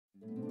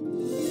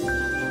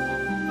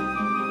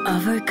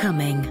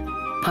Overcoming,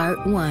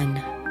 Part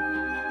 1.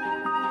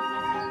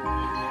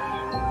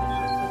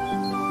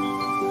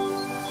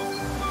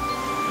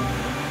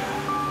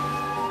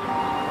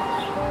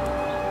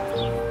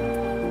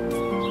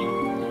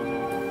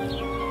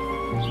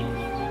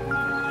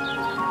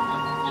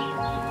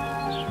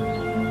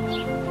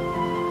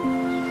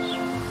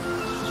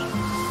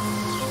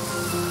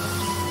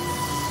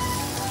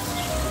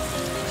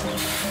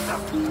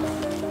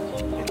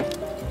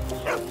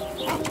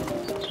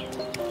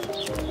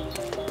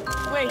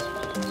 Wait,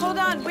 hold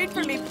on, wait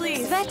for me,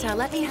 please. Sveta,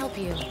 let me help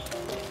you.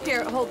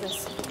 Here, hold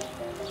this.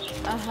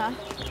 Uh-huh.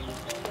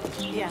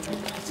 Yeah.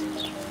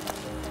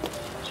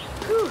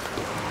 Whew.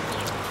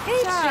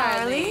 Hey,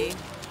 Charlie.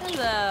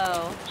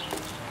 Hello.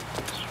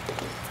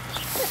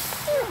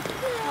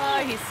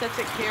 Oh, he's such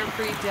a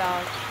carefree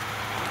dog.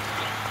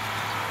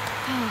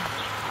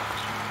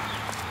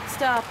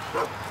 Stop.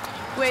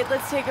 Wait,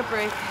 let's take a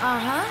break.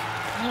 Uh-huh.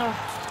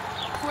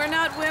 We're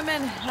not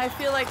women. I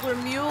feel like we're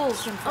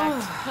mules, in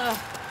fact.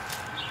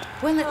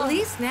 Well, at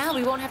least now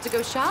we won't have to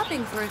go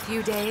shopping for a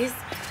few days.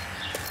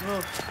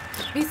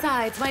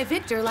 Besides, my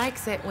Victor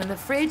likes it when the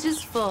fridge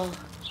is full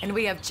and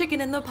we have chicken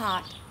in the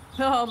pot.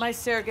 Oh, my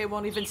Sergey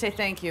won't even say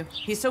thank you.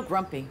 He's so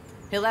grumpy.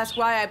 He'll ask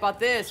why I bought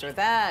this or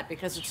that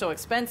because it's so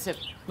expensive,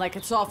 like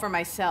it's all for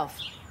myself.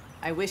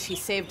 I wish he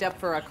saved up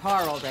for a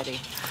car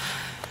already.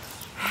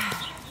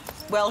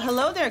 Well,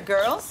 hello there,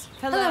 girls.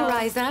 Hello,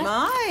 Riza.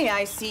 My,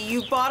 I see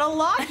you bought a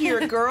lot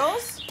here,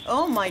 girls.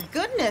 Oh, my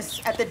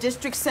goodness. At the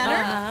district center?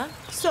 Uh-huh.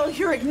 So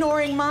you're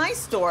ignoring my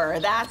store.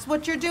 That's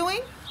what you're doing?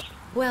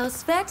 Well,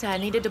 Sveta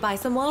needed to buy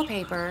some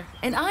wallpaper,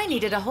 and I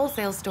needed a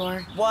wholesale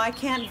store. Why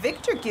can't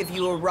Victor give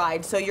you a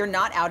ride so you're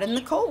not out in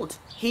the cold?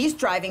 He's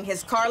driving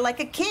his car like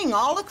a king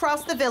all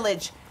across the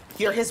village.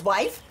 You're his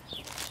wife?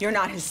 You're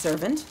not his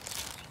servant?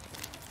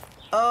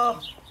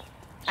 Oh,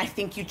 I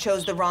think you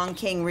chose the wrong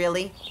king,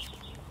 really.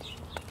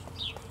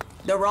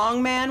 The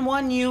wrong man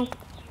won you.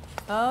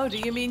 Oh, do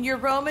you mean your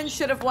Roman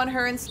should have won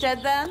her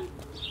instead then?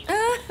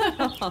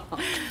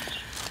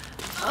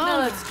 Now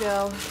let's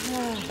go.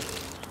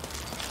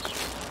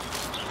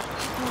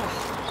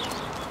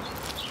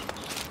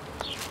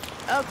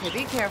 Okay,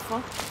 be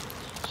careful.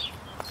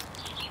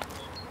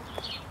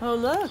 Oh,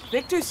 look,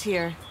 Victor's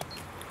here.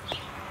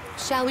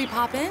 Shall we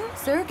pop in?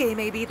 Sergey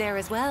may be there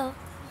as well.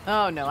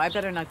 Oh, no, I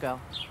better not go.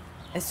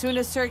 As soon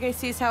as Sergey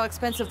sees how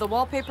expensive the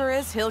wallpaper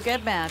is, he'll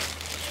get mad.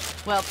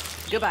 Well,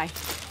 goodbye.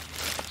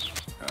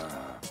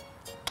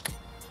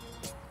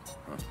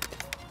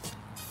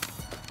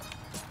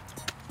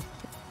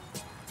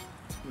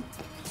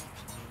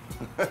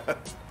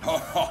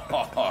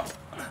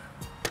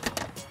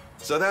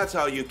 So that's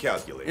how you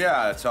calculate.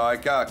 Yeah, that's how I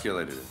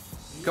calculated it.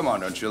 Come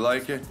on, don't you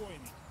like it?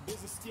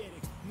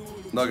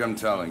 Look, I'm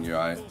telling you,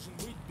 I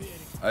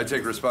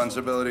take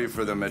responsibility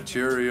for the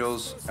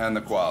materials and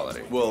the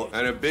quality. Well,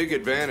 and a big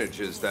advantage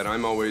is that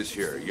I'm always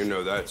here. You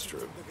know that's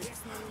true.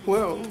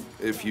 Well,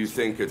 if you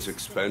think it's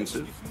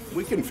expensive,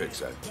 we can fix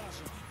that.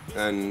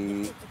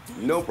 And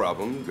no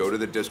problem, go to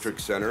the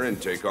district center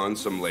and take on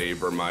some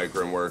labor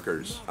migrant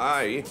workers.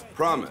 I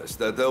promise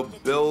that they'll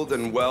build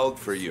and weld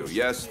for you.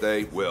 Yes,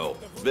 they will.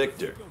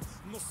 Victor,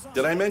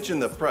 did I mention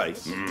the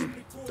price?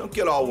 Don't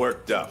get all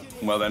worked up.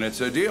 Well, then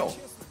it's a deal.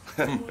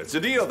 It's a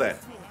deal then.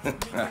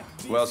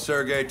 Well,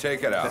 Sergey,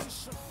 take it out.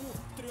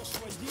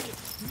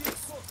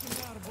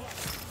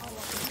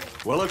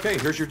 Well, okay,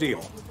 here's your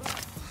deal.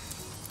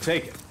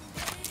 Take it.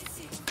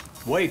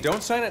 Wait,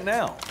 don't sign it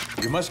now.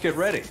 You must get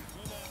ready.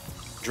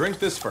 Drink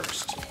this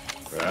first.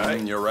 Right,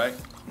 you're right.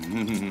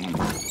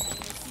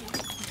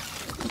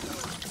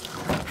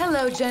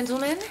 Hello,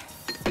 gentlemen.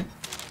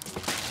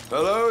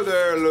 Hello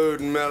there,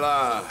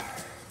 Ludmilla.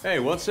 Hey,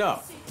 what's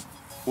up?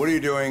 What are you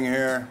doing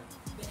here?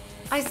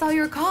 I saw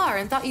your car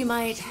and thought you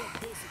might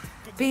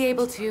be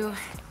able to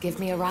give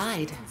me a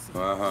ride.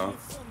 Uh-huh.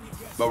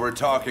 But we're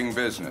talking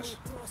business.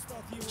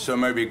 So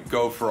maybe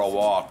go for a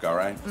walk, all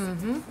right?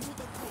 Mm-hmm.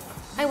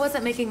 I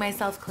wasn't making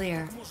myself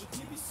clear.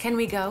 Can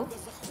we go?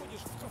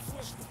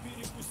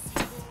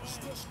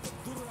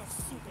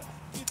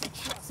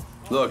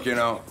 Look, you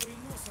know,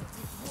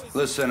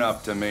 listen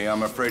up to me.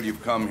 I'm afraid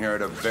you've come here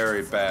at a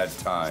very bad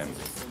time.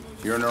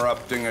 You're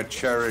interrupting a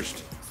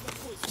cherished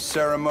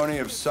ceremony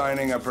of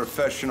signing a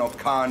professional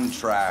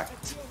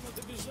contract.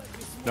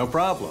 No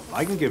problem.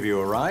 I can give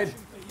you a ride.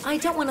 I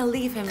don't want to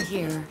leave him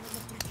here.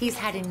 He's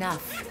had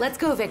enough. Let's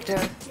go,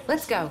 Victor.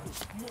 Let's go.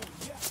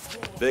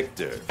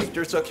 Victor,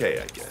 it's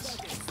okay, I guess.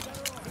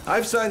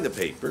 I've signed the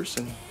papers,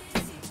 and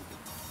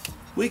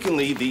we can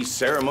leave these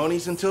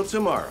ceremonies until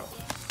tomorrow.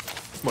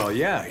 Well,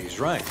 yeah, he's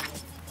right.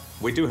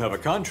 We do have a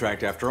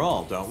contract after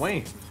all, don't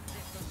we?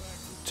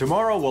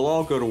 Tomorrow we'll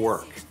all go to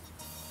work.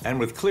 And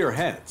with clear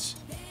heads.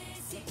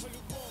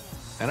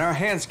 And our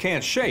hands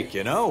can't shake,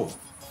 you know?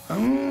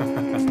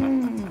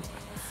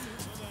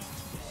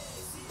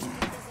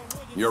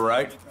 You're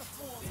right.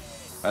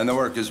 And the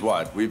work is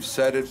what? We've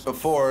said it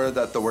before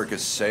that the work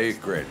is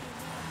sacred.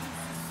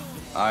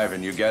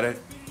 Ivan, you get it?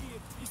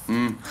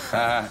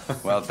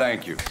 Well,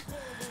 thank you.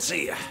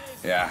 See ya.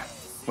 Yeah.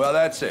 Well,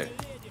 that's it.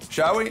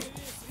 Shall we?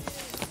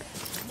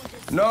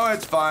 No,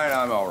 it's fine.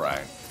 I'm all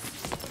right.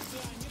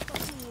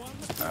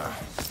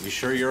 You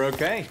sure you're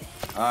okay?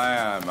 I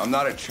am. I'm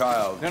not a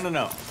child.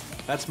 No.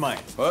 That's mine.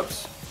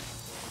 Whoops.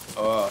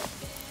 Well,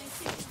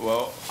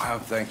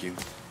 thank you.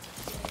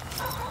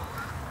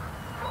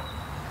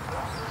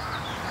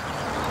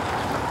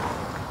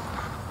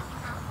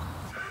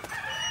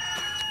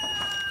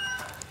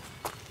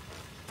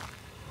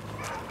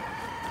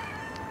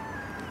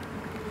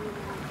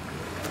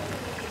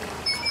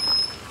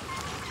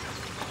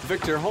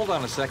 Victor, hold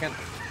on a second.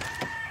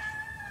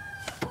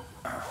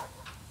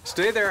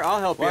 Stay there, I'll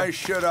help you. Why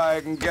should I?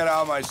 I can get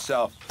out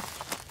myself.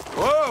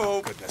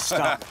 Whoa! Goodness,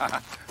 stop.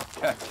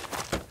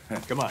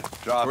 Come on.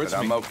 Drop towards it.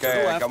 I'm me.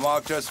 okay. I can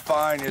walk just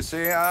fine, you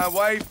see?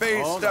 Wifey,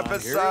 Hold step on.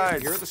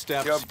 aside. Here are the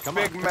steps. Your Come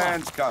big on,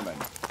 man's coming.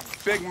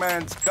 Big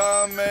man's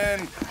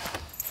coming.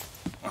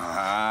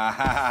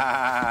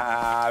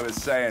 I was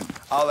saying,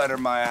 I'll enter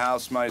my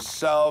house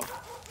myself.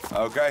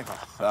 Okay?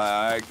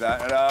 Like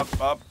that. Up.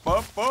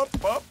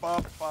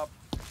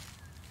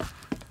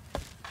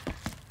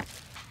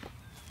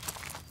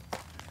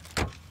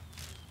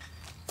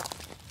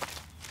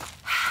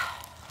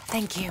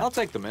 Thank you. I'll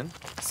take them in.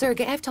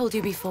 Sergey, I've told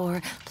you before.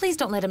 Please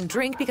don't let him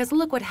drink because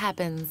look what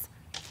happens.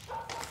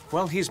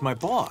 Well, he's my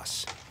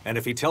boss. And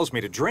if he tells me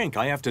to drink,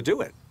 I have to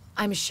do it.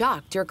 I'm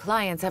shocked your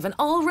clients haven't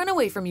all run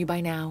away from you by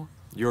now.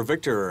 Your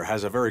Victor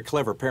has a very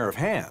clever pair of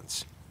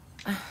hands.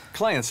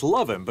 Clients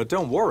love him, but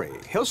don't worry.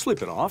 He'll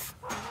sleep it off.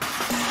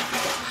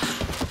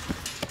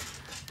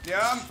 Yeah,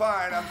 I'm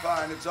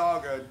fine. It's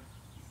all good.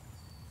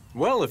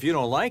 Well, if you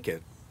don't like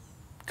it,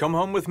 come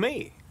home with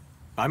me.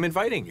 I'm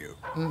inviting you.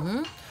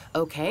 Mm-hmm.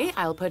 Okay,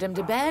 I'll put him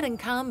to bed and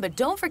come, but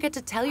don't forget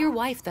to tell your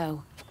wife,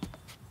 though.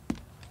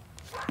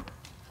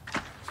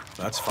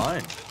 That's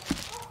fine.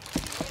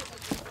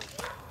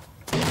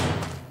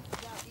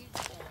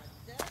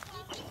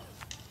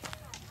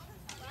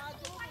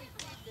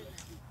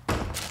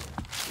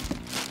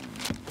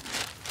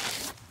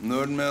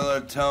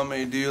 Ludmilla, tell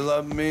me, do you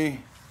love me?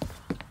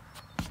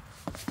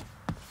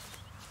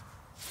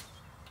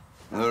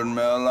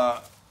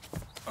 Ludmilla.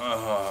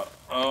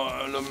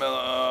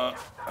 Ludmilla.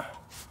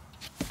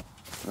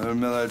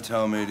 Ludmilla,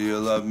 tell me, do you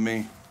love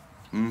me?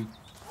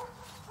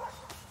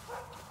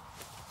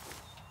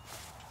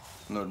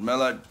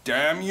 Ludmilla,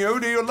 damn you,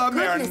 do you love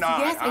me or Goodness, not?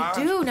 yes,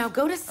 I do. Now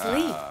go to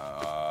sleep.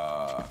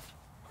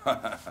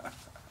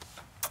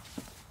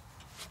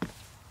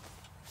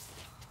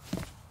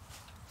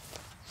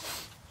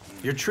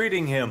 You're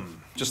treating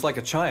him just like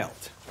a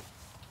child.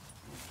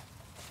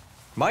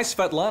 My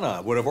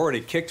Svetlana would have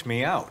already kicked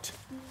me out.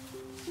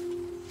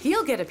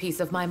 He'll get a piece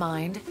of my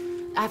mind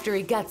after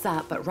he gets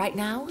up, but right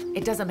now,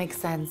 it doesn't make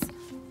sense.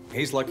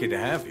 He's lucky to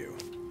have you.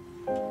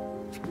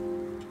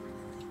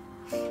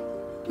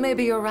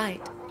 Maybe you're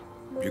right.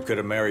 You could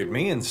have married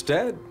me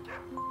instead.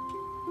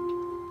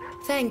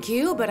 Thank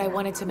you, but I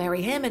wanted to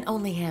marry him and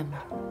only him.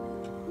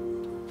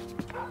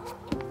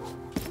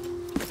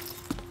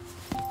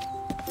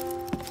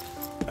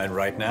 And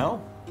right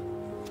now?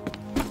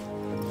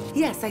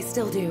 Yes, I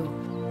still do.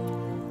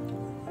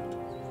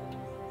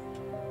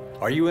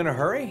 Are you in a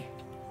hurry?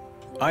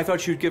 I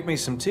thought you'd give me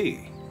some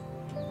tea.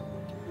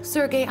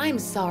 Sergey, I'm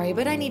sorry,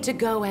 but I need to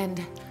go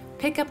and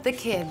pick up the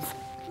kids.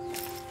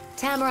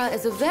 Tamara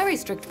is a very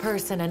strict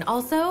person, and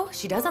also,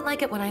 she doesn't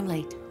like it when I'm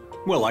late.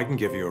 Well, I can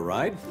give you a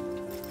ride.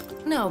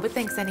 No, but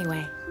thanks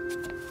anyway.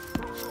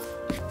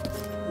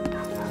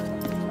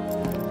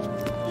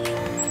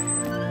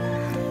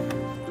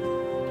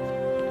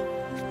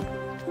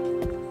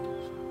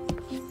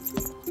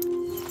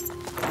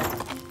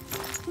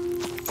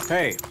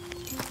 Hey,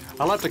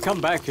 I'll have to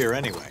come back here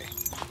anyway.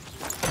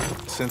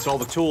 Since all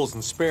the tools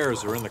and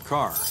spares are in the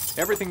car,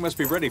 everything must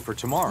be ready for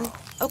tomorrow.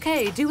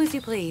 Okay, do as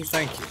you please.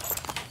 Thank you.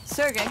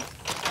 Sergey,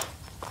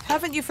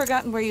 haven't you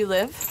forgotten where you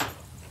live?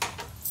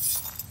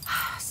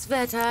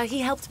 Sveta, he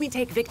helped me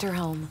take Victor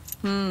home.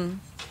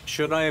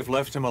 Should I have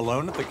left him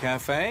alone at the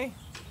cafe?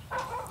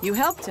 You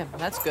helped him.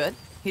 That's good.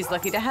 He's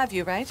lucky to have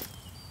you, right?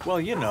 Well,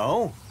 you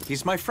know,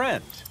 he's my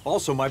friend,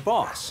 also my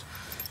boss.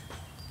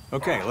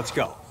 Okay, let's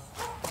go.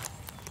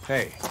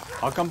 Hey,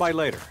 I'll come by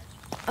later.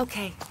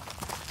 Okay.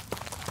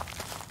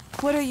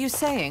 What are you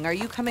saying? Are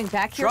you coming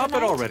back here Drop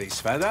tonight? it already,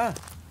 Sveta.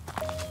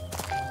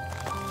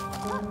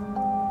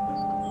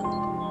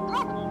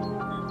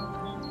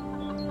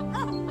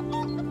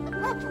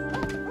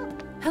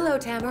 Hello,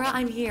 Tamara,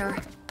 I'm here.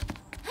 Mom,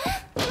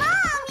 you're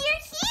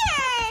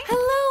here!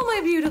 Hello,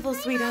 my beautiful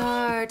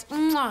sweetheart.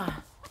 Mwah.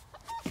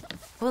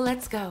 Well,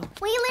 let's go.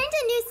 We learned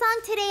a new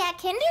song today at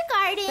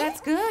kindergarten.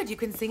 That's good. You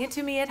can sing it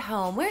to me at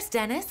home. Where's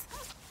Dennis?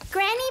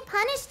 Granny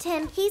punished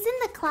him. He's in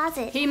the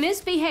closet. He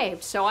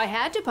misbehaved, so I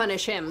had to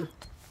punish him.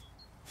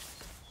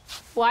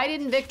 Why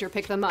didn't Victor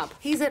pick them up?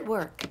 He's at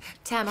work.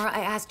 Tamara,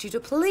 I asked you to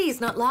please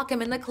not lock him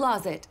in the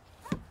closet.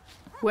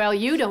 Well,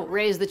 you don't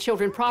raise the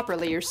children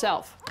properly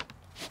yourself.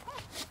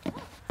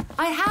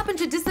 I happen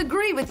to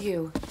disagree with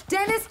you.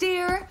 Dennis,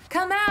 dear,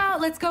 come out.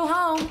 Let's go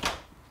home.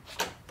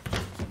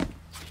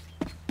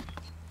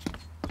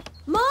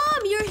 Mom,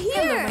 you're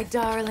here! Hello, my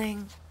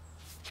darling.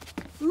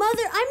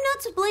 Mother, I'm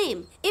not to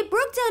blame. It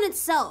broke down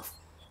itself.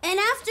 And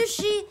after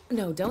she...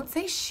 No, don't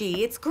say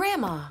she. It's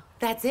Grandma.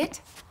 That's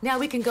it. Now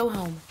we can go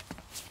home.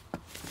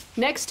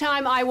 Next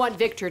time, I want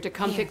Victor to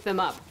come pick them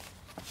up.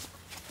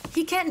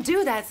 He can't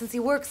do that since he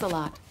works a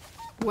lot.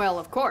 Well,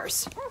 of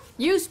course.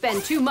 You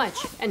spend too much,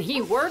 and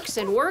he works,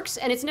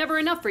 and it's never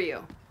enough for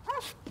you.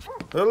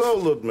 Hello,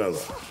 Ludmilla.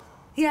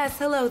 Yes,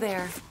 hello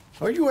there.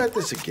 Are you at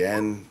this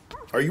again?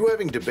 Are you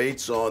having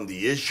debates on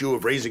the issue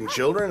of raising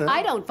children? Huh?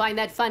 I don't find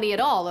that funny at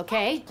all,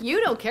 okay?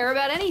 You don't care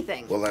about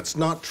anything. Well, that's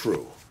not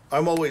true.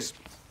 I'm always...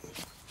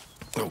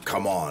 Oh,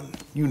 come on.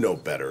 You know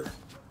better.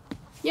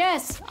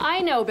 Yes,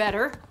 I know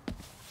better.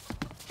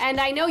 And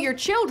I know your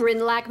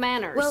children lack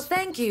manners. Well,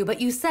 thank you, but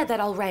you said that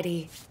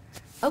already.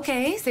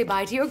 Okay, say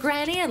bye to your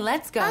granny and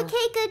let's go.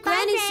 Okay, goodbye,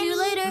 Granny, Granny. see you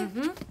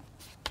later.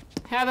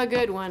 Have a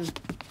good one.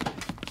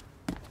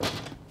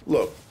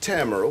 Look,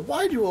 Tamara,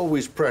 why do you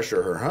always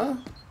pressure her, huh?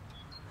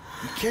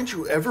 Can't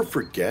you ever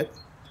forget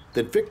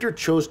that Victor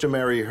chose to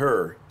marry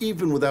her,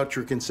 even without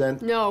your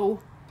consent? No.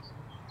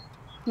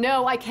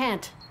 No, I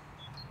can't.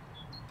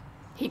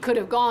 He could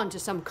have gone to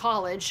some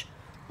college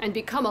and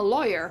become a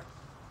lawyer.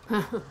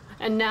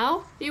 And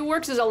now he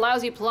works as a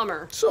lousy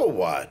plumber. So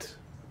what?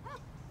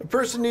 A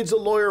person needs a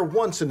lawyer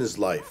once in his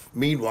life.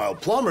 Meanwhile,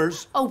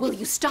 plumbers... Oh, will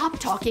you stop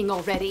talking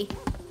already?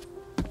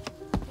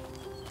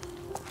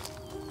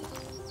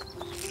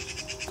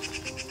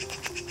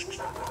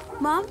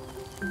 Mom,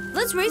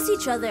 let's race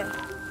each other.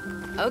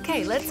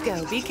 Okay, let's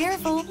go. Be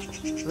careful.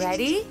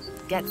 Ready?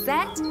 Get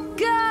set.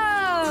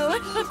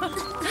 Go!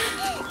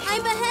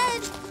 I'm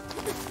ahead.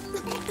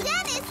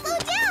 Dennis, slow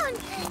down!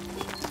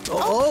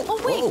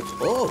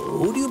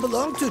 Who do you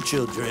belong to,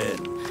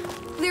 children?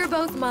 They're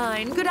both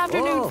mine. Good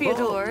afternoon,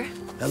 Fyodor.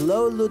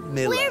 Hello,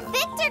 Ludmilla. We're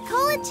Victor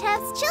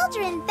Kolichev's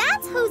children.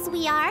 That's whose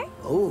we are.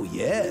 Oh,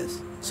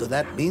 yes. So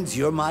that means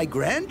you're my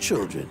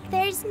grandchildren.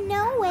 There's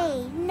no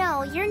way.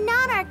 No, you're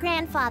not our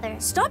grandfather.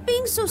 Stop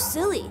being so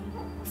silly.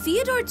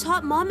 Fyodor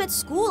taught Mom at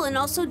school and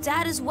also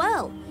Dad as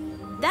well.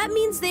 That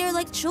means they are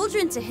like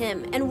children to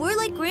him, and we're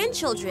like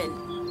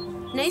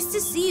grandchildren. Nice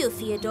to see you,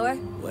 Fyodor.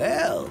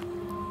 Well,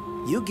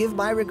 you give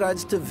my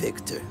regards to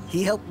Victor.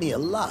 He helped me a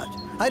lot.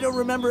 I don't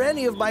remember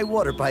any of my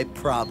water pipe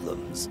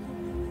problems.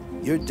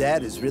 Your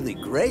dad is really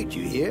great,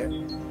 you hear?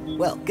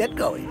 Well, get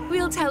going.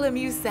 We'll tell him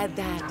you said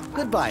that.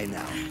 Goodbye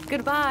now.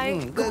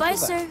 Goodbye. Goodbye,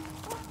 sir.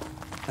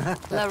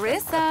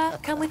 Larissa,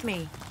 come with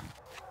me.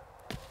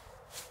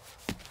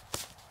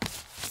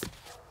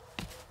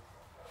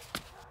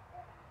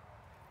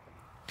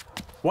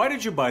 Why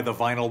did you buy the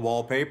vinyl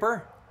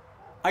wallpaper?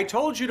 I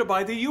told you to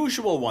buy the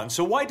usual one,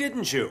 so why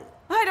didn't you?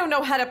 I don't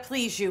know how to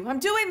please you. I'm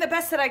doing the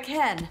best that I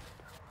can.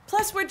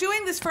 Plus, we're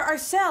doing this for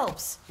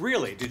ourselves.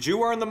 Really, did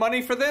you earn the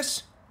money for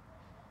this?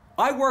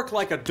 I work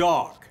like a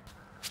dog,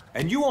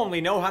 and you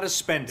only know how to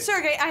spend it.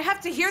 Sergey, I have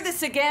to hear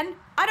this again.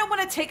 I don't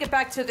want to take it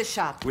back to the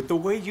shop. With the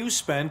way you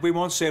spend, we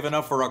won't save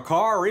enough for a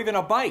car or even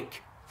a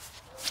bike.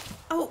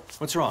 Oh.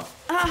 What's wrong?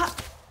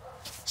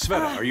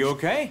 Sveta, are you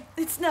okay?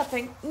 It's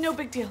nothing. No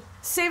big deal.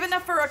 Save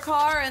enough for a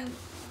car, and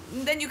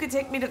then you can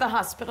take me to the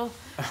hospital.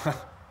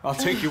 I'll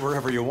take you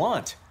wherever you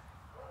want.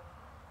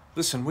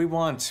 Listen, we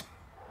want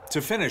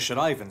to finish at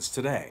Ivan's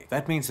today.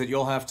 That means that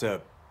you'll have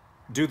to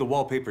do the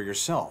wallpaper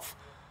yourself.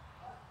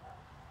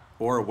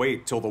 Or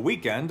wait till the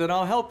weekend and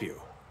I'll help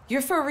you.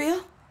 You're for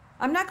real?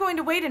 I'm not going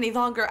to wait any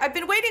longer. I've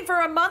been waiting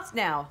for a month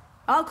now.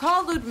 I'll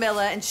call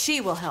Ludmilla and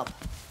she will help.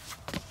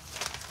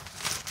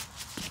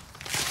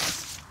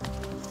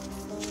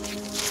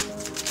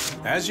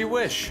 As you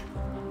wish.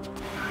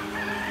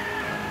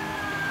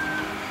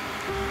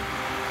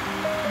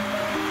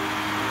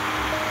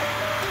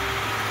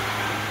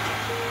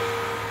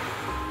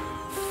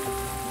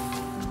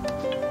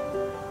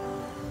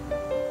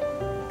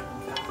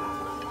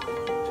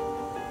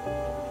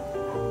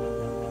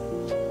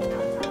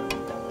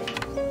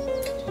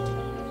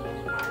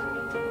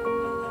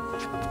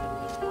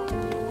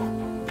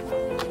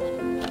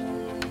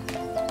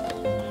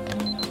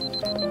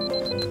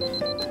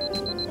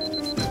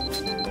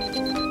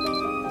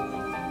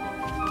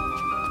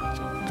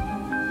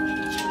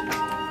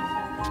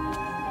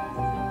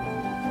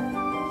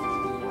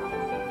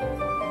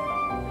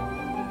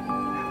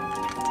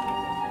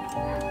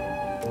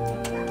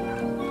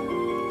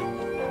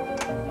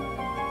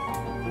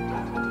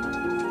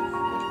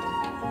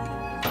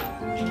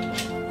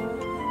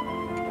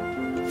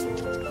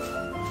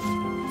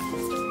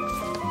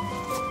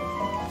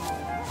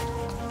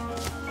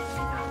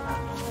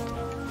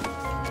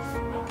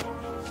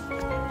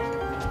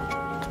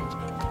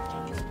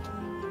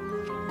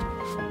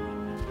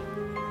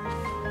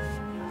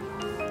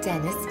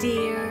 Dennis,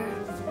 dear.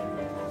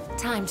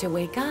 Time to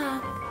wake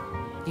up.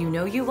 You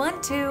know you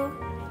want to.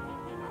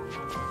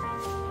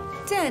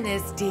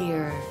 Dennis,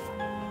 dear.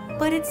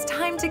 But it's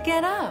time to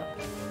get up.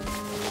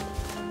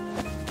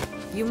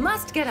 You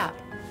must get up.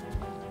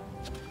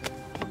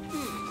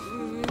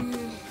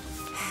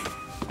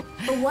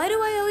 But why do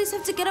I always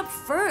have to get up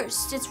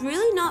first? It's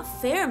really not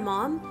fair,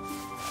 Mom.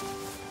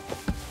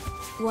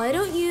 Why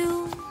don't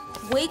you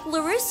wake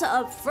Larissa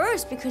up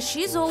first because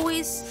she's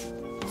always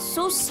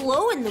so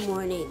slow in the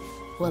morning.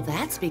 Well,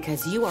 that's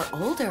because you are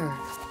older.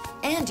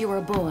 And you're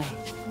a boy.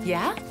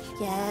 Yeah?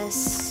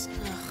 Yes.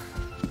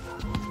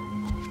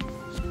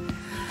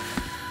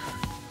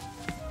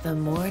 The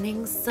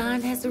morning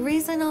sun has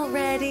risen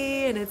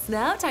already, and it's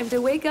now time to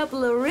wake up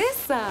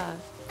Larissa.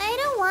 I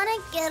don't want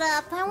to get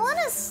up. I want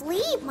to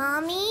sleep,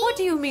 Mommy. What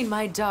do you mean,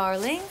 my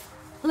darling?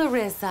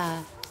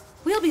 Larissa,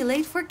 we'll be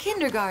late for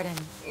kindergarten.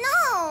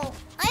 No,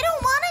 I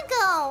don't want to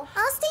go.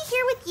 I'll stay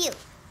here with you.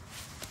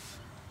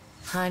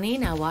 Honey,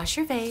 now wash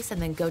your face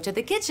and then go to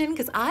the kitchen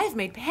because I've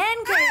made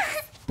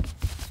pancakes.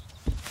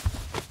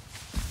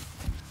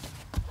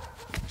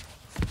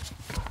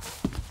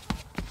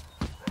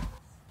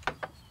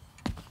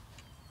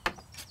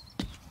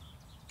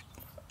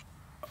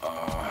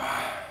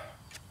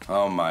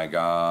 Oh my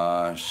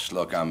gosh.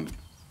 Look,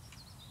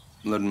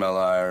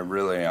 Ludmilla,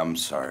 I'm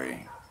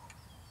sorry.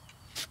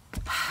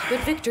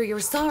 But Victor, you're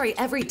sorry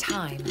every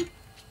time.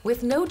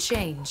 With no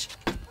change.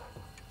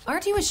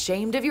 Aren't you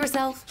ashamed of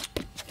yourself?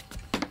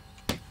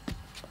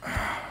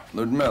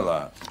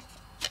 Ludmilla,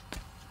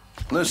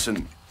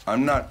 listen,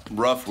 I'm not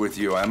rough with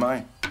you, am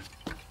I?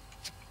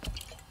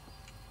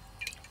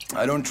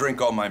 I don't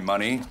drink all my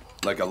money,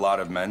 like a lot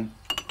of men.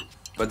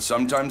 But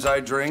sometimes I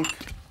drink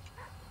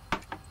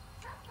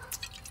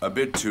a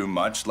bit too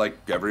much, like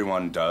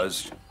everyone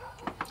does.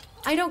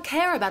 I don't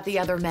care about the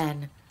other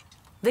men.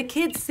 The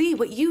kids see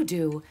what you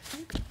do.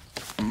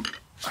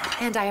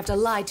 And I have to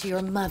lie to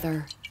your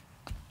mother.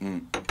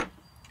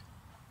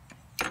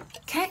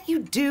 Can't you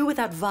do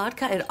without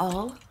vodka at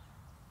all?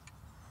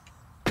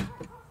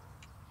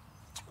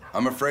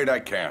 I'm afraid I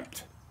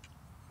can't.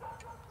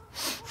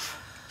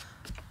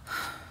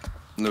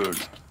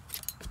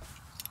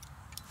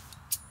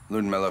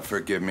 Ludmilla,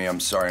 forgive me. I'm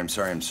sorry, I'm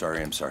sorry.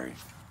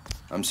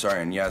 I'm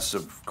sorry, and yes,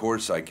 of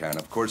course I can.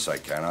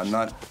 I'm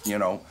not,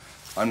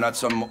 I'm not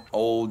some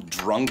old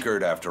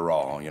drunkard after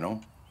all,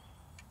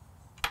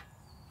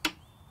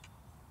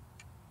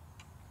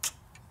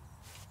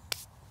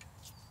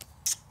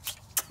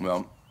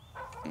 Well,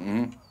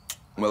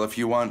 well, if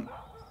you want,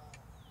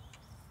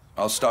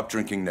 I'll stop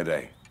drinking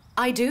today.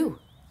 I do.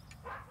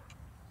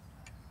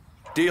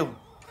 Deal.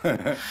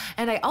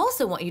 And I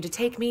also want you to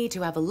take me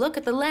to have a look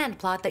at the land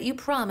plot that you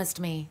promised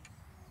me.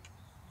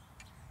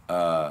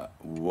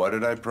 What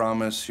did I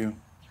promise you?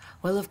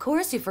 Well, of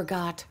course you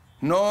forgot.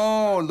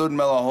 No,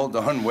 Ludmilla, hold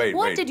on, wait.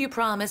 What did you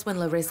promise when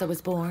Larissa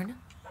was born?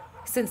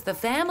 Since the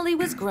family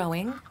was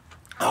growing...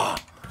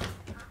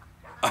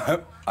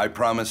 I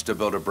promised to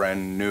build a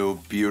brand new,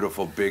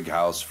 beautiful, big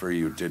house for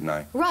you, didn't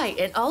I? Right,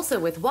 and also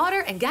with water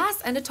and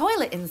gas and a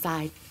toilet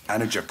inside.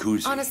 And a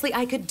jacuzzi. Honestly,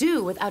 I could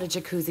do without a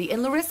jacuzzi,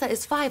 and Larissa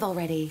is 5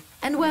 already.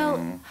 And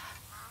well...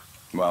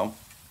 Well,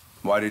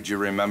 why did you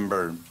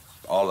remember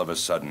all of a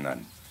sudden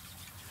then?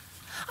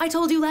 I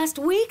told you last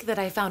week that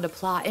I found a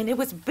plot, and it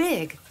was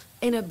big.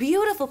 In a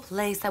beautiful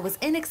place that was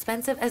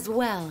inexpensive as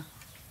well.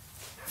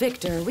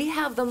 Victor, we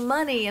have the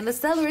money, and the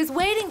cellar is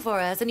waiting for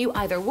us, and you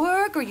either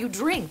work or you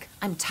drink.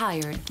 I'm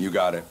tired. You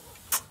got it.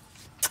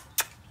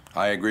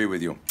 I agree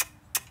with you.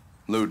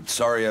 Lud,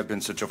 sorry I've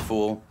been such a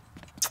fool.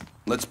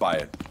 Let's buy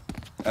it.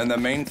 And the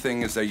main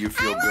thing is that you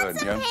feel good,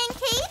 yeah?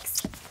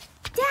 Pancakes?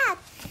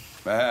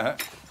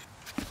 Dad.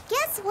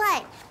 Guess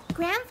what?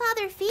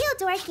 Grandfather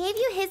Fyodor gave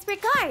you his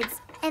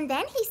regards. And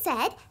then he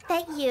said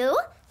that you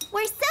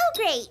were so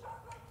great.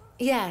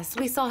 Yes,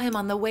 we saw him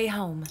on the way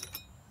home.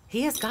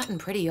 He has gotten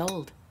pretty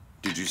old.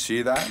 Did you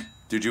see that?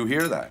 Did you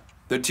hear that?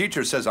 The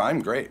teacher says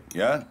I'm great,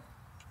 yeah?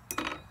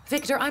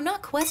 Victor, I'm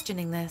not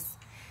questioning this.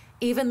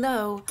 Even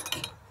though...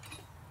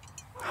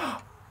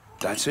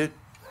 That's it.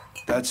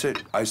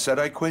 I said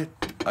I quit.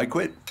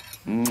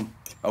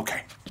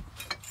 Okay.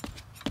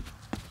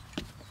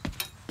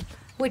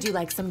 Would you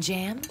like some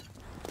jam?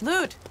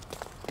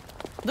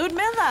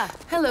 Ludmilla!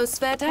 Hello,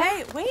 Sveta.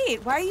 Hey,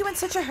 wait, why are you in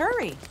such a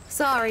hurry?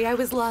 Sorry, I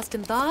was lost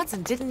in thoughts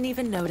and didn't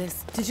even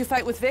notice. Did you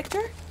fight with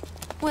Victor?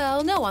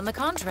 Well, no, on the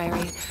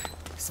contrary.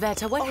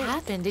 Sveta, what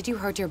happened? Did you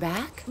hurt your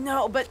back?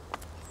 No, but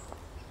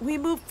we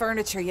moved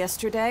furniture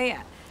yesterday.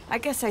 I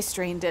guess I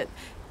strained it.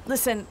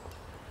 Listen,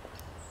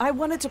 I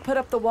wanted to put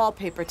up the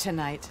wallpaper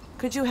tonight.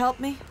 Could you help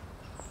me?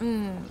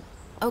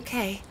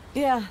 Okay.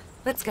 Yeah.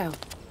 Let's go.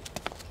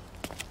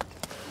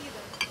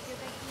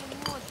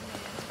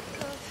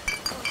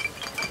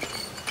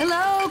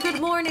 Hello, good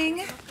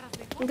morning.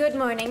 Good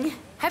morning.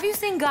 Have you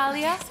seen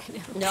Galia?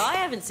 No, I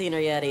haven't seen her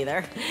yet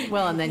either.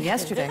 Well, and then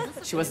yesterday,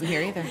 she wasn't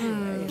here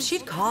either.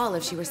 She'd call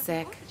if she were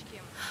sick.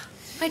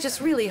 I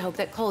just really hope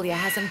that Kolya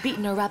hasn't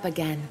beaten her up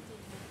again.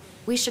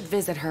 We should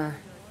visit her.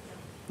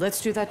 Let's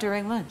do that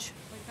during lunch.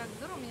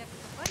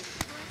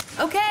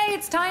 Okay,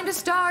 it's time to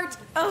start.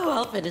 Oh,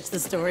 I'll finish the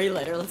story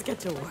later. Let's get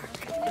to work.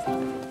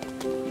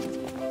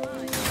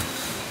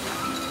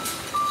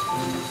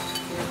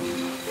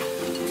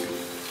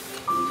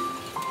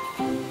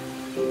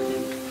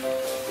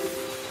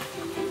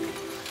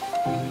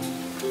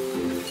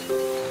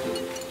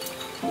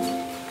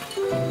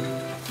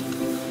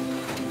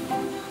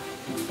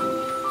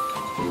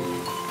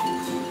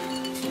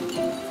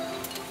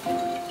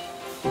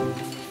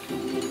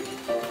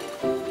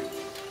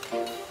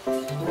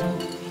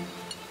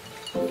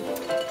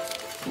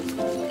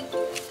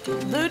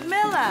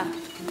 Jenna!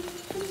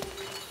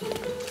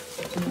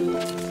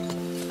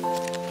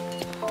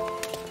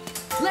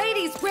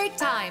 Ladies, break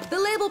time! The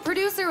label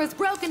producer has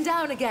broken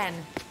down again.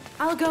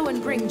 I'll go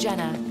and bring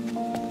Jenna.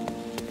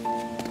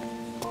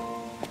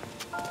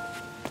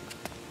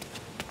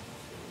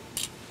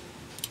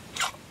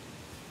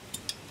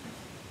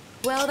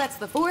 Well, that's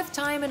the 4th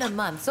time in a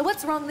month, so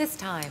what's wrong this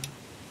time?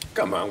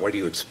 Come on, what do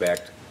you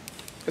expect?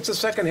 It's a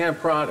second-hand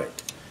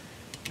product.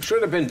 It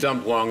should have been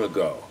dumped long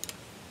ago.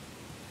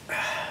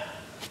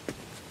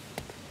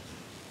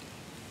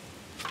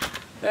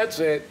 That's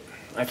it.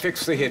 I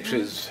fixed the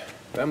hitches.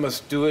 That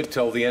must do it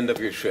till the end of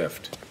your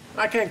shift.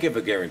 I can't give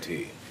a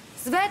guarantee.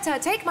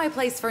 Sveta, take my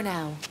place for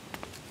now.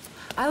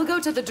 I'll go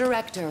to the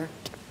director.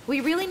 We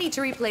really need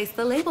to replace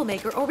the label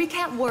maker or we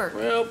can't work.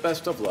 Well,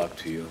 best of luck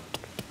to you.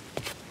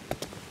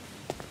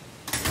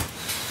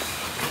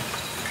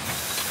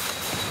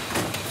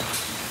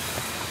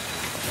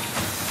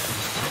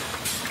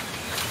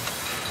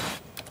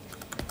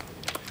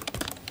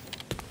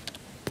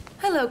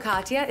 Hello,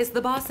 Katya. Is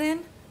the boss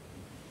in?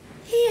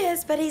 He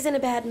is, but he's in a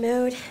bad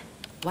mood.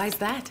 Why's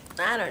that?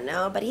 I don't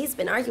know, but he's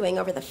been arguing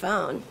over the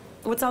phone.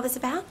 What's all this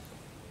about?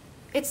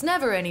 It's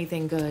never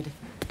anything good.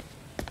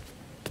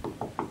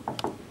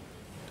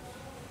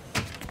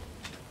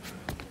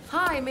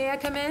 Hi, may I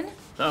come in?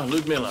 Oh,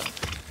 Ludmilla.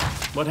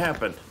 What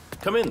happened?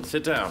 Come in,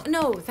 sit down.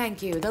 No,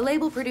 thank you. The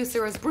label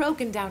producer has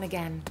broken down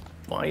again.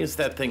 Why is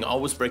that thing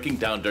always breaking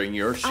down during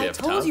your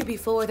shift, I told you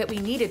before that we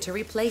needed to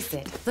replace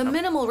it. The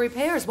minimal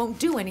repairs won't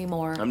do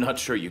anymore. I'm not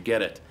sure you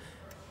get it.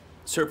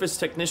 Service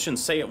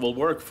technicians say it will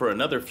work for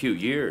another few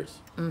years.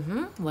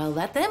 Mm-hmm. Well,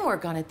 let them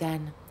work on it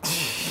then.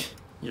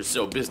 You're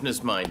so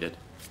business-minded.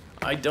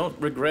 I don't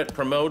regret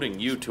promoting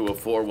you to a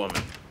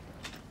forewoman.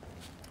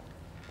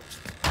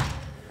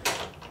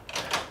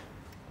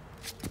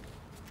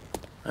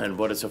 And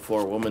what is a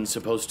forewoman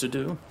supposed to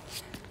do?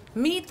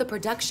 Meet the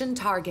production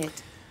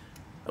target.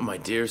 Oh, my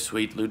dear,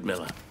 sweet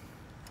Ludmilla.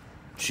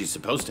 She's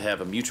supposed to have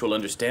a mutual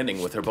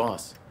understanding with her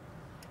boss.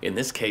 In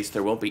this case,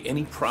 there won't be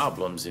any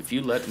problems if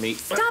you let me...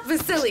 Stop,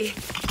 Vasily!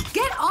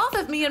 Get off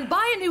of me and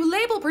buy a new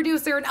label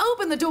producer and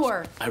open the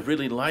door! I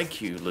really like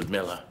you,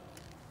 Ludmilla.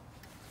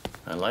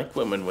 I like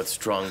women with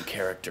strong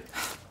character.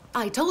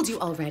 I told you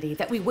already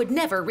that we would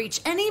never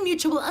reach any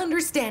mutual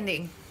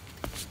understanding.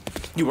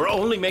 You were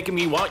only making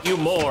me want you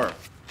more.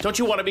 Don't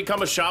you want to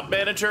become a shop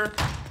manager?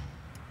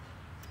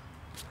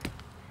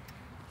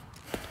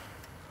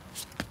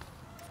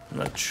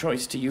 What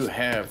choice do you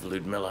have,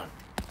 Ludmilla?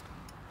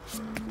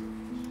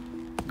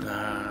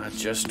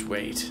 Just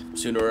wait.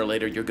 Sooner or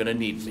later, you're gonna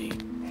need me.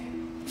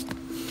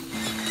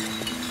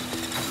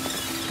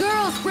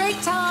 Girls, break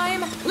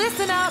time!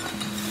 Listen up!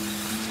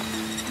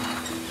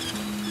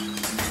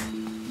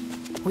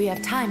 We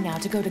have time now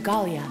to go to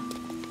Galia.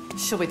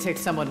 Shall we take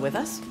someone with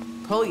us?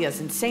 Kolya's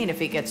insane if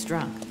he gets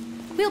drunk.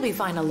 We'll be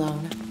fine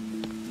alone.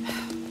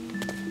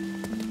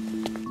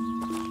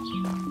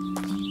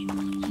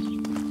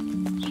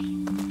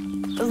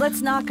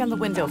 Let's knock on the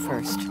window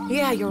first.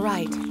 Yeah, you're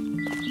right.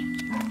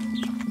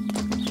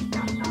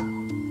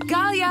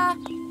 Galia!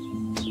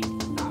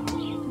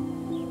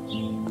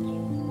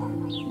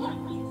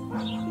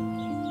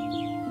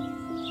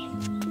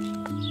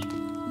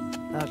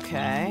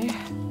 Okay.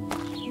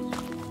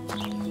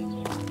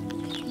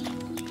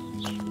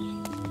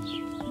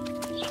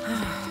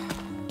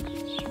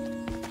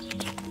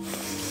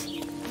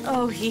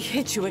 Oh, he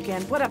hit you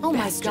again. What a Oh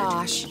bastard. my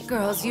gosh.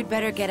 Girls, you'd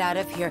better get out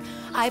of here.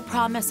 I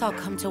promise I'll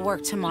come to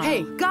work tomorrow.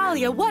 Hey,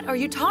 Galia, what are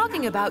you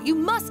talking about? You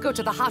must go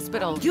to the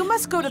hospital. You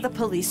must go to the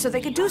police so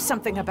they can do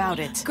something about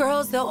it.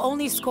 Girls, they'll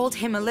only scold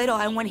him a little,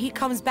 and when he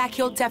comes back,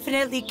 he'll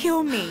definitely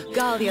kill me.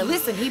 Galia,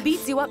 listen, he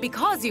beats you up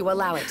because you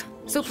allow it.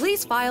 So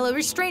please file a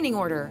restraining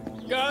order.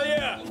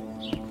 Galia!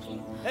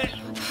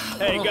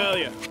 Hey,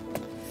 Galia.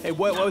 Hey,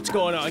 what's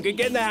going on? Get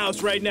in the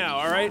house right now,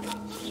 all right?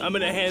 I'm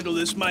gonna handle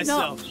this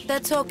myself. No,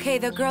 that's okay.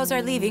 The girls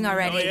are leaving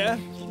already. Oh, yeah?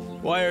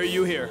 Why are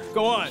you here?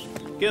 Go on.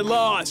 Get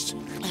lost.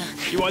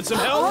 You want some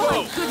help? Oh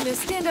Go. my goodness,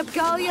 stand up,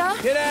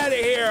 Galia. Get out of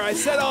here. I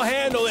said I'll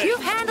handle it.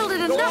 You've handled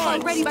it Go enough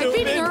on, already by stupid.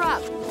 beating her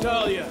up.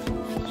 Talia,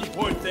 you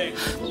poor thing.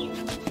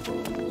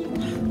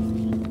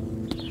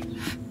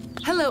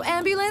 Hello,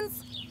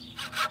 ambulance?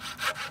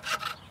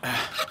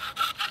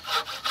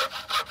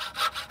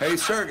 Hey,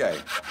 Sergey.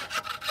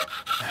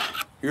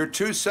 You're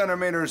 2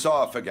 centimeters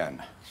off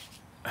again.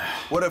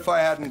 What if I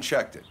hadn't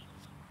checked it?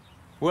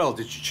 Well,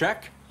 did you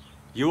check?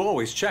 You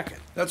always check it.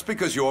 That's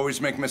because you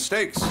always make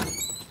mistakes.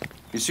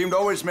 You seem to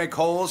always make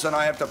holes, and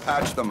I have to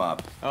patch them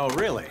up. Oh,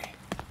 really?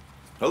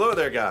 Hello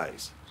there,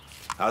 guys.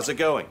 How's it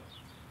going?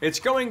 It's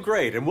going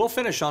great, and we'll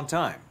finish on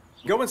time.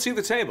 Go and see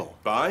the table.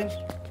 Fine.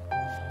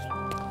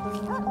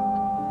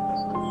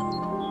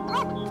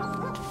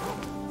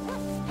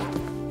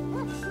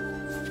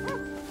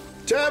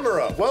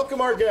 Tamara,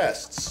 welcome our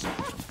guests.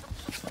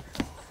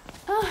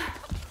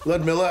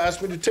 Ludmilla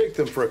asked me to take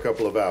them for a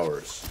couple of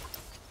hours.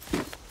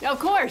 Of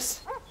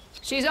course.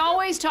 She's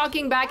always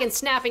talking back and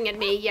snapping at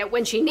me, yet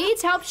when she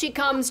needs help, she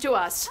comes to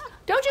us.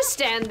 Don't just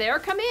stand there,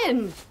 come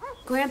in.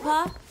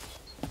 Grandpa,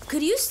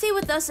 could you stay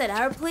with us at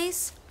our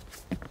place?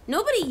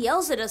 Nobody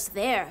yells at us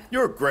there.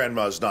 Your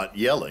grandma's not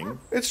yelling.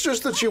 It's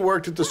just that she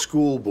worked at the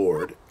school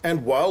board,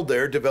 and while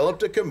there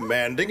developed a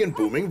commanding and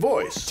booming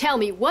voice. Tell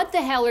me, what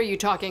the hell are you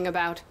talking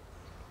about?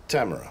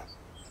 Tamara,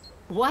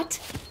 What?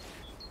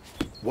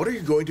 what are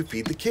you going to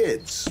feed the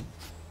kids?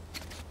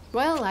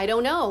 Well, I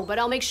don't know, but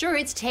I'll make sure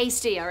it's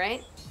tasty, all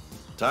right?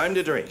 Time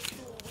to drink.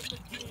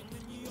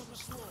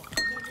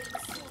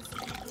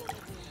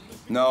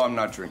 No, I'm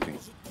not drinking.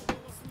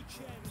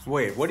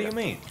 Wait, what do you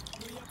mean?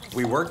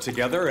 We work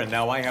together and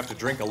now I have to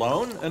drink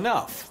alone?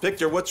 Enough.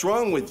 Victor, what's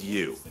wrong with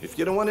you? If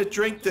you don't want to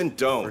drink, then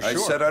don't. I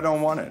said I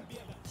don't want it.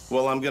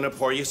 Well, I'm gonna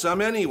pour you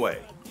some anyway.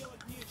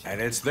 And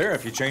it's there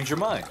if you change your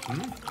mind.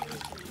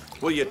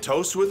 Will you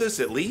toast with us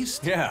at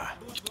least? Yeah.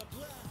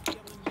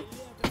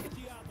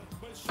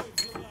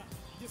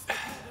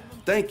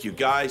 Thank you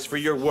guys for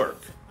your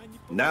work.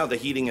 Now the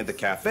heating at the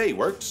cafe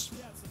works.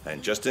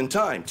 And just in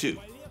time, too.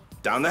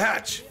 Down the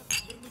hatch.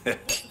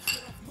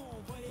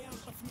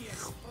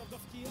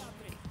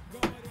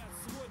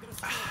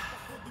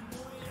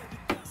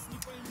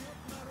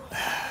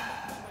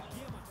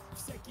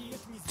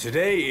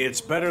 Today,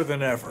 it's better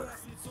than ever.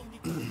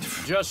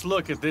 Just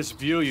look at this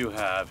view you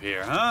have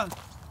here, huh?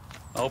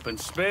 Open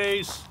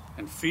space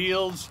and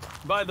fields.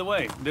 By the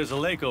way, there's a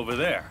lake over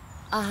there.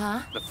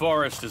 Uh-huh. The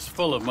forest is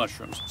full of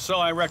mushrooms, so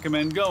I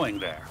recommend going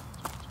there.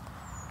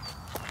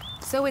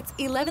 So it's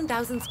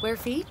 11,000 square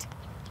feet?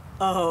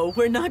 Oh,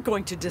 we're not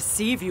going to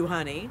deceive you,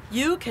 honey.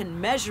 You can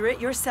measure it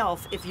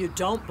yourself if you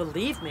don't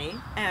believe me.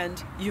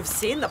 And you've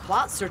seen the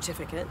plot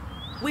certificate.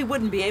 We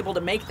wouldn't be able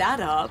to make that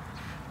up.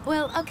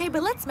 Well, okay,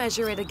 but let's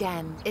measure it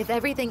again. If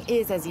everything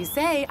is as you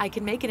say, I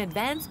can make an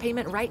advance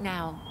payment right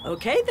now.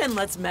 Okay, then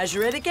let's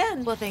measure it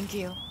again. Well, thank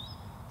you.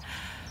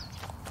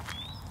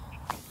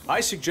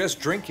 I suggest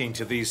drinking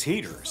to these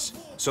heaters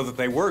so that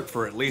they work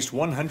for at least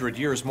 100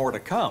 years more to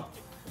come.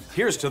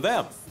 Here's to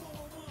them.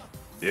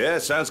 Yeah,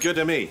 sounds good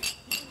to me.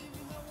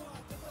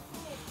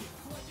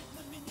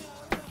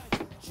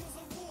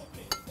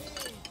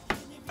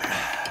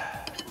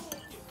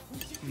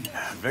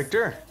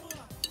 Victor,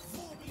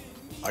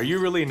 are you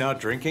really not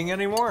drinking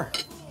anymore?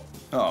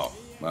 Oh,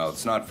 well,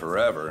 it's not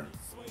forever.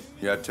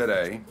 Yet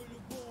today,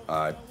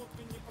 I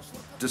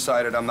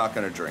decided I'm not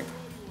going to drink.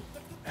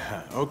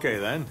 Okay,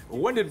 then.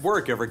 When did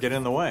work ever get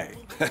in the way?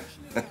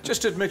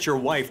 Just admit your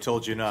wife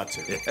told you not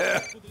to.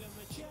 Yeah.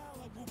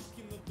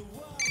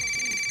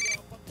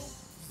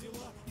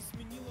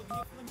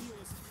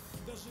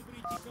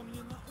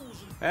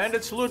 And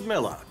it's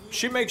Ludmilla.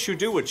 She makes you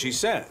do what she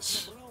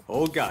says.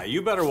 Old guy,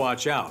 you better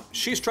watch out.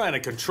 She's trying to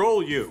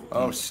control you.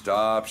 Oh,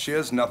 stop. She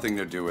has nothing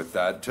to do with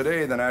that.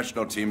 Today, the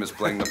national team is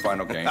playing the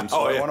final game,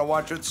 so I want to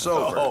watch it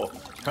sober.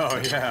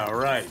 Oh, yeah,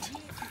 right.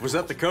 Was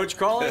that the coach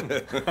calling?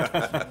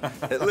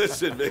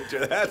 Listen,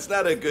 Victor, that's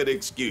not a good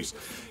excuse.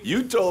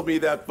 You told me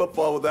that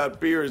football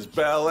without beer is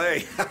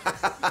ballet.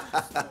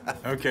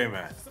 Okay,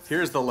 man.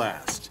 Here's the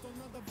last.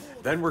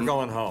 Then we're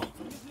going home.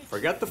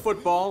 Forget the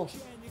football.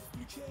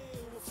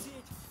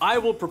 I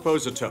will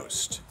propose a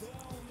toast.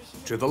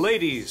 To the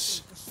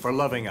ladies for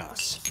loving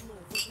us.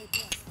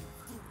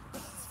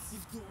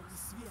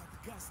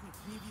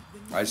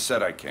 I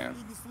said I can.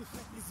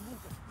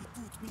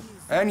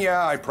 And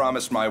yeah, I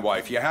promised my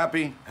wife. You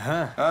happy?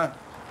 Huh?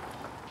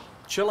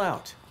 Chill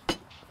out.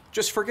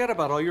 Just forget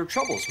about all your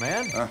troubles,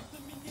 man.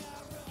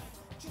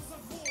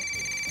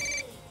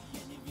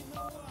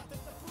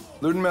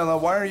 Ludmilla,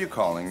 why are you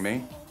calling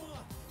me?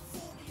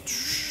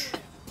 Shh.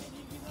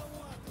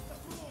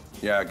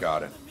 Yeah, I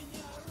got it.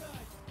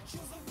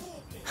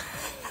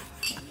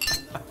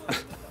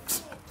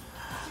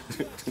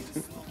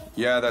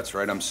 Yeah, that's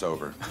right, I'm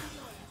sober.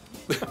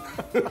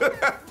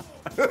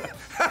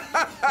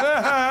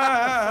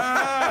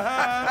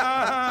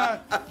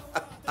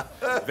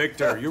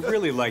 Victor, you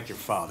really like your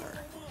father.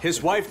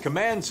 His wife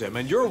commands him,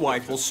 and your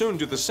wife will soon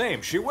do the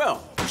same. She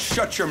will.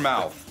 Shut your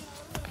mouth.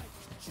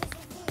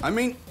 I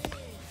mean,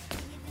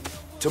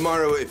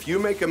 tomorrow, if you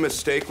make a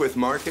mistake with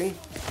marking,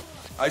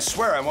 I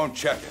swear I won't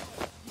check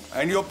it.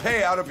 And you'll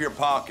pay out of your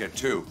pocket,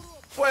 too.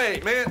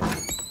 Wait, man.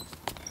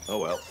 Oh,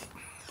 well.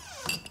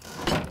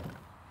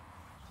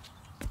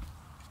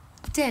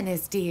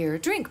 Dennis, dear,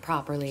 drink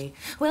properly.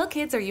 Well,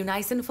 kids, are you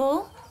nice and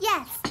full?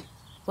 Yes.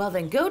 Well,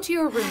 then go to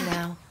your room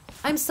now.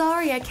 I'm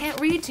sorry I can't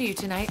read to you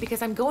tonight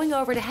because I'm going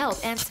over to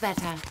help Aunt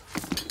Sveta.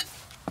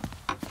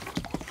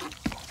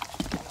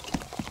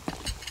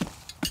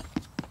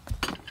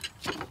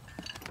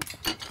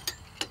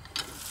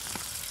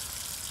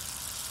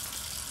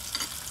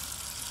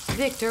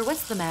 Victor,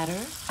 what's the matter?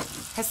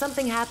 Has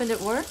something happened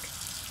at work?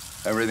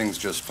 Everything's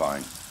just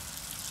fine.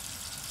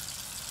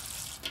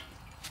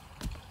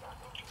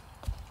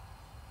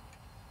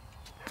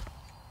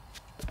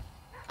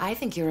 I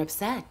think you're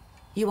upset.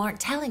 You aren't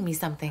telling me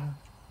something.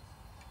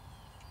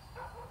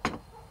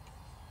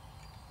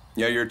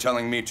 Yeah, you're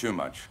telling me too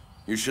much.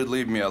 You should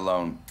leave me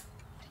alone.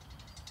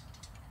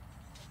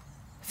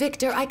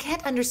 Victor, I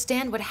can't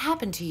understand what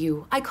happened to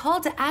you. I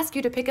called to ask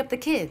you to pick up the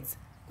kids.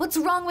 What's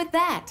wrong with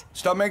that?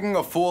 Stop making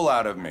a fool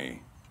out of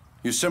me.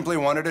 You simply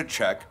wanted to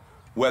check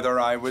whether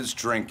I was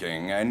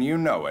drinking, and you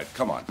know it.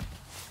 Come on.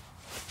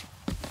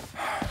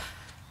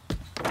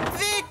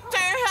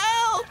 Victor,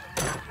 help!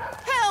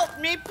 Help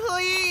me,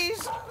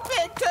 please!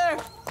 Victor,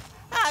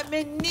 I'm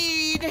in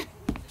need.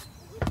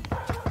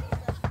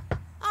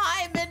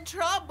 I'm in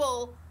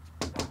trouble.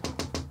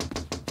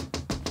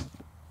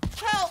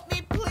 Help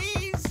me,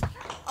 please.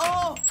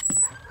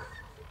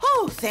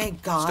 Oh,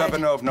 thank God.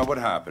 Stepanovna, what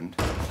happened?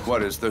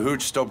 What, is the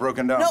hooch still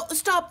broken down? No,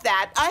 stop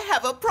that. I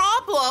have a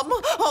problem.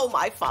 Oh,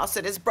 my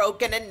faucet is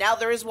broken and now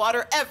there is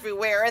water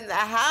everywhere in the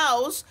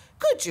house.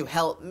 Could you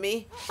help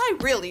me? I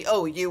really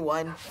owe you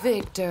one.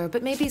 Victor,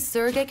 but maybe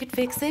Sergei could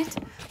fix it?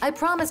 I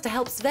promised to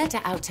help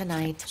Sveta out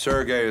tonight.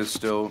 Sergei is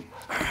still...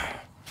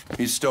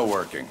 He's still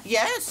working.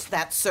 Yes,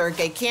 that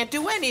Sergei can't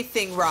do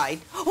anything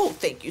right. Oh,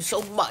 thank you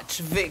so much,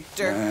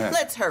 Victor.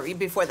 Let's hurry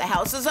before the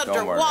house is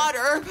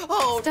underwater.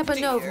 Oh,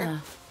 Stepanovna,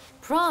 dear.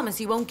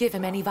 promise you won't give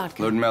him any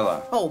vodka.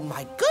 Ludmilla. Oh,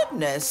 my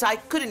goodness. I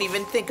couldn't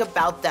even think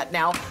about that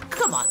now.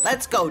 Come on,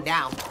 let's go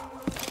now.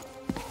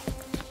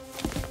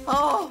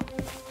 Oh,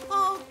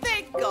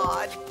 thank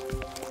God.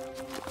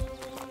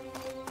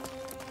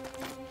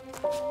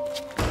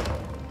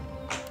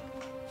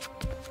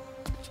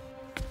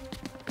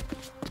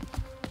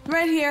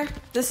 Right here.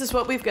 This is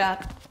what we've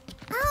got.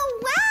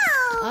 Oh,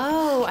 wow!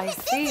 Oh, I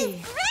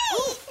see. Great!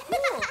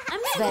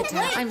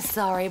 Sveta, I'm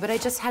sorry, but I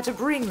just had to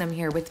bring them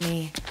here with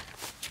me.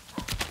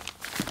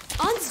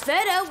 Aunt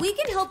Sveta, we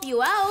can help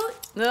you out.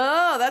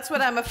 No, that's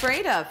what I'm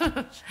afraid of.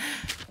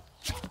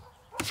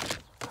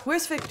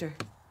 Where's Victor?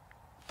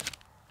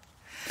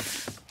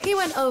 He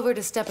went over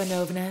to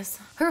Stepanovna's.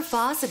 Her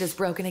faucet is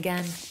broken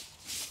again.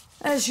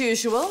 As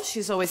usual,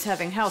 she's always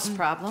having house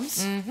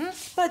problems.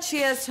 But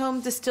she has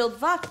home distilled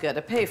vodka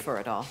to pay for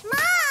it all.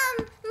 Mom!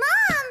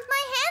 Mom!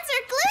 My hands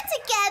are glued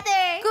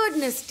together!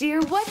 Goodness,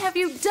 dear, what have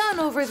you done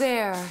over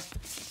there?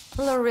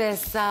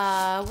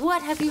 Larissa,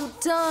 what have you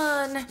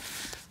done?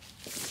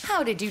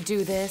 How did you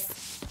do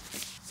this?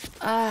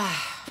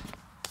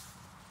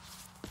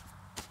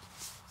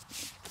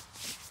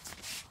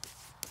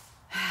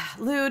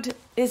 Lud,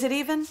 is it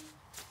even?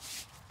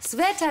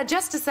 Sveta,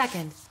 just a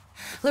second.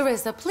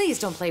 Larissa, please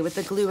don't play with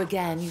the glue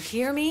again. You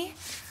hear me?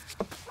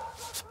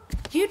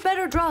 You'd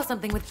better draw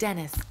something with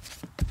Dennis.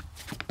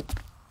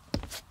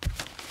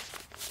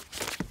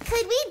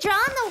 Could we draw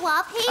on the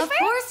wallpaper? Of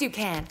course you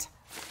can't.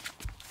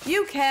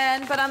 You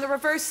can, but on the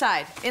reverse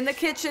side. In the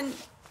kitchen,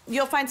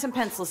 you'll find some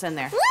pencils in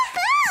there.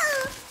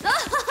 Woohoo!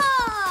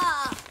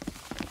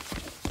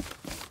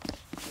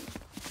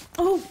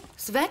 Oh,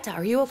 Sveta,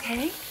 are you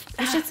okay?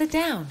 You should sit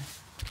down.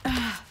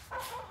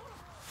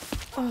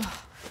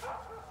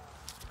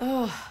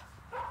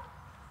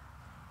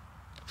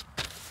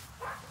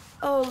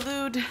 Oh,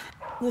 Lud.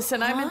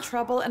 Listen, I'm in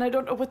trouble and I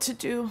don't know what to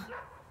do.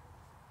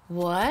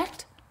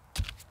 What?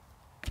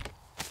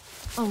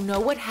 Oh no,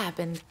 what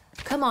happened?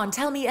 Come on,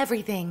 tell me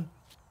everything.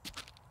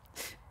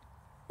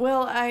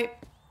 Well, I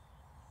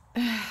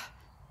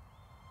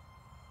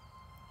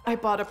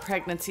bought a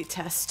pregnancy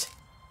test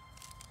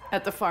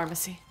at the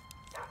pharmacy.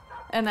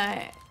 And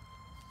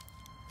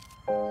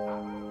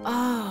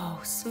Oh,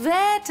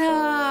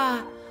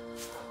 Sveta!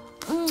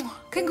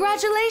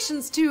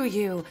 Congratulations to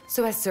you.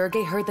 So has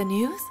Sergei heard the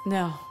news?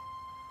 No.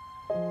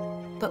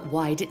 But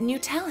why didn't you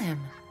tell him?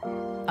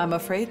 I'm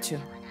afraid to.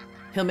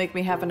 He'll make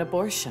me have an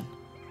abortion.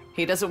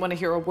 He doesn't want to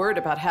hear a word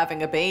about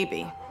having a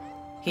baby.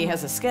 He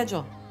has a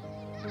schedule,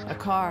 a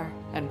car,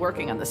 and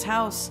working on this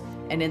house,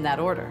 and in that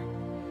order.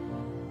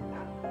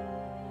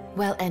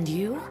 Well, and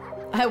you?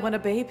 I want a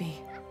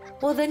baby.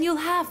 Well, then you'll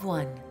have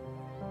one.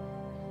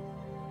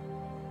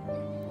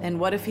 And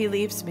what if he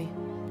leaves me?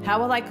 How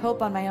will I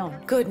cope on my own?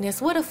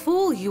 Goodness, what a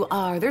fool you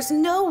are. There's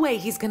no way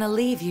he's gonna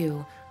leave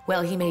you.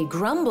 Well, he may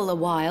grumble a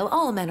while.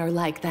 All men are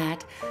like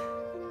that.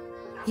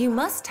 You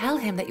must tell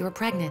him that you're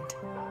pregnant.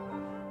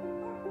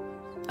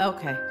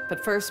 Okay,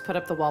 but first put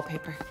up the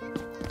wallpaper.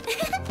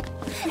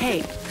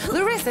 Hey,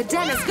 Larissa,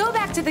 Dennis, go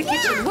back to the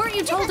kitchen. Weren't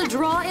you told to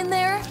draw in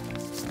there?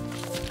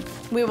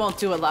 We won't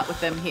do a lot with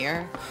them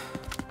here.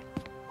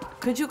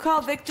 Could you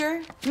call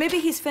Victor? Maybe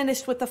he's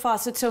finished with the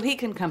faucet so he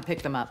can come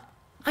pick them up.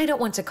 I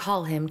don't want to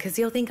call him because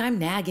he'll think I'm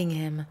nagging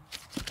him.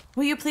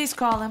 Will you please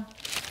call him?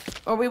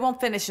 Or we won't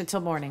finish until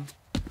morning.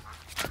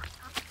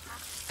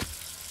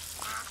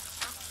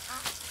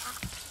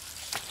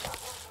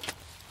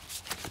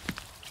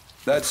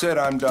 That's it,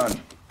 I'm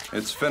done.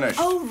 It's finished.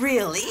 Oh,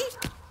 really?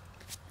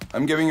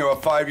 I'm giving you a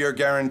 5-year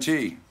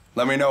guarantee.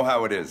 Let me know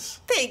how it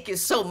is. Thank you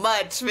so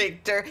much,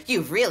 Victor.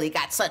 You've really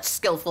got such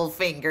skillful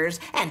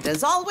fingers, and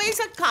as always,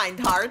 a kind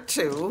heart,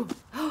 too.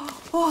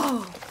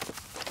 Oh.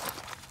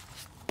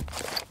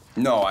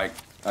 No,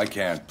 I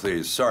can't,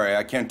 please. Sorry,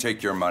 I can't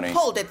take your money.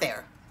 Hold it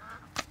there.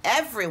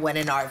 Everyone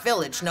in our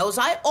village knows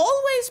I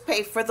always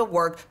pay for the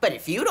work, but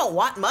if you don't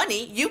want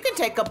money, you can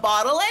take a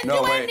bottle and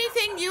do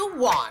anything you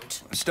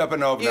want.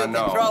 Stepanovna, You can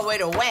no. throw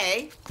it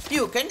away,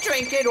 you can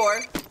drink it,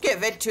 or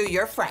give it to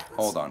your friends.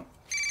 Hold on.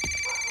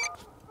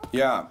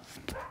 Yeah.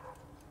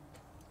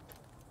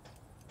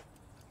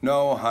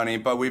 No, honey,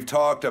 but we've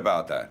talked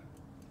about that.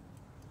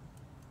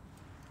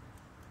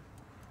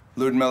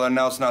 Ludmilla,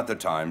 now's not the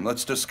time.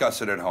 Let's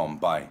discuss it at home.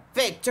 Bye.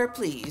 Victor,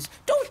 please,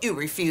 don't you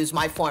refuse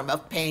my form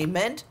of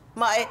payment.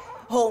 My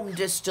home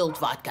distilled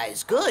vodka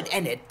is good,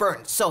 and it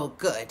burns so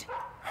good.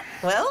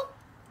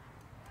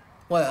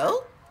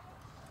 Well,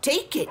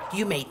 take it.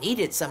 You may need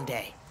it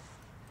someday.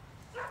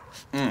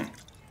 To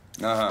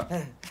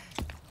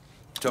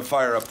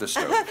fire up the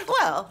stove.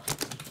 Well.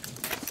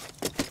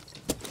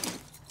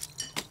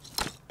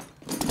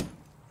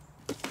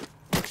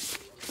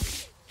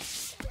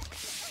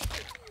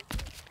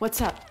 What's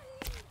up?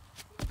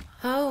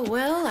 Oh,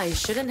 well, I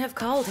shouldn't have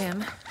called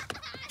him.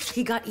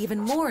 He got even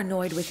more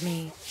annoyed with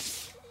me.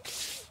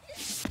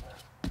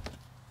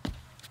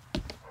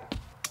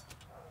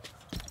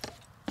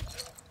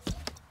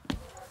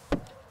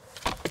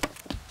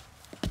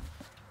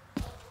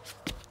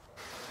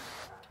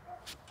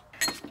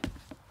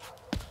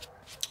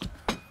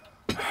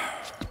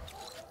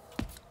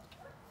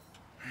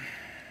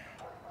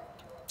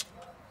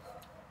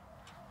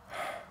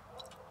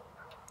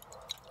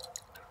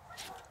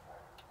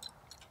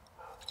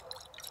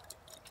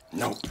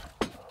 Nope.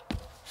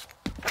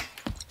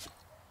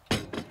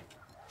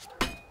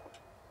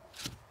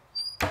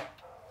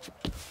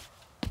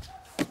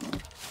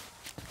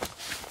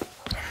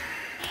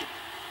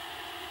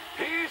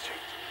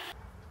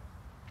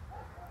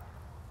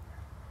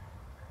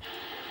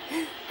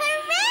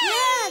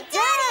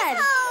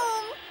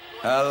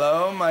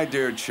 Hello, my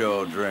dear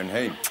children.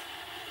 Hey,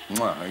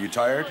 are you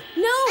tired?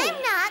 No.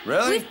 I'm not.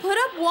 Really? We've put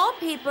up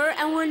wallpaper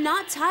and we're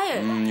not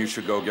tired. You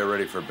should go get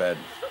ready for bed.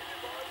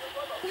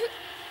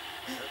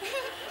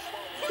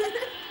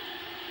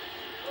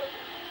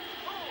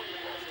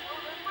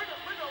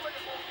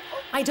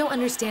 I don't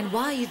understand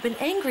why you've been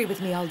angry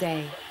with me all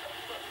day.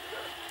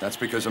 That's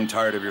because I'm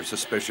tired of your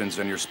suspicions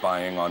and your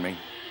spying on me.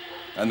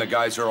 And the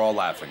guys are all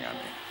laughing at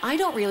me. I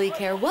don't really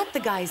care what the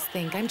guys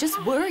think. I'm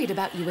just worried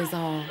about you is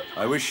all.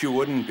 I wish you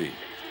wouldn't be.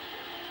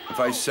 If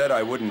I said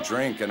I wouldn't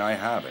drink, and I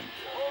haven't.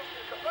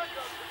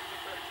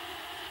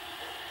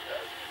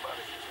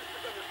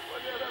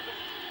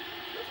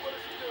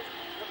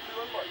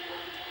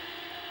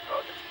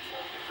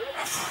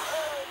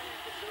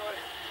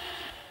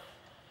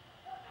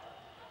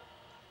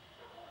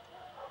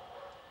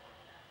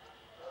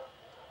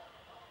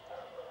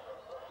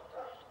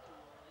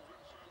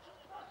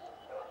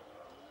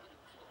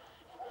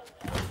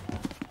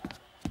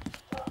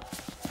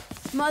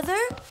 Mother,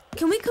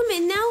 can we come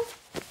in now?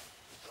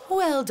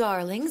 Well,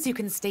 darlings, you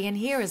can stay in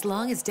here as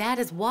long as Dad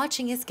is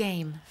watching his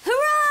game.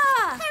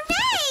 Hurrah!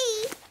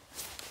 Hooray!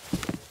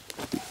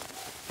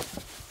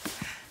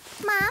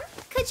 Mom,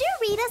 could you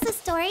read us a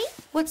story?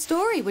 What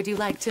story would you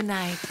like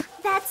tonight?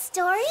 That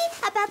story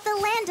about the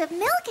land of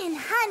milk and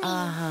honey.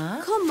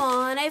 Uh-huh. Come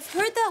on, I've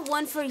heard that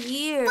one for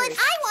years. But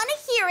I want to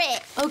hear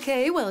it.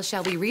 Okay, well,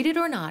 shall we read it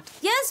or not?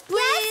 Yes, please.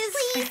 Yes,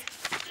 please.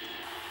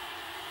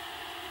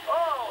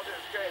 Oh,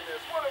 this game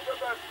is one of the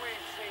best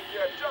we've seen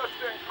yet. Just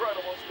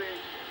incredible, Steve.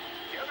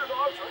 The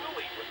underdogs are in the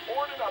lead with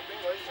 4-0,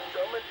 ladies and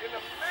gentlemen, in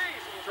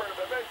amazing turn of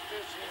events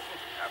this season.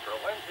 After a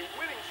lengthy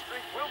winning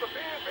streak, will the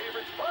fan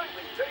favorites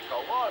finally take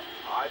a loss?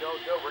 I don't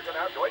know. We're going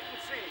to have to wait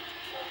and see.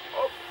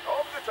 Oh,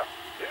 off the top.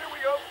 Here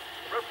we go.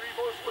 The referee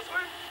voice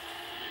whistling.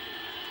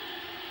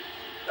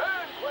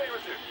 And play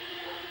resumed.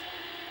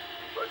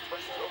 Let's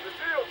push it over the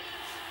field.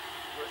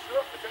 Push it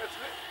up, advances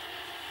it.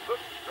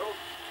 Look, go.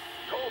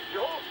 Cole,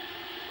 behold.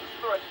 Push to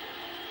the right.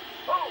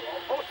 Oh,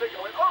 almost taken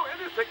away. Oh, it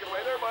is taken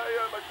away there by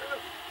Trinidad.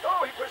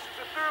 Oh, he pushes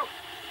it through.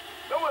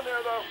 No one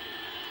there, though.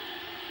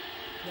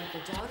 Yet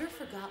the daughter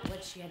forgot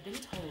what she had been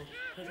told,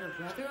 put her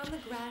brother on the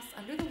grass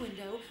under the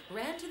window,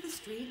 ran to the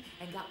street,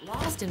 and got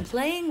lost in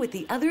playing with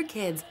the other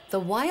kids. The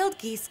wild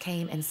geese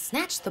came and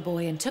snatched the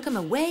boy and took him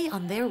away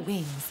on their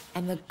wings.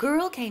 And the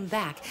girl came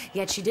back,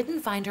 yet she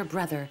didn't find her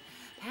brother.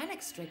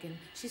 Panic-stricken,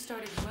 she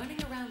started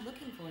running around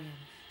looking for him.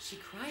 She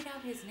cried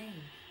out his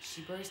name.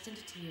 She burst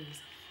into tears.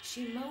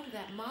 She moaned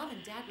that Mom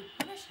and Dad would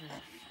punish her,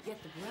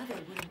 yet the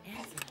brother wouldn't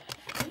answer.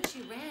 Then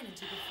she ran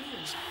into the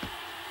field.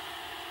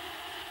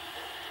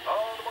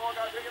 Oh, the ball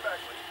got taken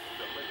back, ladies and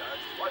gentlemen.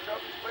 Watch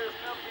out, these players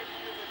navigate the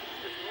field.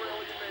 It's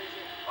really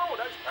amazing. Oh,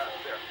 nice pass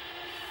there.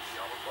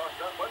 He almost lost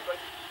that one, but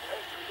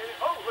managed to regain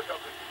it. Oh, look out,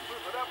 this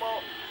losing that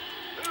ball.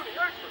 Moving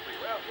expertly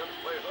around the other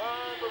players.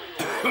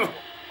 Unbelievable.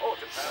 Oh,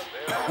 good pass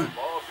there. Good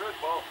ball, good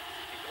ball.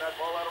 Keeping that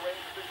ball out of range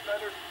of the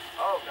defenders.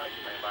 Oh, nice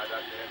man by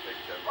that man.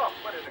 Takes it. Oh,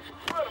 what an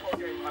incredible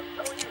game. I'm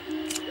telling you.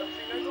 We have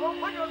seen that. Oh,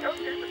 look out,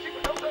 the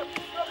keeper comes up.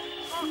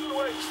 Throws it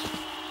away.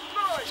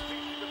 Nice.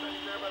 Easy defense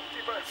there by the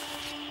keeper.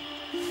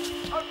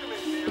 Up to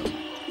midfield.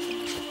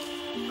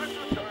 Let's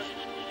return.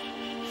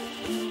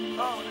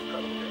 Oh, an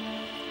incredible game.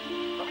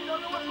 Coming down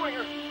the left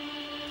winger.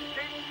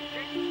 Keep.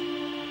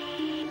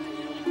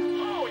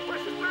 Oh, he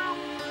pushes through.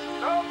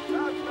 No,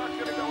 that's not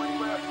going to go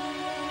anywhere.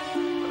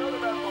 Another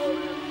bad ball in.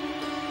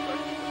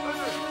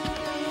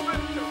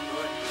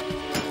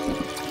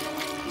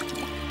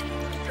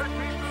 Could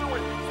be for the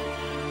win.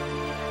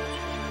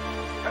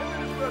 10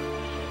 minutes left.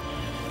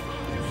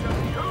 You shall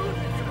be good.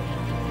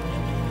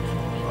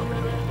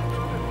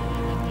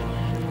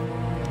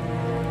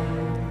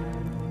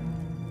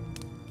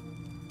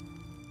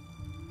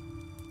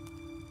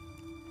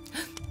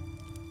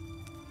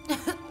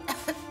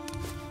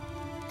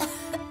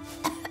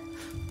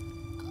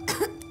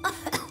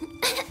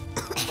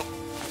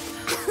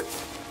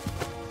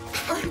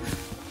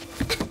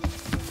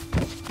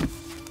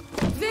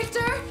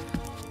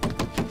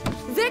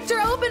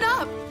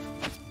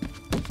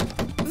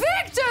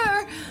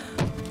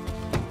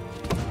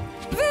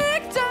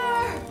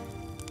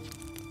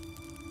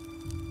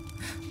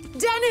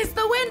 Dennis,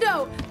 the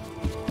window!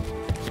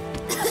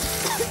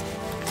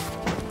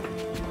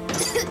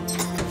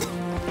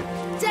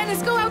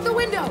 Dennis, go out the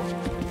window!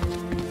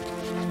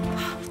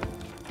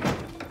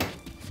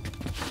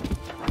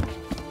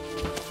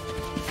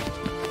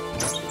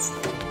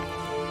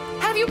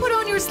 Have you put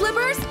on your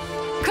slippers?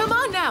 Come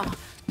on now!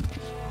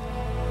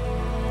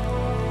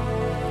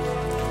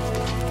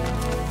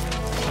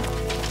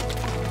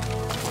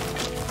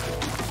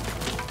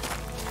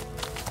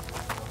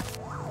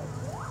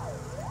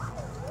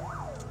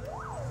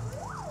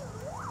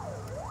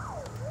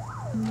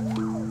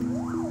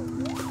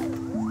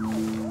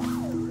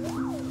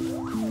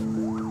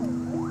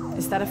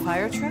 Is that a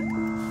fire truck?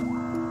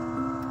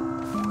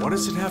 What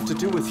does it have to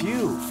do with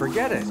you?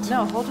 Forget it.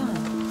 No, hold on.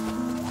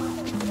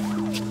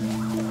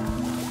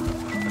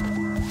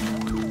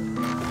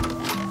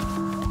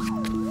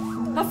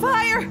 A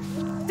fire!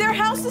 Their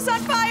house is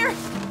on fire!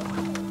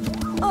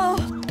 Oh.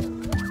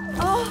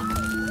 Oh.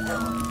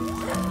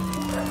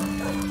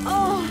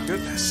 Oh.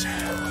 Goodness.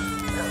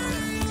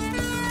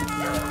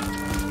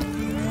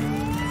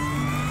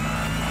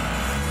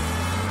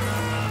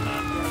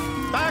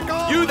 Back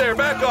off! You there,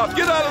 back off.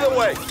 Get out of the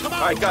way.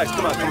 All right, guys,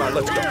 come on,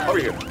 let's go. Over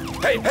here.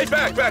 Hey,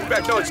 back.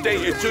 No, it's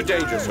too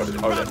dangerous over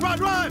there.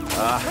 Run!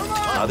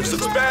 This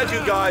looks bad,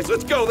 you guys.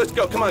 Let's go.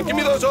 Come on, give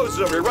me those hoses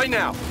over here right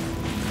now.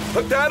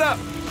 Hook that up.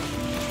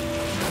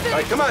 All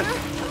right, come on.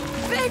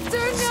 Victor,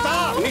 no!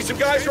 Stop! We need some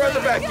guys around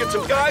the back. Get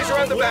some guys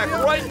around the back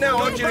right now. I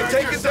want you to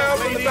take it down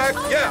from the back.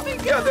 Yeah,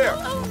 there.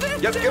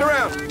 Yep, get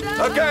around.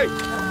 Okay.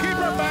 Keep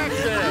her back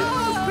there.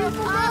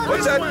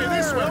 What's that?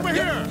 This way, over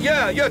here.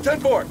 Yeah,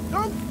 10-4.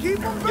 Don't keep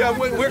them back. Yeah,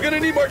 we're gonna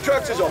need more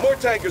trucks, is all. More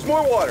tankers,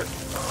 more water.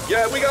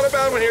 Yeah, we got a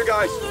bad one here,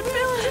 guys.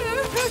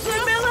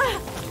 Ludmilla!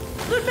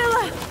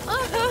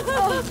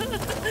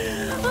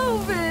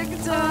 Oh,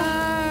 Victor!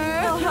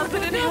 Oh, how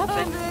could it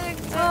happen?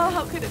 Oh,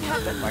 how could it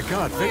happen? My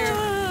God, Victor.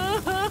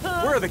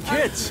 Where are the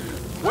kids?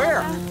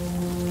 Where?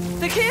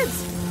 The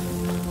kids!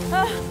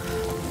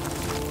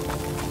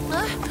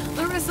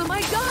 Larissa,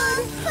 my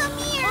God! Come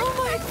here.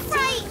 Oh, I'm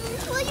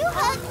frightened. Will you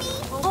hug me?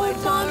 Oh,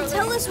 Mom,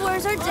 tell us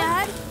where's our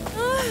dad?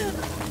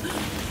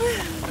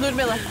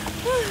 Ludmilla,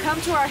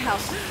 come to our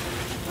house.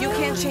 You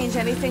can't change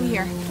anything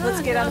here.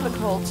 Let's get out of the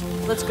cold.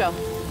 Let's go.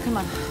 Come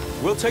on.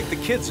 We'll take the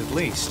kids at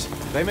least.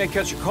 They may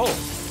catch a cold.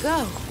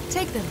 Go.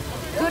 Take them.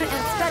 Go to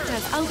Aunt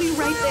Sveta's. I'll be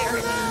right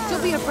there.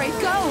 Don't be afraid.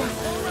 Go.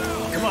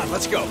 Come on,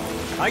 let's go.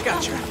 I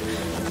got you.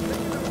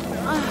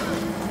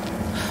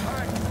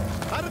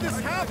 How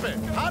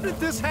did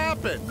this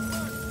happen?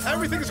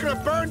 Everything's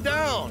gonna burn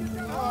down.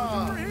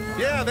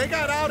 Yeah, they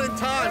got out in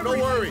time. No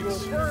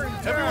worries.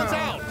 Everyone's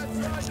out.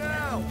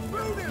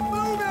 Move it!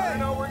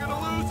 No, we're gonna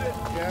lose it.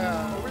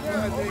 Yeah.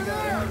 They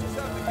got out. Just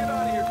have to get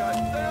out of here, guys.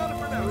 Stay on it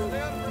for now.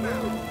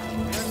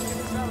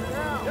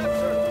 Yes,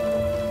 sir.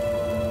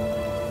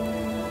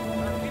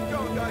 Keep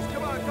going, guys.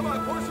 Come on.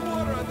 Pour some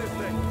water on this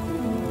thing.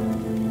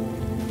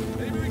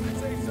 Maybe we can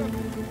say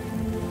something.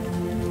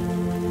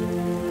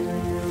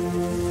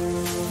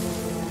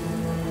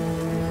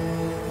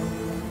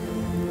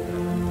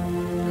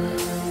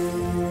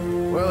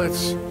 Well,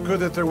 it's good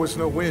that there was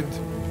no wind.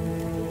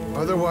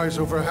 Otherwise,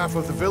 over half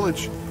of the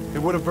village, it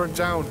would have burnt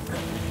down.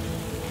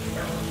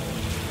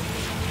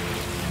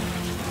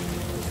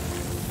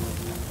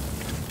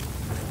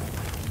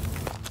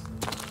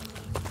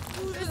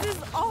 This is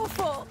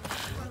awful.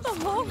 The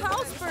whole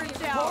house burned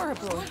down.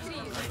 Horrible.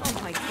 Oh,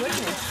 my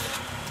goodness.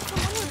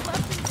 Someone was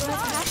left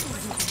inside.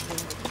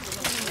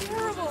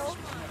 Terrible.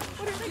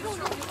 What are they going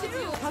to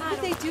do? How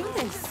could they do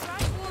this?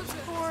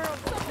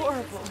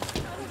 Horrible.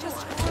 Just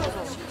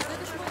horrible.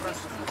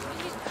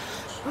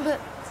 But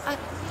I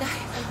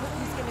hope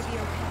he's going to be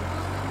okay.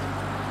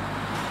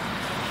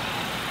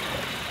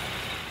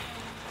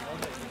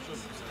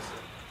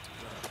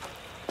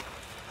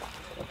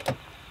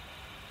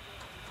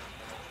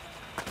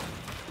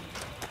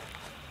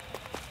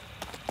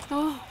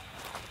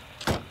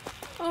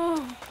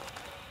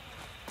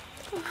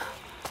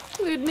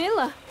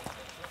 Ludmilla,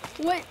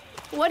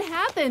 what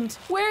happened?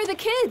 Where are the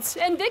kids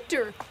and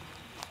Victor?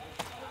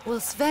 Well,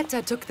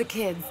 Sveta took the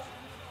kids.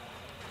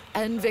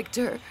 And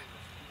Victor.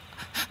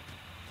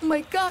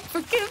 My God,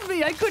 forgive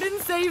me. I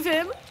couldn't save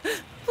him.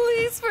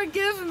 Please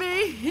forgive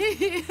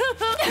me.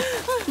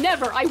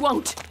 Never, I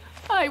won't.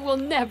 I will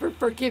never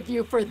forgive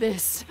you for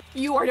this.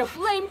 You are to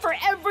blame for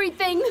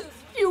everything.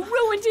 You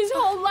ruined his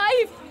whole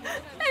life.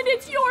 And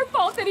it's your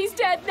fault that he's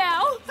dead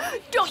now.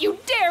 Don't you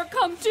dare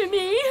come to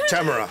me.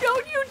 Tamara.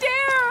 Don't you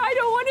dare. I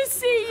don't want to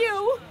see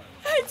you.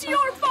 It's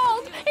your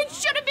fault. It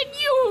should have been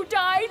you who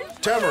died.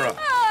 Tamara.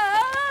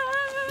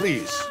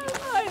 Please.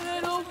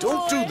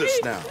 Don't do this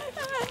now.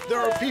 There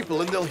are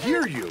people and they'll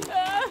hear you.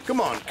 Come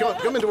on,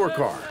 come into her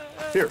car.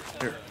 Here.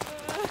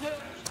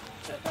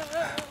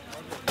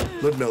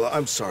 Ludmilla,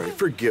 I'm sorry.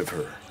 Forgive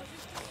her.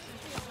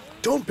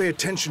 Don't pay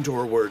attention to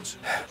her words.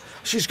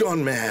 She's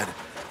gone mad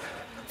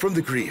from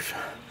the grief.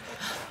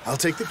 I'll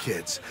take the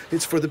kids.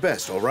 It's for the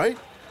best, all right?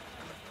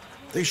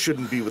 They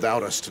shouldn't be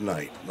without us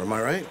tonight. Am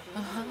I right?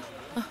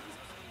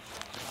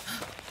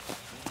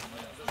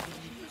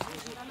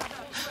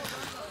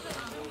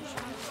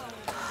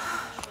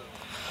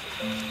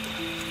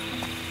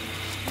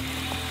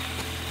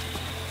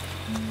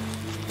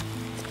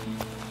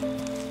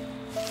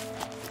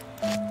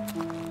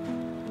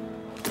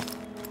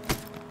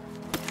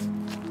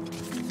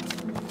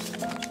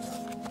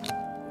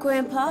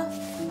 Grandpa,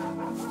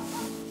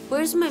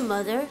 where's my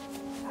mother?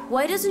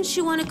 Why doesn't she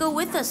want to go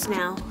with us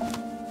now?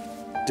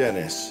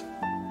 Dennis,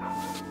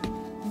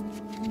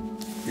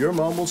 your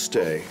mom will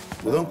stay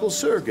with Uncle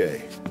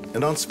Sergey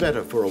and Aunt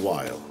Sveta for a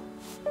while.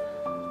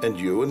 And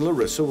you and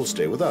Larissa will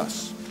stay with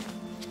us.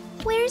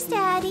 Where's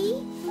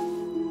Daddy?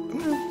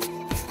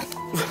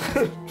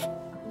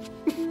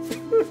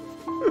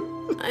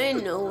 I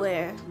know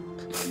where.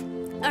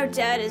 Our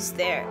dad is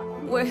there,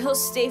 where he'll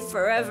stay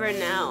forever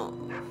now.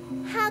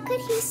 How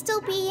could he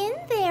still be in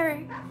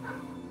there?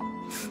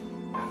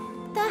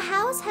 The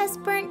house has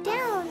burnt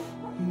down.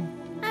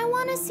 I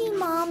want to see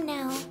Mom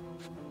now.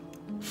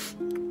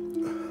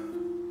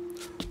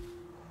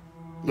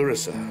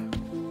 Larissa,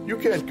 you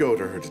can't go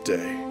to her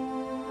today.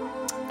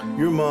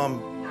 Your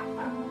mom,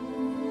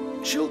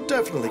 she'll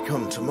definitely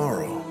come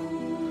tomorrow.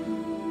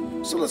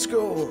 So let's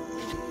go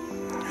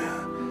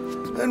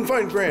and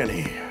find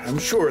Granny. I'm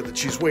sure that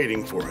she's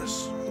waiting for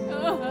us.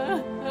 Oh,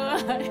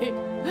 my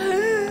dear.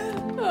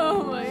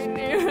 Oh, my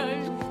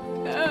goodness.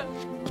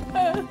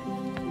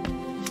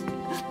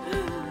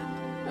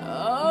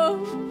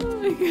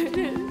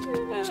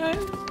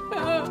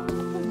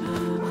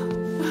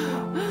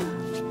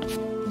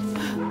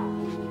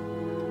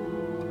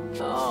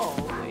 Oh,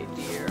 my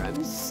dear,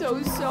 I'm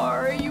so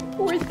sorry, you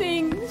poor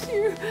things.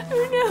 You're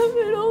now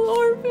little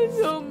orphans.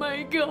 Oh,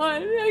 my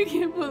God, I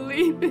can't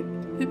believe it.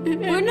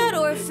 We're not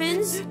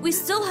orphans. We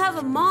still have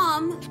a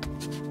mom.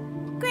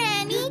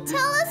 Granny,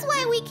 tell us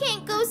why we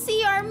can't go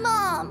see our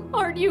mom.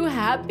 Aren't you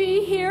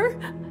happy here?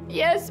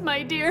 Yes,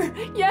 my dear.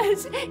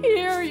 Yes,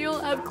 here you'll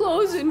have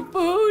clothes and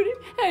food.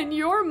 And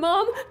your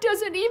mom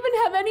doesn't even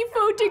have any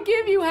food to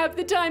give you half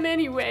the time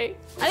anyway.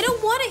 I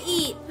don't want to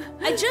eat.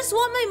 I just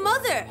want my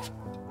mother.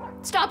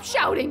 Stop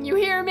shouting, you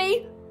hear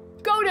me?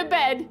 Go to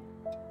bed.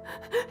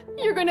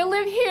 You're gonna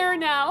live here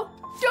now.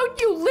 Don't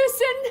you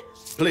listen?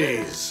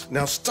 Please,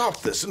 now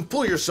stop this and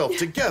pull yourself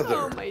together.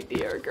 Oh, my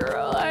dear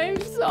girl,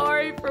 I'm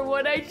sorry for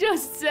what I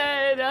just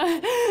said.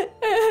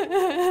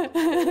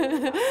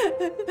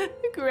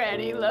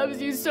 Granny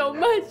loves you so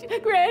much.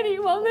 Granny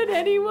won't let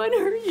anyone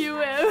hurt you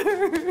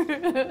ever.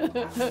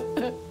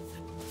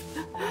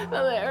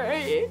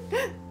 Larry,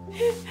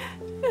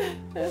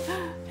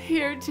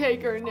 here,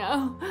 take her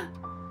now.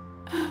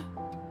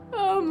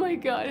 Oh, my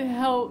God,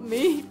 help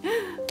me.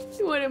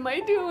 What am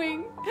I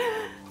doing?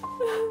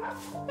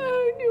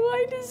 Oh, do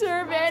I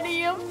deserve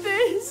any of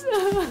this?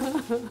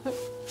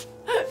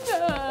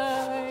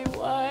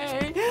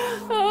 Why?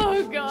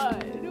 Oh,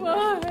 God,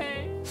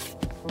 why?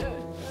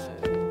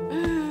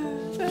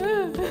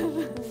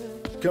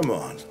 Come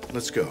on,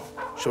 let's go.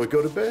 Shall we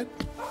go to bed?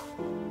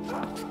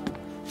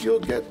 You'll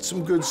get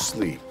some good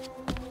sleep.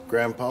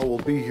 Grandpa will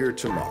be here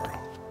tomorrow.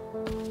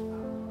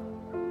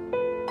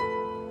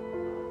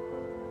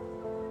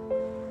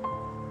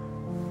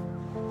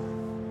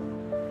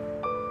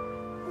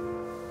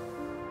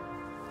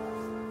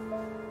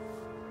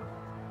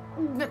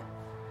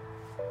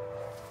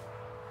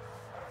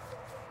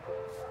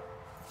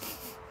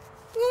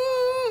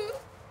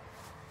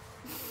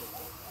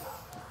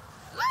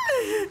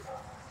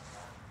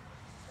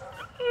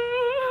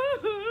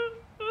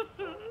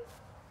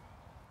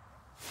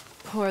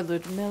 Poor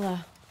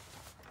Ludmilla.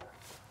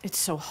 It's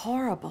so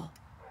horrible.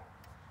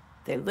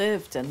 They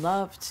lived and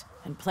loved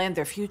and planned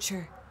their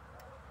future.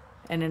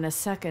 And in a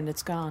second,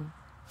 it's gone.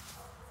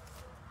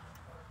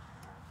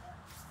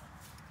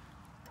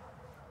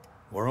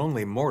 We're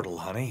only mortal,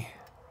 honey.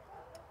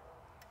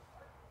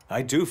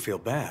 I do feel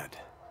bad.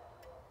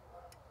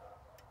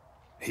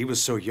 He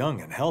was so young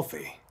and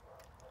healthy.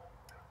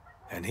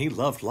 And he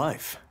loved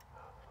life.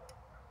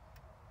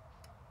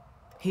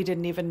 He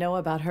didn't even know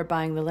about her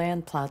buying the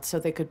land plot so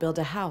they could build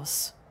a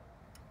house.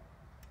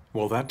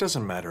 Well, that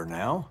doesn't matter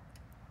now.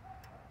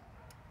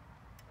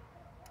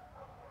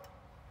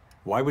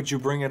 Why would you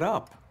bring it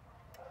up?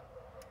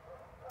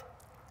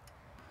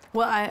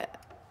 Well,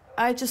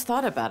 I just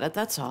thought about it,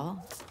 that's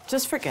all.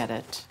 Just forget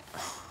it.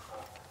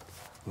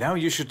 Now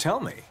you should tell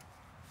me.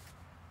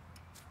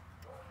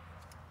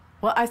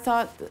 Well, I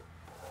thought...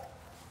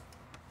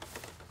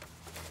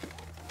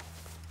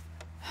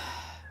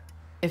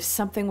 if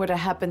something were to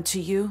happen to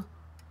you,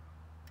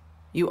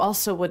 you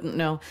also wouldn't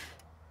know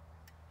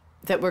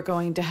that we're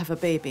going to have a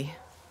baby.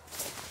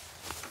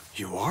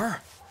 You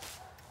are?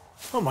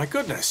 Oh, my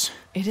goodness.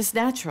 It is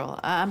natural.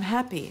 I'm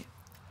happy.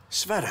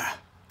 Sveta,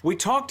 we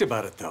talked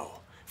about it, though.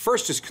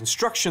 First is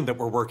construction that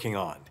we're working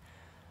on.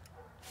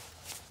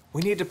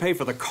 We need to pay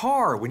for the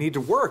car. We need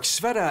to work,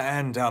 Sveta,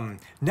 and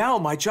now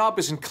my job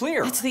isn't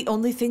clear. That's the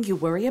only thing you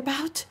worry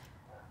about?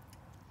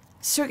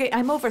 Sergey,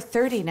 I'm over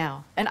 30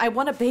 now, and I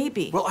want a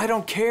baby. Well, I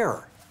don't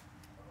care.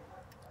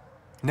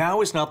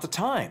 Now is not the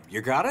time. You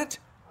got it?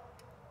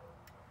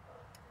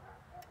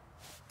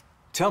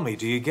 Tell me,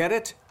 do you get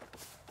it?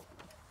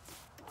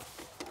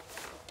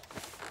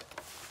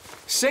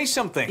 Say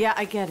something. Yeah,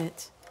 I get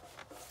it.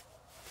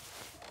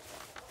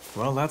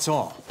 Well, that's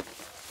all.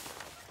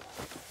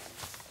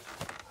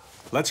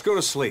 Let's go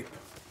to sleep.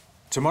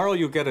 Tomorrow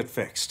you'll get it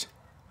fixed.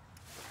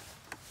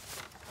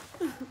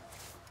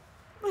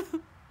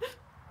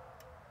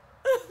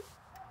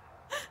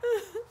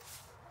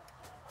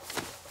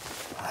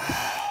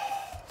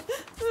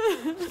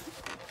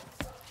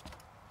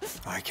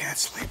 I can't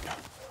sleep.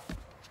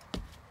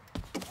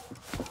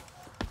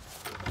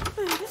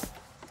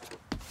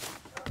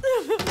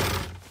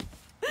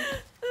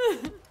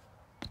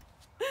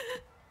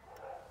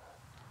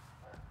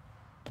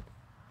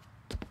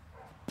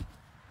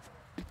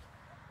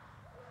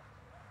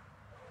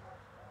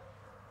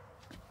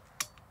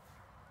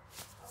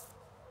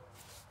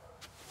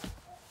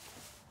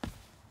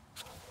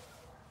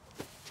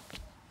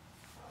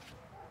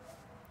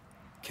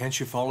 Can't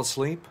you fall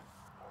asleep?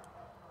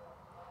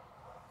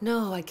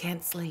 No, I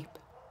can't sleep.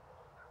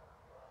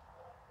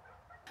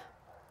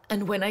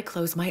 And when I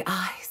close my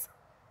eyes,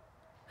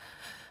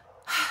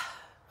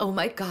 oh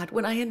my God,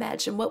 when I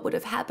imagine what would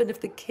have happened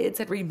if the kids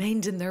had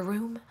remained in their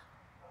room.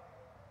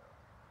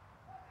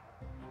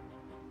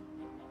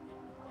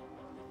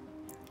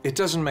 It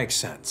doesn't make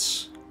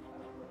sense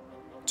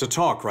to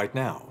talk right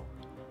now.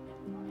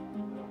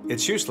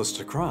 It's useless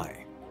to cry.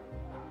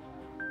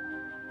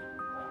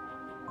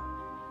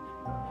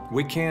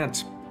 We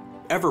can't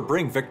ever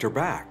bring Victor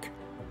back.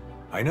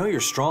 I know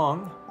you're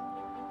strong.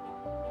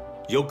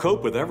 You'll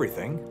cope with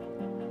everything.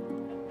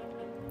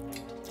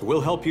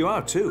 We'll help you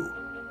out, too.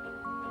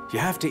 You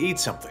have to eat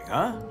something,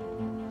 huh?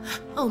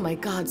 Oh my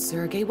God,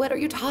 Sergei, what are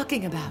you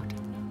talking about?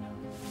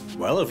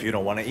 Well, if you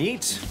don't want to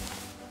eat,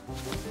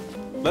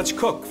 let's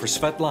cook for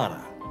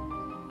Svetlana.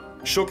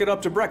 She'll get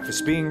up to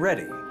breakfast being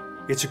ready.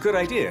 It's a good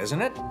idea,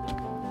 isn't it?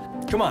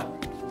 Come on.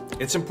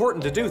 It's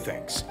important to do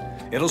things.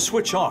 It'll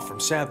switch off from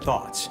sad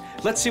thoughts.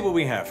 Let's see what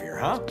we have here,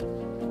 huh?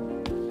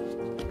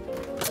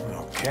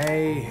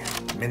 Okay,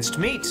 minced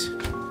meat.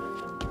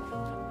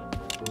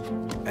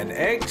 And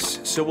eggs,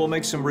 so we'll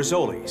make some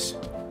rissoles.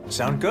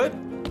 Sound good?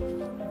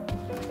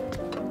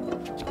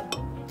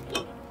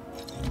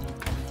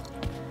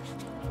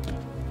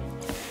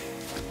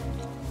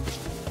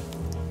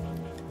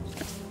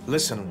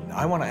 Listen,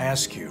 I want to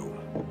ask you,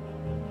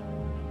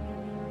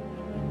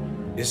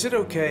 is it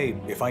okay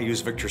if I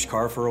use Victor's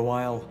car for a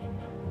while?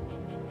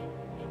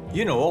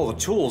 You know, all the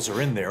tools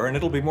are in there and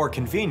it'll be more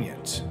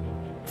convenient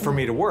for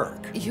me to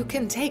work. You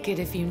can take it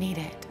if you need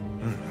it.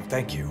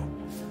 Thank you.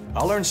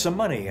 I'll earn some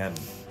money and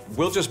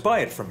we'll just buy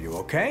it from you,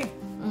 okay?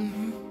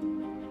 Mm-hmm.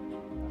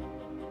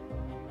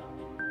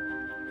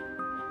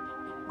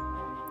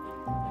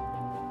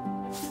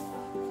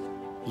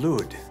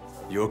 Lud,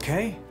 you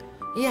okay?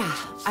 Yeah,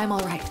 I'm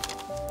all right.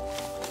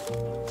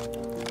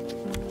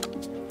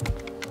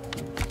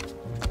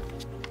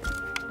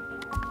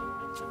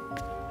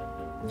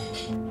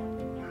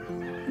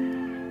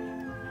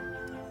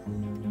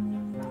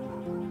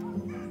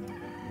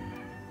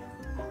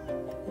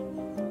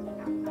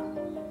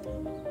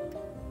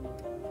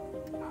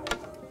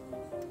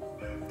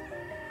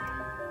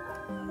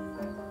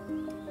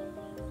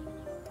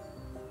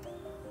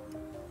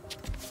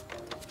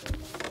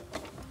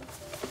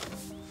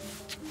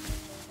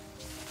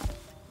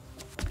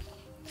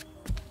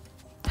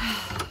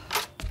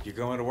 You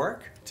going to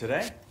work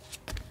today?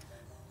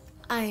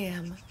 I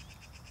am.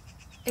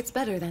 It's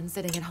better than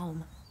sitting at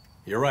home.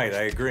 You're right,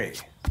 I agree.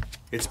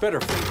 It's better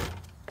for you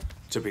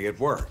to be at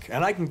work,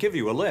 and I can give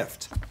you a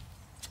lift.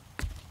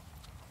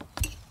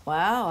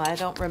 Wow, I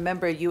don't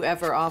remember you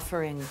ever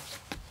offering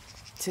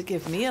to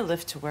give me a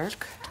lift to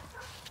work.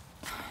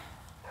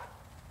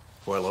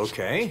 Well,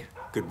 okay.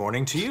 Good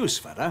morning to you,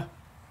 Sveta.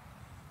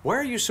 Why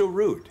are you so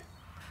rude?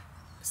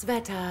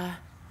 Sveta,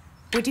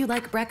 would you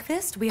like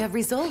breakfast? We have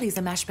rissoles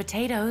and mashed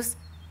potatoes.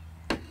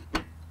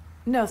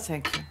 No,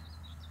 thank you.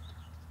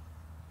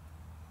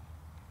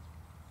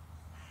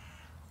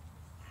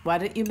 Why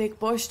don't you make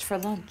borscht for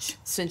lunch,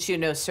 since you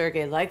know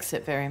Sergei likes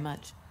it very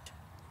much?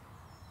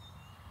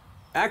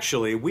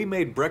 Actually, we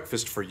made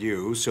breakfast for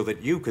you so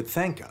that you could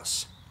thank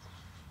us.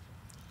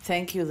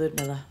 Thank you,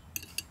 Ludmilla.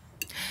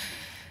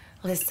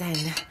 Listen,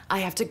 I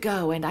have to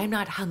go and I'm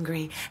not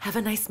hungry. Have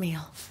a nice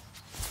meal.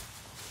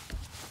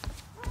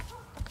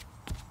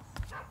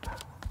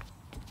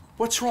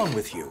 What's wrong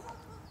with you?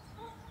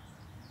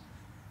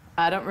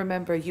 I don't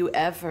remember you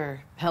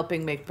ever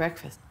helping make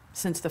breakfast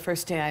since the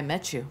first day I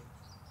met you.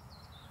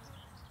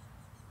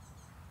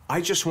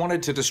 I just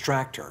wanted to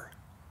distract her.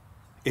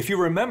 If you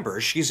remember,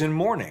 she's in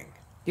mourning.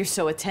 You're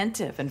so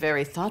attentive and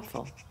very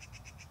thoughtful.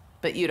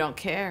 But you don't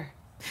care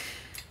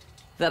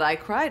that I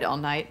cried all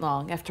night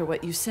long after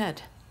what you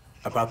said.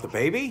 About the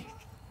baby?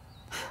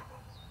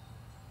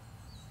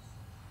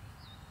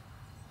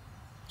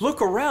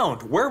 Look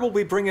around. Where will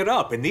we bring it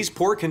up? In these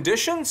poor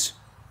conditions?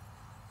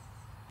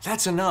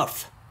 That's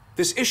enough.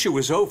 This issue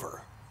is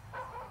over.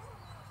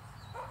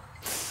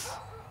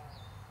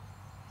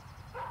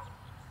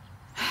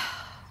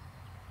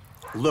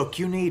 Look,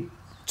 you need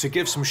to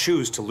give some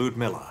shoes to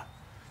Ludmilla.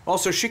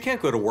 Also, she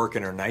can't go to work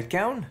in her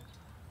nightgown.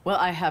 Well,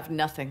 I have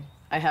nothing.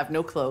 I have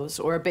no clothes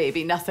or a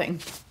baby, nothing.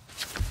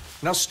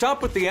 Now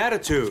stop with the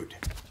attitude.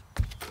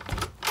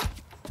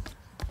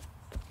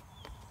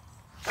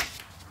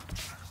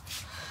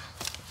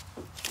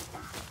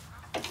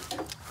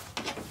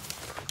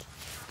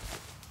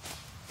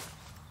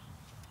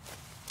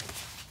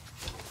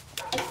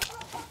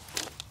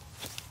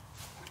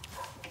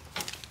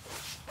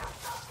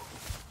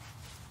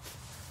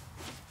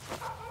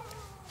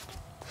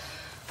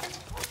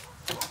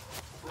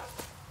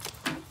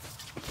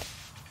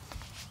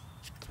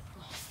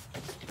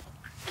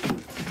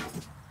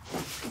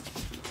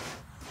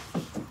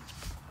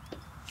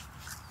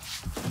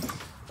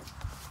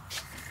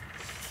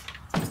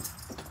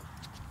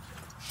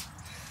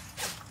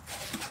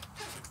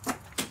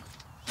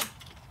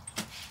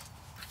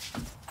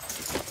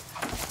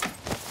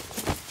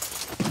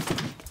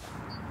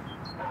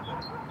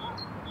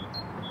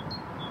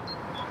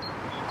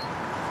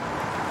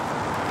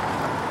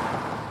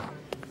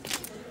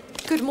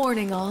 Good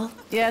morning, all.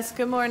 Yes,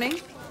 good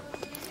morning.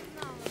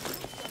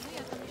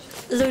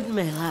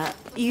 Ludmilla,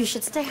 you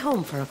should stay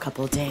home for a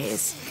couple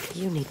days.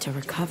 You need to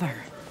recover.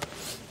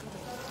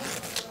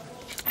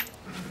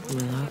 You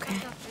okay?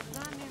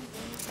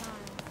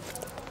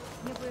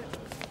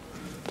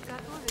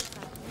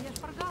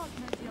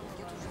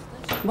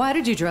 Why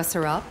did you dress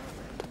her up?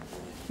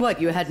 What,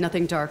 you had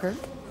nothing darker?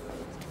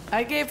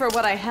 I gave her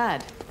what I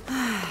had.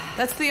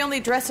 That's the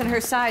only dress in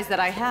her size that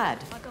I had.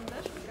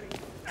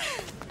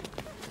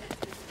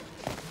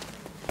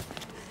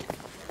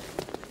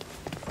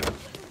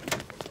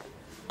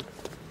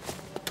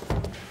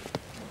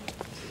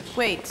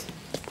 Wait.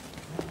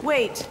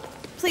 Wait.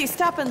 Please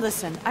stop and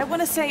listen. I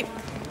want to say,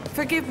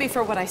 forgive me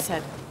for what I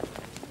said.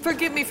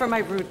 Forgive me for my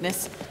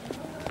rudeness.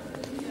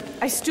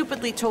 I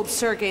stupidly told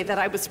Sergei that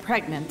I was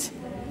pregnant.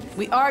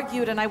 We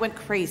argued and I went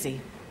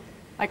crazy.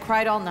 I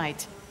cried all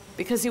night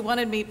because he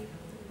wanted me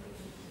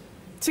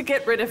to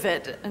get rid of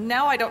it, and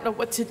now I don't know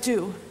what to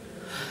do.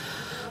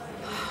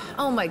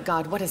 Oh my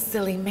God, what a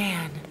silly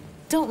man.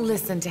 Don't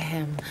listen to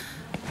him.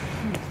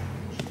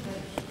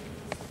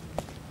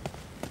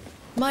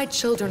 My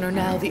children are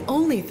now the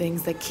only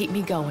things that keep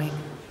me going.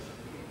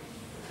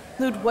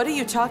 Lud, what are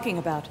you talking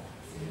about?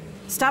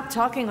 Stop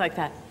talking like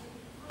that.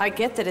 I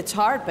get that it's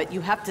hard, but you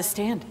have to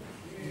stand.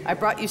 I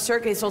brought you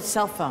Sergei's old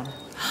cell phone.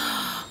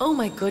 Oh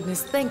my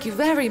goodness, thank you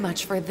very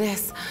much for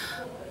this.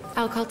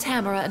 I'll call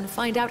Tamara and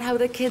find out how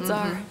the kids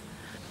are.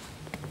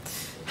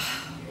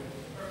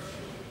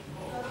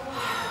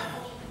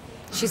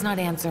 She's not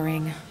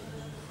answering.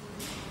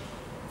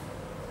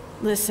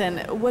 Listen,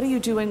 what are you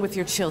doing with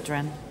your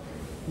children?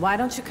 Why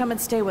don't you come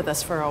and stay with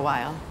us for a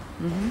while?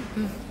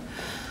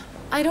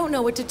 I don't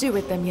know what to do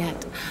with them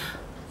yet.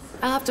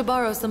 I'll have to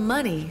borrow some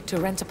money to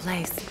rent a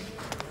place.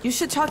 You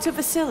should talk to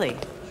Vasily.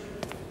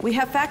 We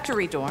have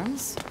factory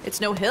dorms.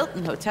 It's no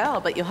Hilton hotel,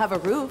 but you'll have a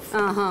roof.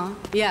 Uh-huh.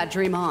 Yeah,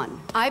 dream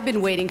on. I've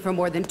been waiting for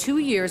more than 2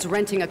 years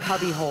renting a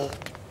cubbyhole.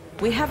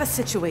 We have a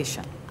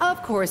situation.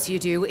 Of course you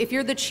do. If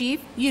you're the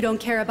chief, you don't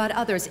care about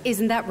others.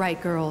 Isn't that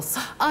right, girls?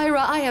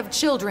 Ira, I have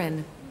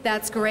children.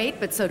 That's great,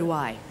 but so do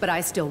I. But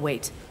I still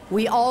wait.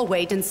 We all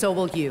wait, and so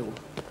will you.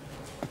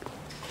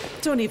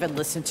 Don't even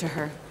listen to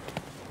her.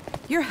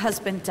 Your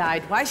husband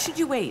died. Why should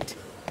you wait?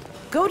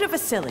 Go to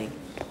Vasily.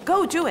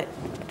 Go do it.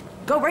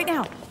 Go right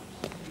now.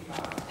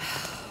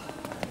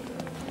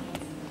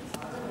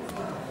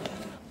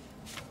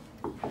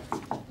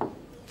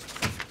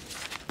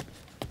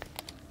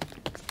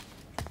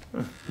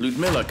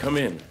 Ludmilla, come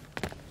in.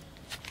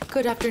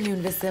 Good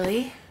afternoon,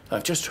 Vasily.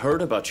 I've just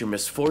heard about your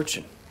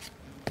misfortune.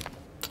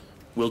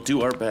 We'll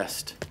do our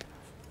best.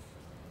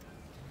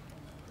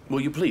 Will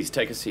you please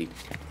take a seat?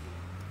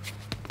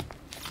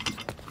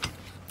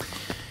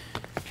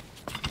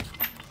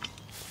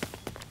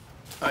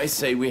 I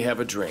say we have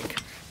a drink.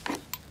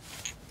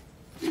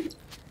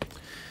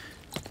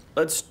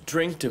 Let's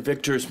drink to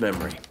Victor's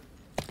memory.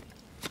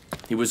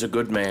 He was a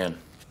good man.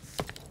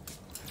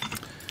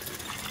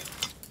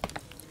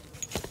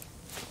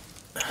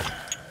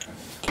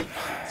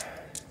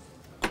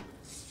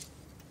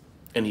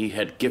 And he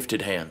had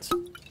gifted hands.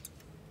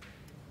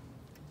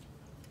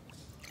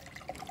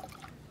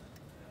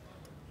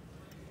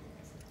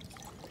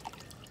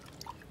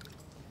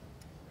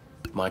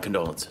 My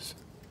condolences.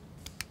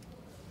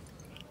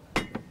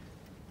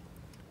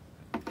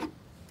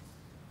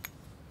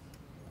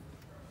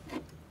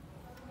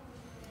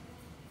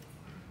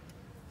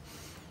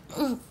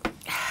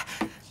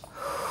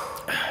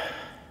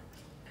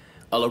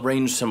 I'll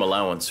arrange some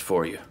allowance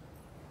for you.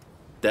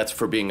 That's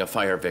for being a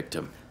fire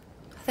victim.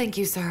 Thank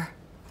you, sir.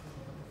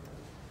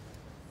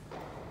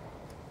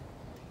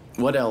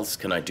 What else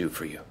can I do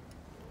for you?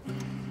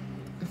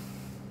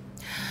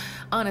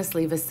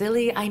 Honestly,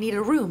 Vasily, I need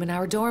a room in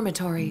our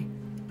dormitory.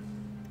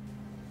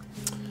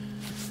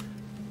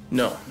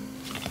 No.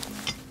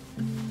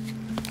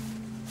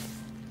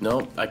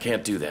 No, I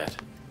can't do that.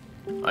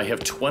 I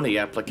have 20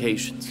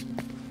 applications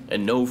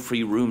and no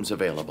free rooms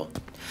available.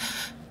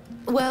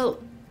 Well,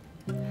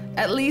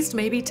 at least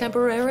maybe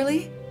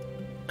temporarily?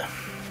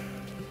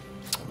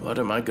 What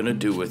am I gonna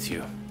do with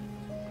you?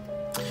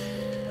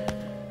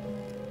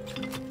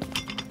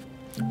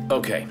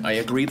 Okay, I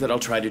agree that I'll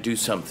try to do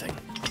something.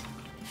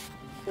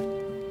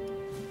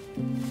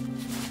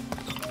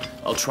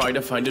 I'll try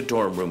to find a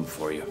dorm room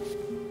for you.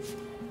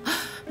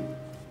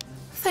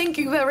 Thank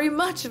you very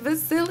much,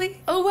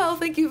 Vasily. Oh, well,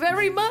 thank you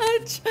very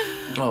much.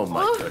 Oh,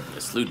 my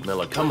goodness.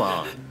 Ludmilla, come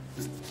on.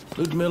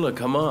 Ludmilla,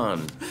 come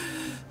on.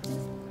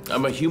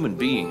 I'm a human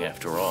being,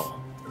 after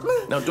all.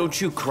 Now, don't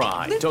you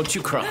cry. Don't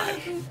you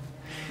cry.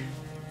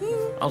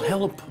 I'll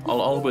help.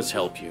 I'll always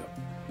help you.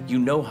 You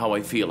know how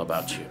I feel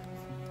about you.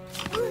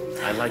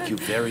 I like you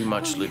very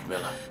much,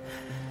 Ludmilla.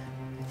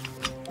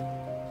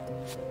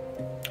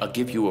 I'll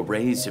give you a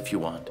raise if you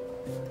want.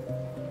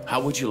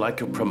 How would you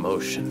like a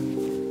promotion?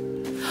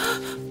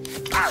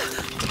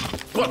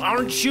 Well,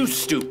 aren't you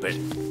stupid?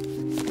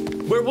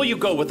 Where will you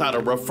go without a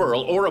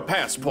referral or a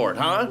passport,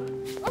 huh?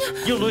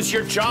 You'll lose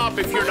your job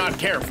if you're not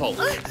careful.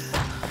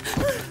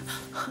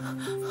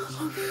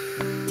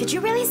 Did you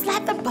really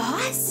slap the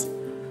boss?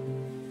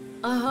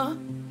 Uh-huh.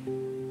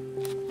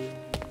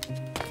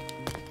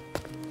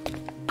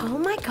 Oh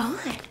my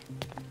God.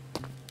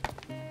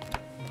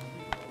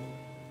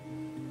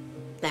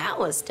 That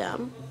was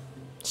dumb.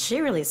 She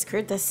really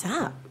screwed this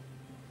up.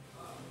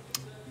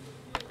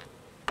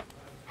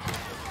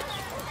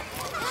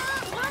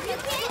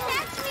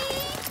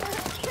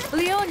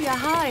 Leonia,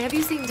 hi. Have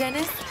you seen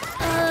Dennis?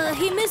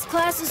 He missed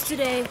classes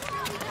today.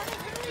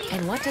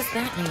 And what does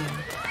that mean?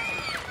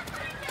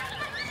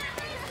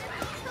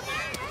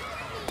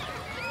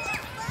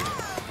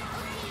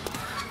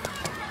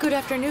 Good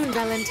afternoon,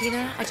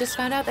 Valentina. I just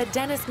found out that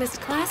Dennis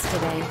missed class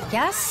today.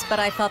 Yes, but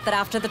I thought that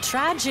after the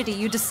tragedy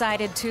you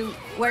decided to...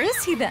 Where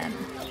is he then?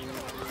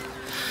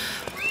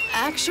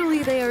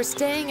 Actually, they are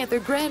staying at their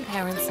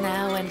grandparents'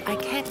 now, and I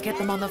can't get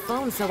them on the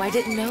phone, so I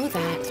didn't know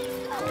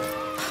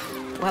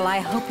that. Well, I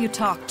hope you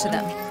talk to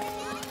them.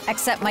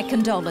 Accept my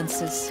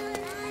condolences.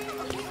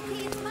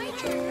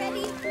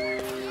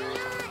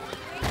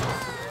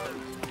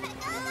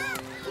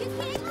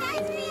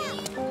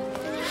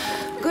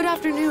 Good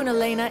afternoon,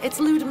 Elena. It's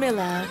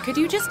Ludmilla. Could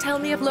you just tell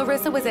me if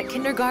Larissa was at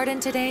kindergarten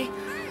today?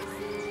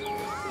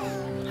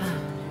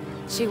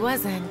 She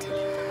wasn't.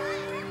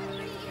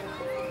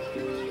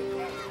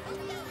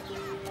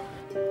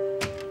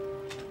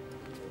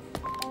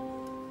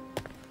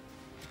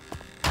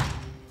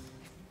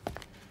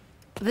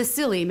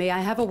 Vasily, may I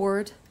have a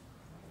word?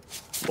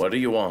 What do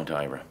you want,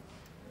 Ira?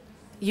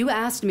 You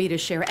asked me to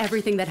share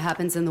everything that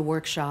happens in the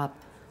workshop.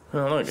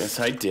 Well, I guess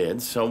I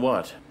did. So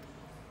what?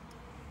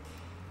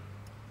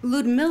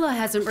 Ludmilla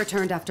hasn't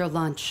returned after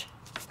lunch.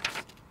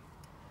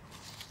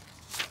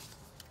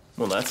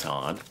 Well, that's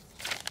odd.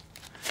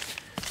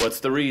 What's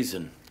the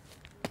reason?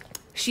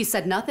 She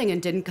said nothing and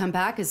didn't come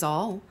back is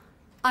all.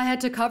 I had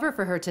to cover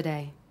for her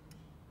today.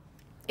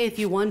 If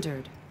you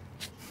wondered.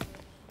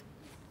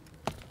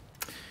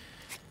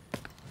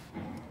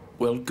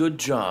 Well, good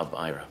job,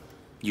 Ira.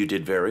 You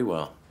did very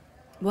well.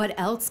 What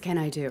else can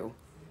I do?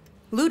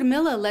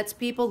 Ludmilla lets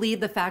people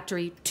leave the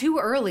factory too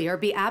early or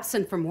be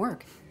absent from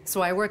work,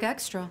 so I work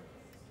extra.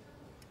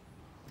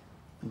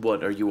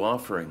 What are you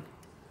offering?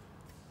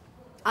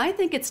 I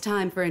think it's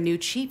time for a new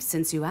chief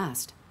since you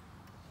asked.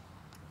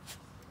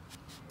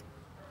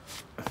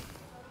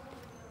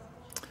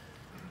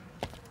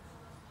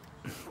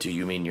 Do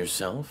you mean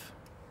yourself?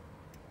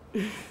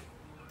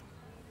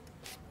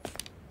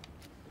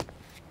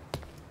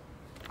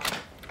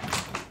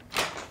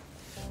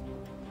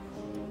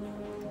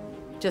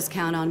 Just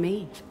count on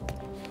me.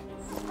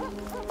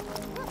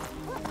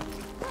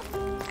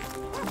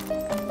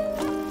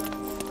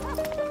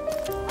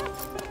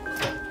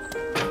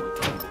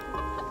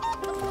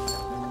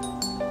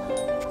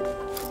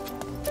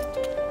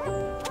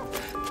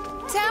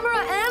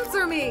 Tamara,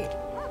 answer me!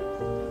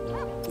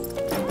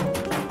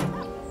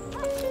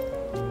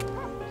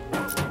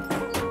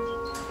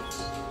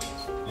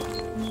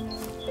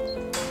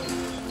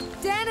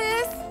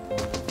 Dennis!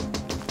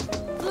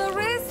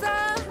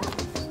 Larissa!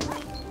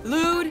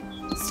 Lude,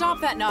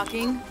 stop that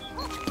knocking.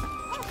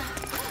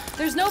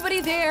 There's nobody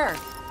there.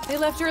 They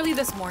left early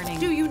this morning.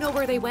 Do you know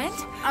where they went?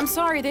 I'm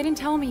sorry, they didn't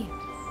tell me.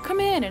 Come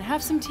in and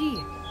have some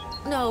tea.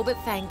 No, but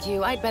thank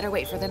you. I'd better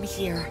wait for them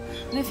here.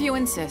 If you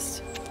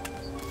insist.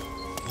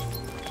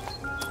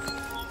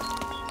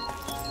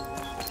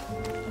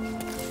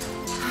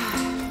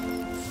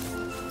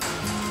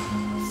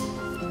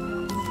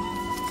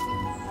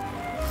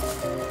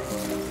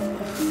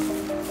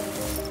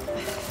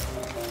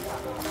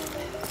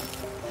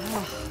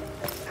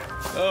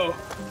 Oh.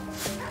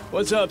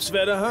 What's up,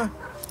 Sveta, huh?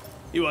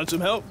 You want some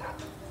help?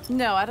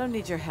 No, I don't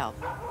need your help.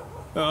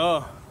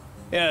 Oh.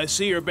 Yeah, I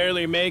see you're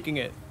barely making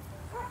it.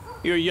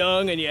 You're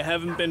young and you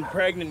haven't been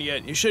pregnant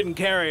yet. You shouldn't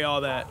carry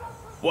all that.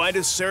 Why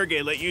does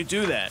Sergei let you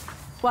do that?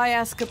 Why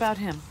ask about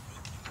him?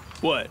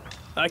 What?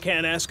 I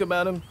can't ask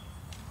about him?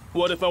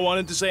 What if I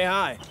wanted to say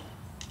hi?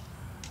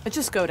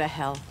 Just go to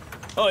hell.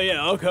 Oh,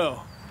 yeah, I'll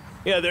go.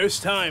 Yeah, there's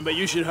time, but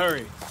you should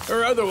hurry.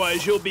 Or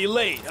otherwise you'll be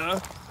late, huh?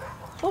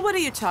 Well, what are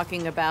you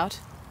talking about?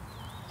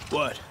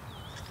 What?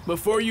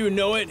 Before you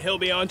know it, he'll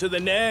be on to the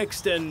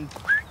next and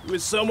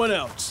with someone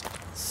else.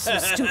 So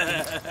stupid.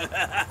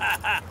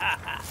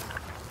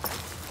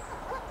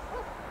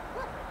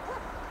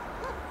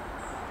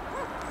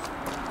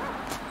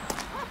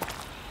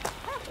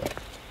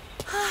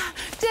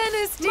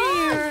 Dennis, dear!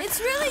 Mom, it's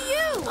really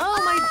you! Oh,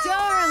 my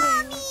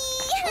darling!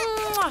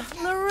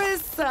 Mwah,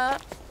 Larissa!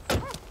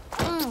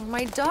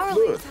 My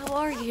darlings, how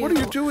are you? What are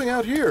you doing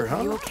out here, huh?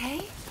 Are you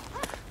okay?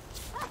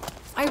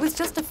 I was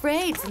just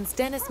afraid since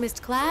Dennis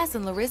missed class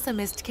and Larissa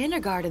missed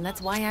kindergarten.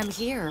 That's why I'm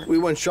here. We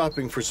went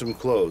shopping for some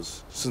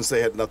clothes, since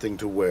they had nothing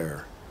to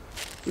wear.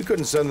 We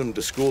couldn't send them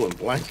to school in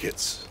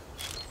blankets.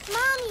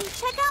 Mommy,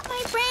 check out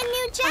my brand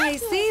new jacket. I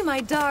see,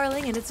 my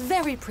darling, and it's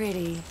very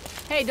pretty.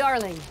 Hey,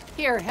 darling.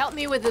 Here, help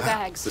me with the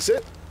bags. That's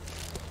it?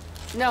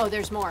 No,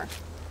 there's more.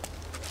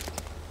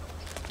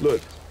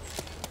 Look,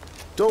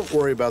 don't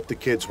worry about the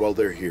kids while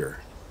they're here.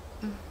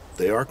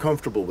 They are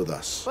comfortable with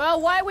us. Well,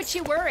 why would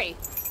she worry?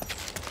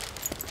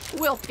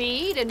 We'll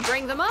feed and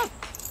bring them up.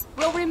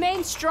 will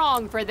remain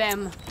strong for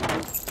them.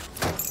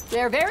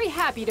 They're very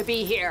happy to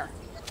be here.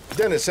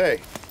 Dennis, hey.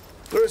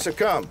 Larissa,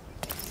 come.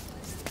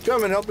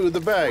 Come and help me with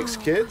the bags,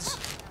 kids.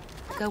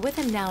 Go with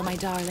him now, my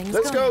darlings.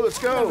 Let's go, let's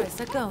go.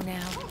 Larissa, go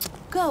now.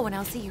 Go, and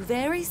I'll see you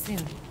very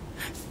soon.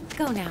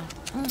 Go now.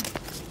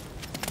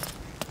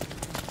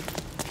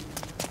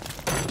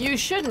 You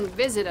shouldn't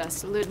visit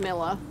us,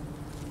 Ludmilla.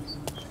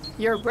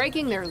 You're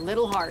breaking their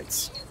little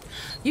hearts.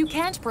 You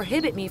can't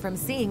prohibit me from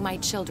seeing my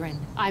children.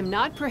 I'm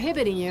not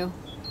prohibiting you.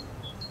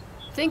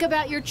 Think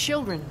about your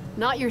children,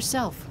 not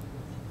yourself,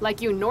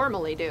 like you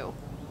normally do.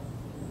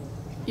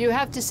 You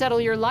have to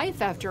settle your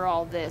life after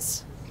all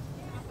this.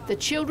 The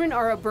children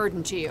are a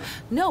burden to you.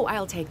 No,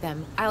 I'll take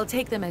them. I'll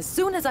take them as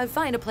soon as I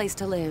find a place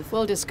to live.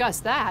 We'll discuss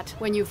that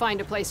when you find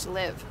a place to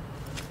live.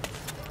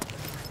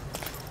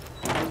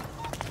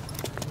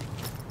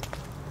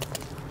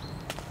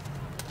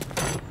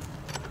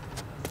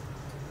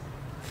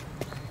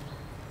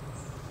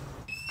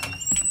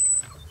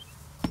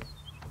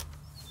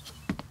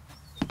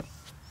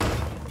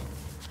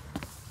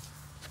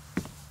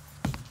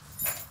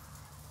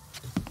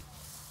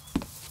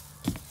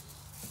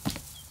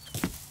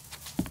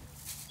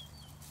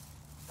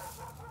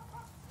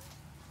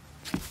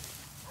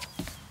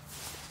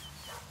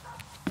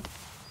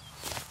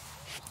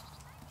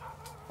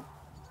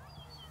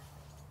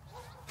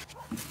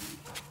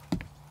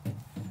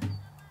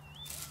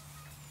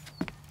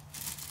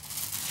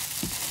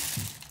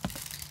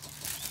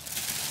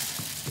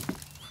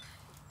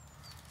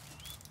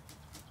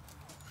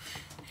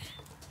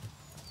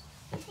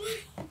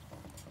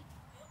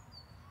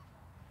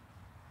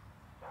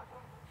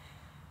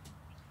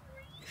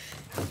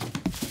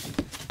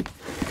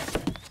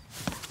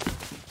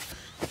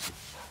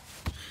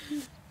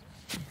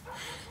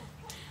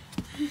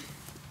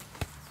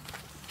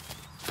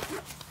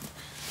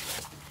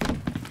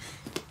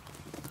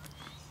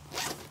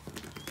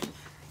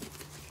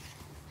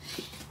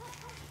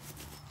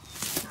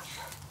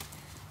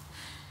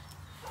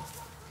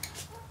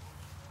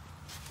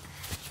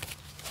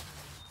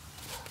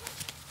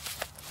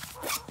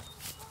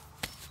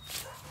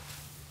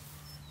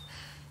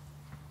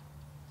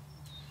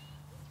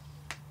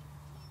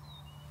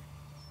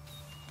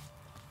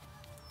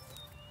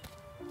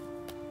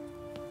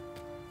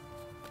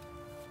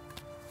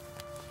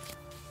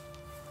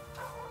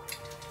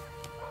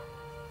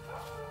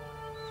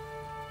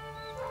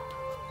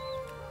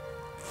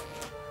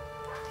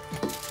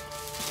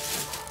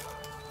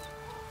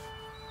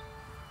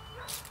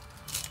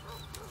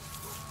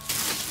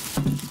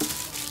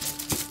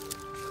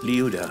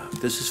 Lyuda,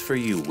 this is for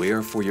you.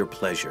 Wear for your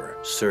pleasure.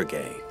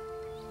 Sergei.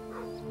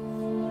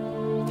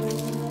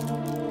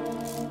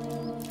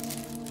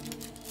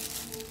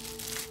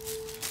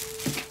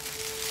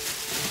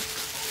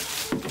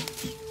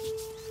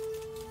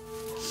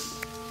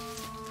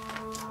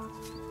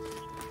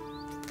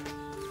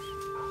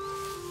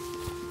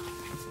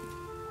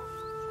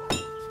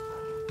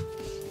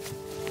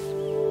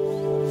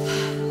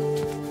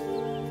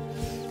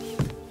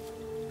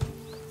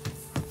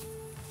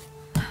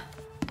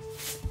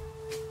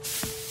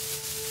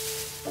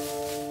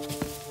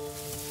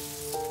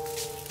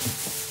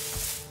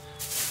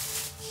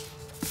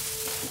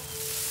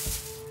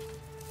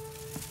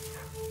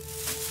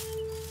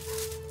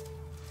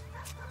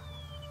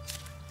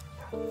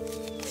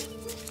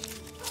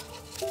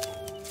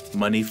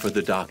 Money for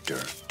the doctor.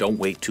 Don't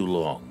wait too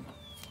long.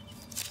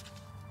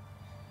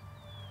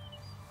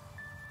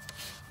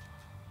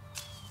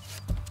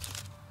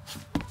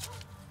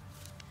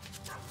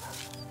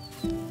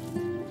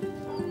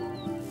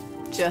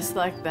 Just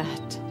like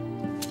that.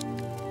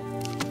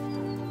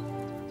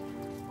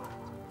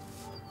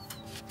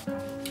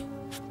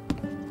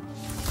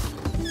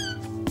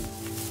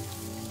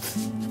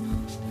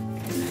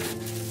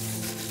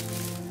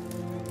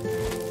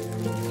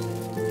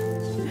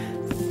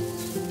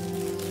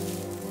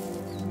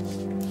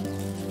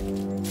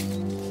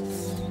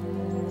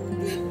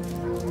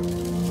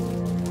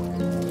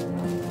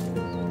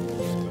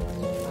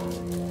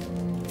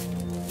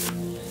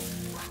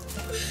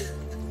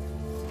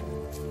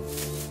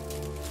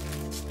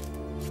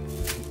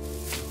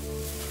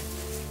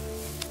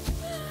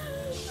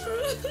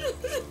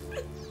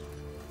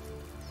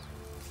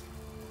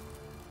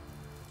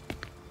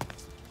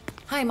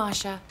 Hi,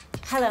 Masha.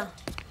 Hello.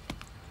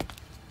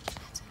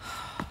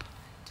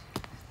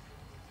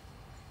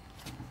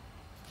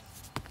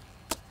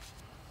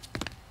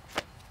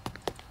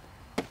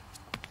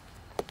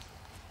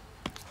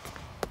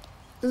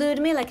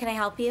 Ludmilla, can I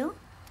help you?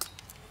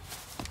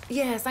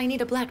 Yes, I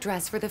need a black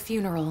dress for the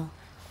funeral.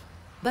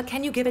 But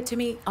can you give it to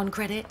me on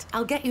credit?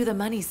 I'll get you the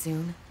money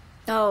soon.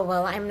 Oh,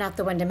 well, I'm not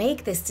the one to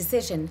make this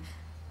decision.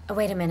 Oh,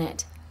 wait a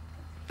minute.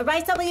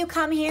 Raisa, will you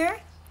come here?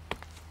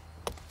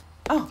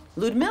 Oh,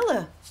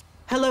 Ludmilla.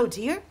 Hello,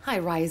 dear. Hi,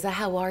 Raisa.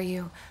 How are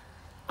you?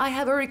 I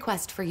have a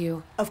request for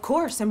you. Of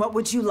course, and what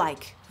would you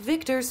like?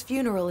 Victor's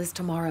funeral is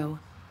tomorrow.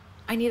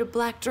 I need a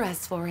black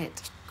dress for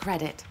it.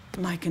 Credit.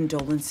 My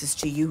condolences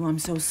to you. I'm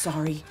so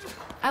sorry.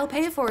 I'll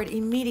pay for it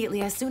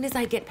immediately as soon as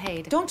I get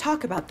paid. Don't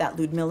talk about that,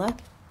 Ludmilla.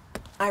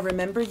 I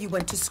remember you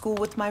went to school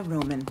with my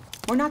Roman.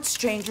 We're not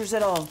strangers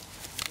at all.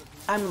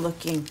 I'm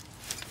looking.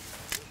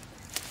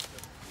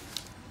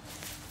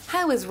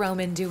 How is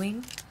Roman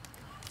doing?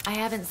 I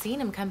haven't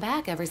seen him come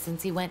back ever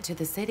since he went to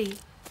the city.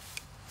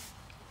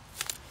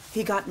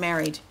 He got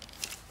married.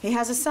 He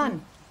has a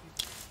son.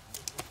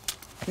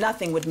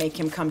 Nothing would make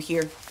him come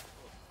here.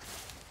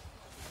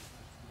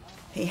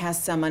 He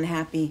has some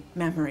unhappy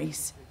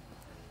memories.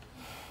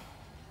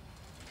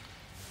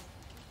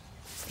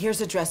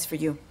 Here's a dress for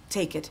you.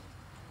 Take it.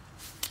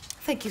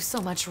 Thank you so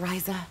much,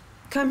 Riza.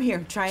 Come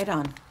here, try it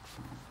on.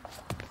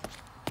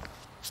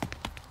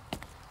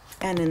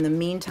 And in the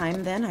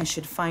meantime, then, I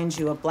should find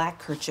you a black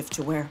kerchief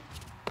to wear.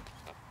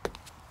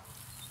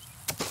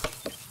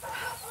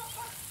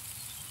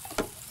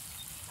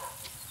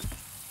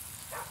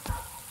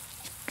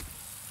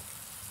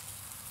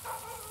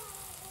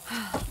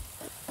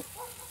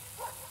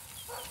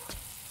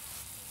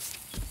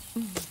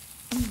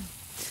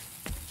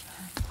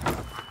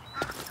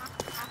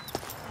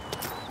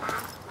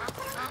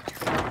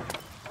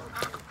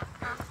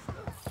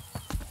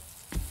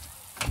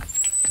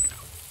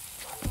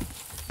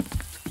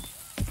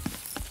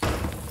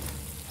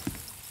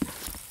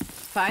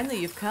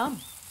 Finally, you've come.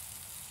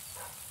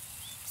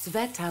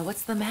 Sveta,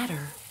 what's the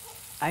matter?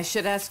 I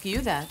should ask you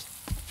that.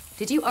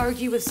 Did you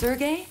argue with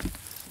Sergei?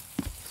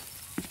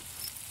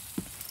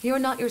 You're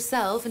not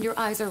yourself, and your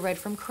eyes are red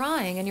from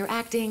crying, and you're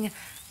acting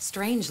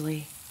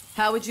strangely.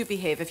 How would you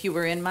behave if you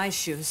were in my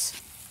shoes?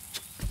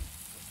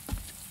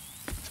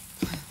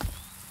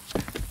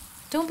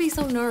 Don't be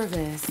so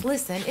nervous.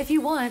 Listen, if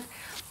you want,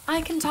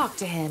 I can talk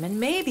to him, and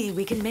maybe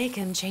we can make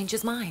him change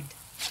his mind.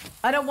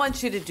 I don't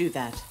want you to do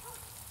that.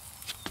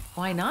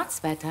 Why not,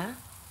 Sveta?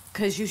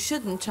 'Cause you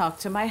shouldn't talk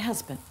to my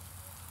husband.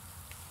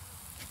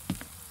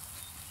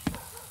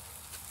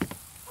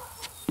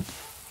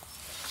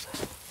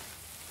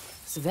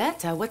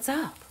 Sveta, what's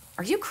up?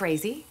 Are you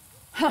crazy?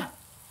 Huh.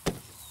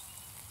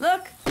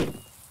 Look,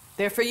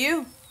 they're for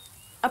you.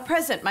 A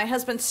present my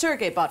husband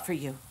Sergei bought for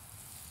you.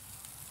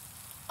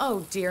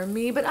 Oh, dear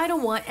me, but I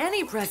don't want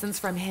any presents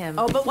from him.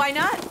 Oh, but why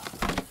not?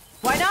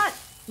 Why not?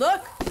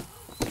 Look.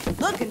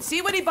 Look and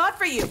see what he bought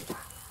for you.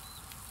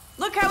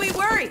 Look how he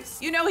worries.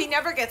 You know he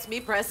never gets me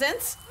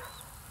presents.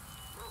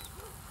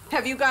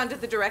 Have you gone to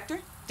the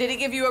director? Did he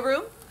give you a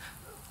room?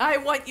 I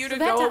want you to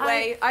go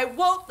away. I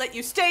won't let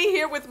you stay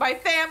here with my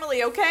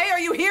family, okay? Are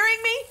you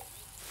hearing me?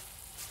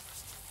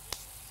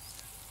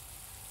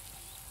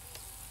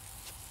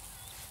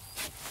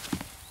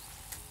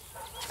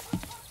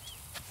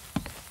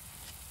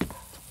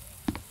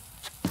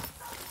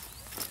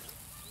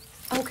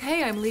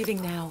 Okay, I'm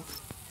leaving now.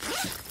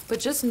 But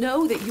just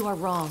know that you are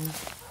wrong.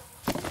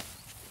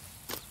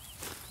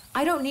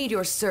 I don't need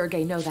your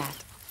Sergei, know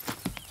that.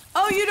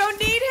 Oh, you don't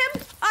need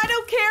him? I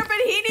don't care, but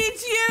he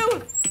needs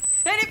you.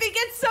 And if he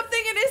gets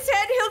something in his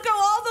head, he'll go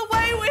all the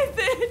way with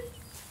it.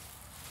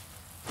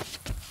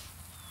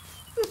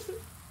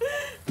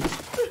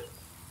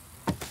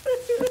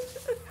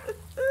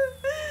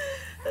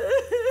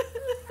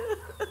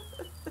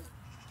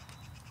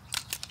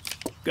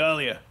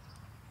 Galia.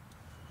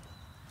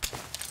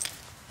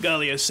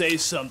 Galia, say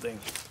something.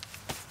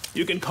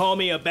 You can call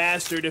me a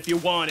bastard if you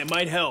want. It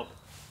might help.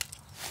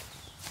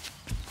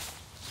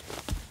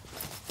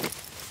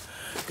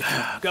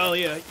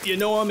 Galia, you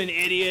know I'm an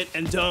idiot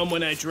and dumb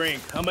when I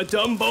drink. I'm a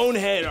dumb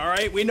bonehead, all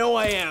right? We know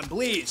I am.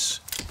 Please.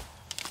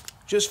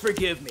 Just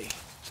forgive me.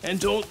 And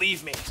don't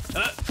leave me.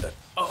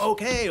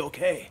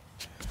 Okay.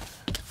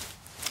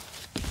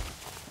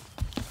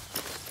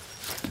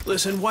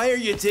 Listen, why are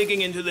you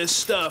digging into this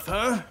stuff,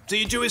 huh?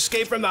 Did you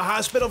escape from the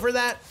hospital for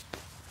that?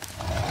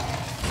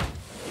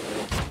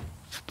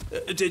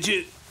 Did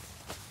you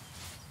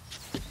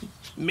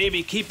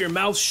maybe keep your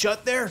mouth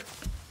shut there?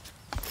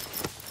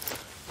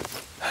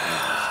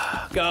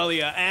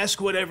 Galia, ask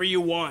whatever you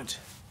want.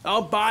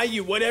 I'll buy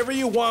you whatever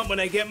you want when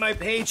I get my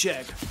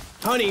paycheck.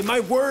 Honey,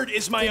 my word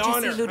is my honor.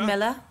 Did you see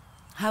Ludmilla?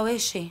 How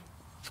is she?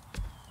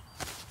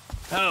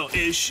 How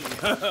is she?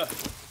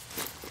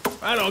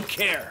 I don't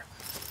care.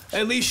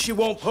 At least she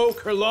won't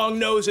poke her long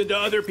nose into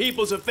other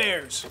people's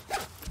affairs.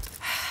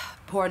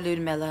 Poor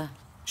Ludmilla.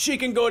 She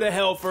can go to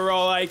hell for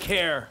all I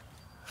care.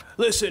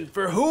 Listen,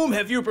 for whom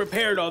have you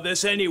prepared all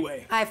this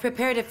anyway? I've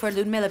prepared it for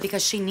Ludmilla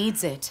because she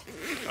needs it.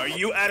 Are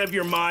you out of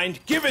your mind?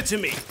 Give it to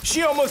me.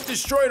 She almost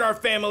destroyed our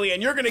family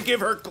and you're gonna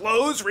give her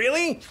clothes,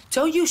 really?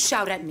 Don't you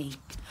shout at me.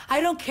 I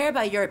don't care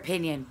about your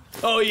opinion.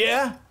 Oh,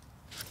 yeah?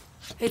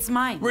 It's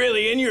mine.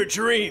 Really, in your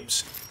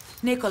dreams?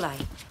 Nikolai.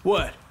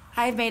 What?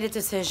 I've made a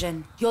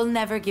decision. You'll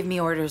never give me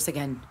orders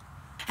again.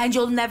 And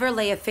you'll never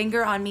lay a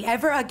finger on me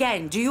ever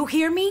again. Do you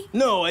hear me?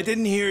 No, I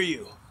didn't hear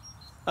you.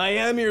 I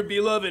am your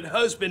beloved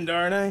husband,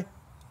 aren't I?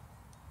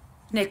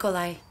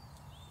 Nikolai,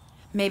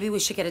 maybe we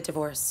should get a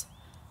divorce.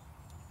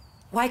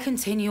 Why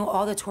continue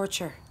all the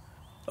torture?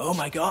 Oh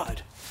my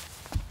God.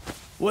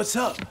 What's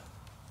up?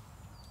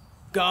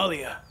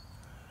 Galia.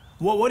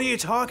 What are you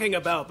talking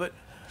about? But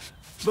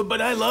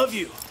I love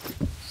you.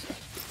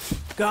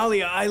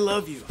 Galia, I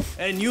love you.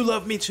 And you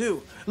love me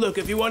too. Look,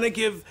 if you want to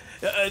give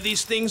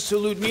these things to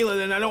Ludmila,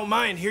 then I don't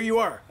mind. Here you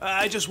are.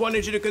 I just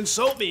wanted you to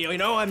consult me, you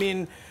know? I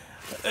mean,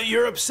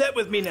 you're upset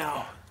with me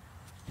now.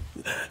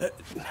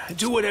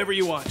 Do whatever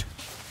you want.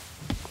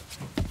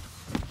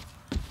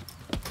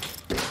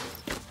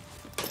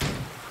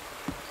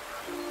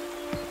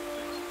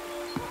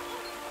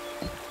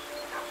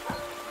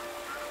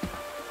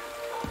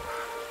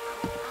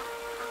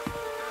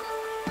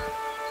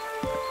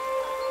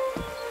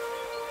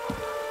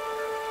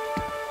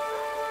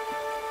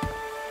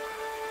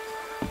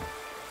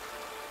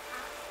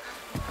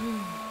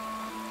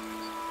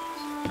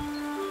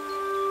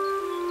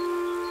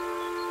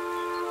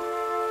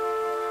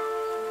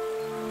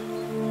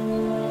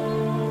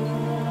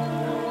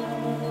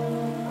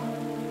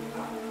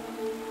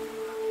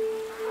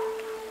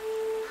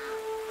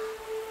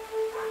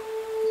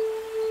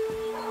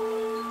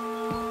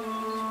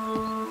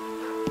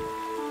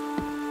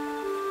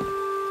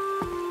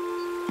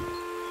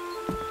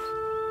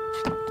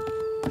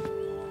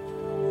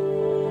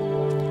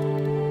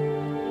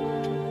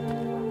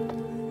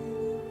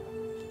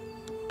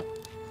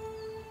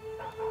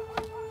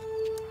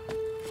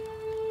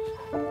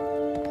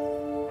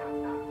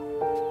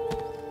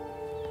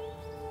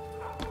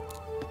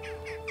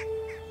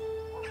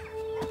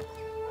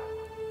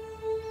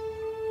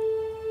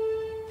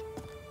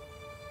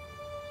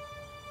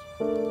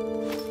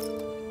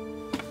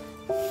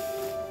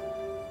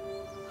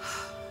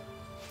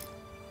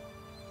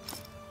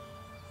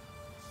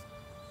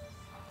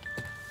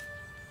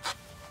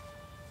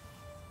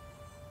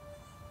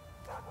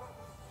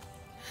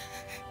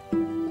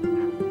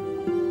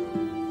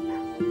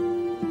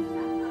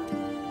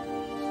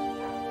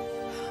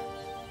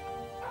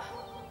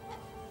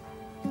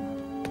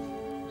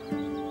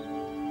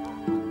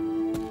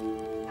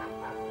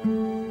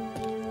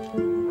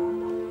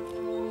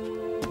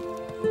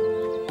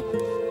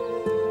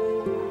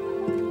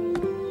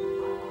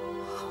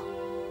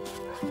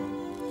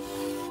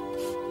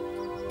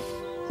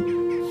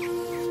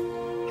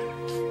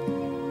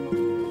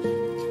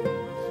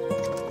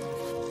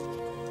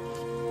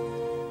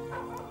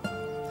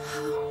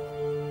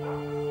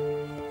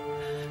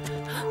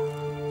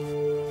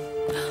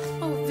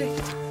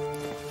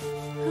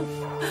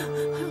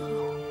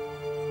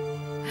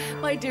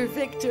 My dear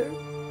Victor.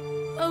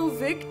 Oh,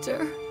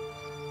 Victor.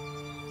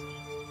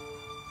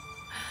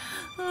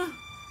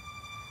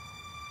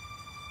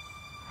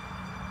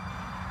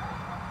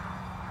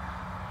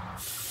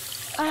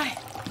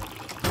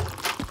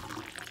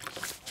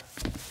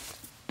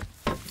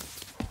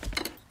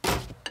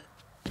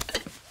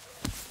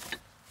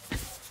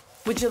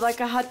 Would you like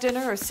a hot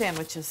dinner or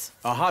sandwiches?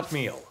 A hot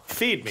meal.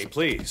 Feed me,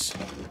 please.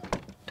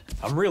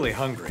 I'm really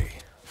hungry.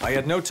 I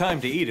had no time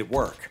to eat at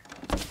work.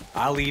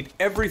 I'll eat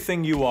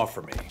everything you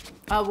offer me.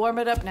 I'll warm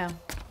it up now.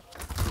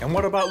 And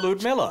what about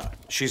Ludmila?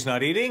 She's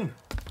not eating?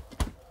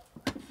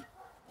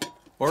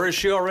 Or is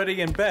she already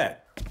in bed?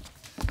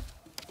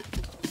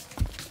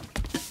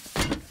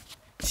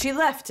 She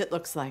left, it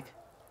looks like.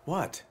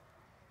 What?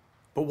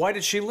 But why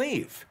did she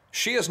leave?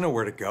 She has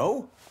nowhere to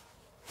go.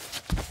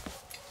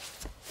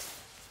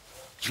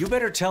 You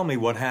better tell me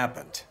what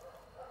happened.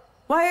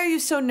 Why are you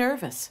so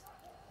nervous?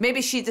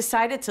 Maybe she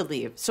decided to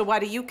leave, so why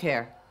do you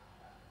care?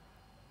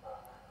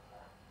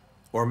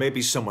 Or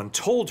maybe someone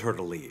told her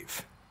to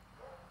leave.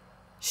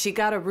 She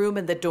got a room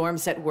in the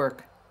dorms at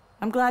work.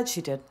 I'm glad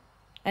she did.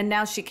 And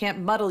now she can't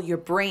muddle your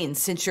brain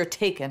since you're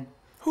taken.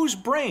 Whose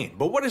brain?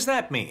 But what does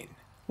that mean?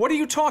 What are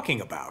you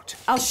talking about?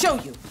 I'll show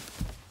you.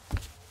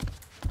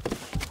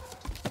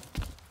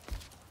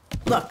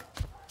 Look,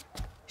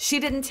 she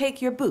didn't take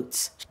your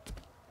boots.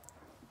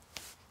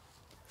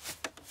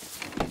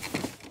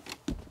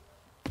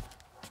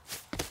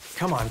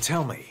 Come on,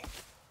 tell me.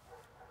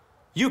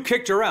 You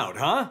kicked her out,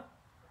 huh?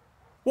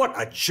 What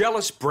a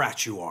jealous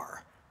brat you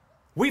are.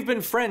 We've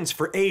been friends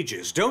for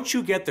ages. Don't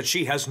you get that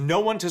she has no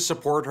one to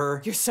support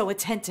her? You're so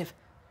attentive.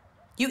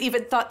 You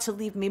even thought to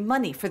leave me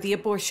money for the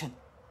abortion.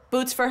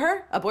 Boots for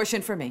her,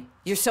 abortion for me.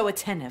 You're so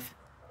attentive.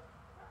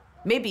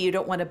 Maybe you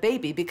don't want a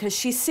baby because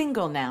she's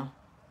single now.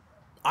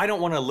 I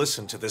don't want to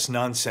listen to this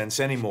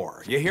nonsense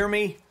anymore. You hear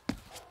me?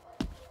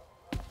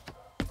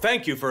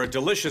 Thank you for a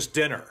delicious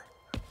dinner.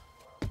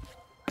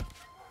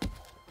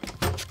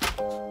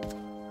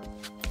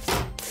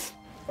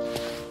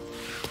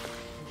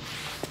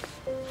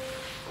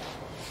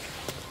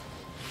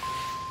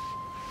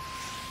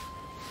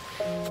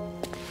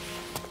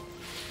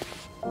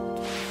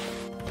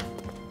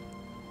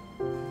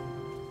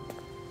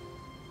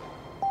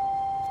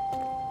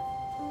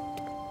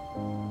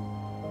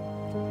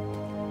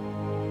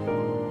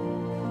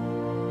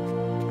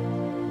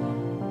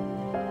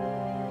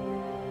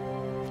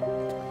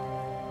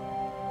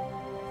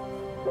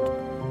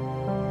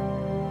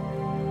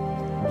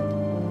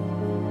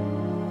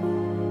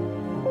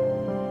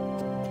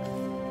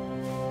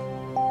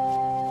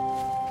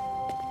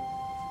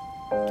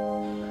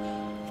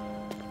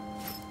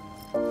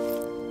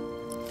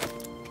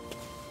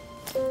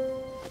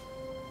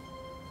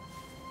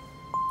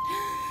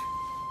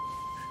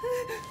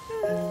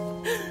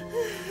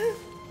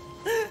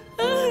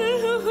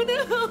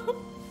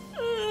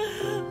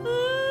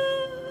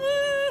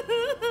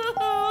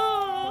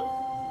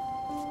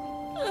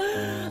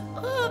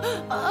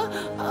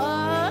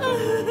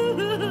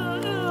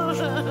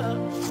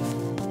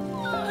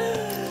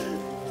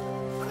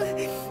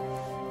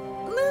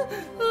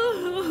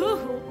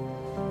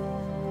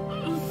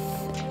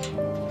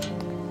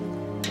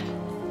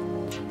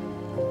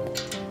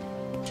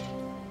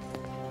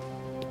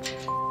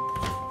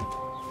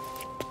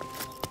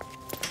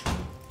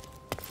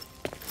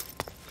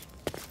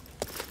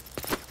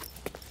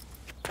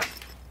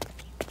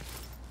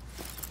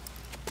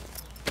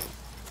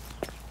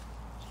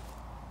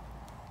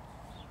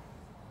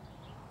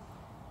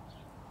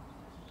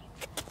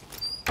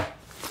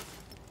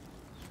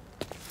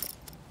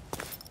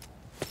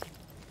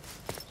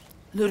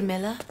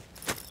 Ludmilla?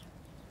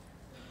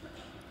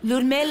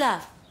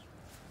 Ludmilla!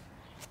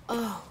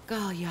 Oh,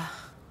 Galia.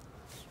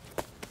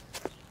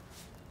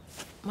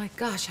 My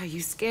gosh, how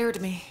you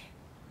scared me.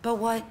 But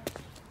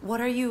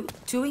what are you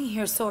doing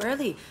here so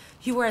early?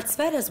 You were at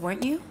Sveta's,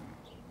 weren't you?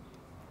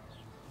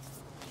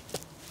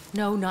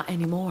 No, not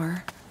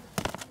anymore.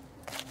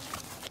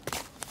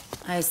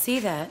 I see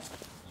that.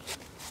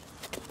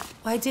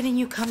 Why didn't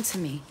you come to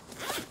me?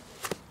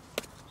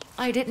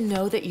 I didn't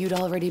know that you'd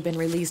already been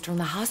released from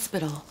the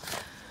hospital.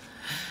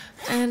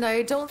 And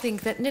I don't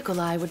think that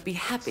Nikolai would be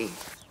happy.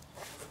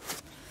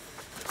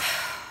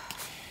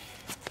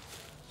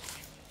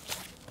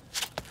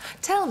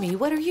 Tell me,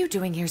 what are you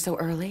doing here so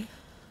early?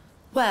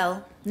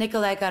 Well,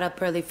 Nikolai got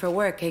up early for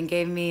work and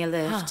gave me a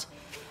lift. Huh.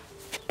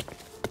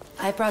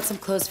 I brought some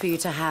clothes for you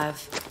to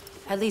have,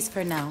 at least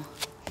for now.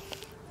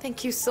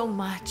 Thank you so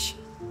much.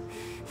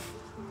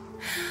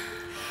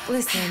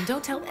 Listen,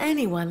 don't tell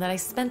anyone that I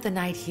spent the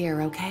night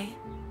here, okay?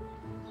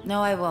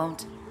 No, I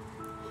won't.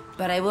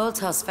 But I will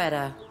tell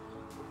Sveta.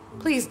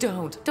 Please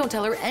don't. Don't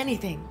tell her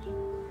anything.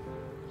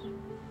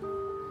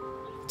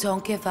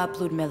 Don't give up,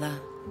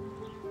 Ludmilla.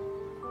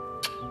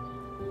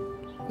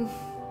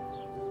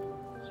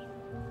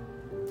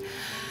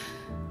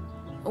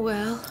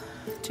 Well,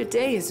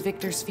 today is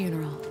Victor's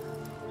funeral.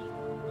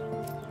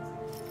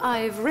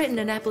 I've written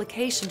an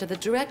application to the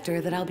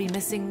director that I'll be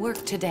missing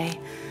work today.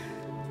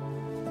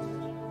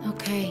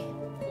 Okay.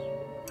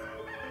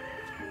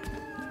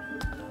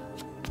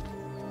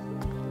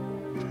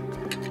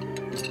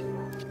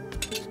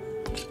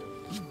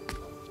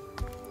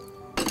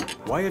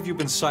 Why have you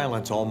been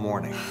silent all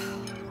morning?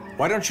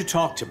 Why don't you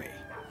talk to me?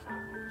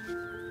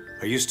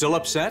 Are you still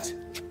upset?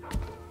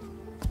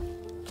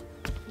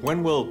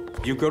 When will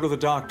you go to the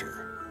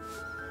doctor?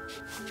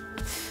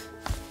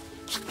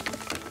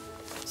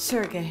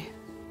 Sergei,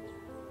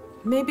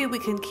 maybe we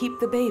can keep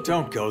the baby.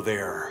 Don't go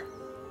there.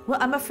 Well,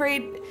 I'm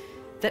afraid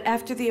that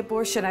after the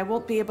abortion, I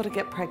won't be able to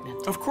get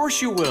pregnant. Of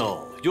course you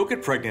will. You'll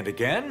get pregnant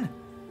again.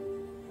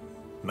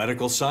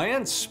 Medical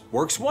science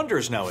works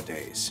wonders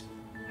nowadays.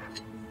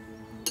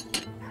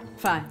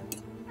 Fine.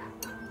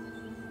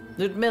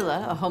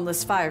 Ludmilla, a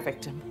homeless fire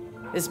victim,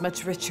 is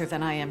much richer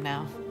than I am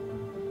now.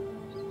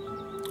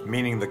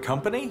 Meaning the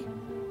company?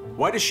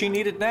 Why does she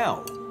need it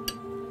now?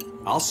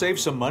 I'll save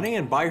some money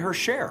and buy her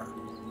share.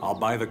 I'll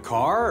buy the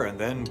car and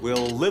then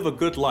we'll live a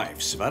good life,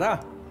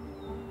 Sveta.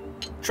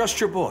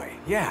 Trust your boy,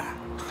 yeah.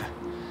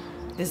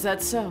 Is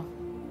that so?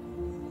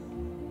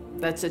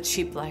 That's a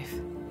cheap life.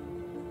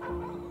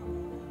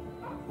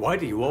 Why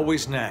do you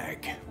always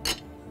nag?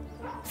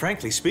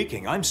 Frankly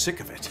speaking, I'm sick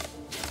of it.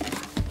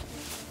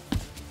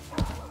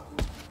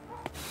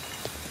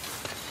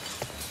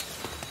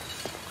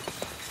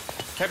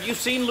 Have you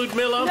seen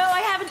Ludmilla? No, I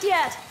haven't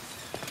yet.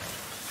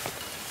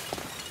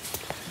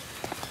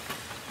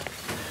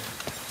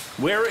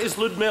 Where is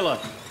Ludmilla?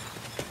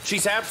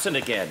 She's absent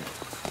again.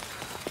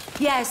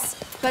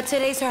 Yes, but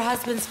today's her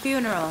husband's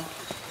funeral.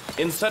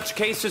 In such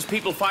cases,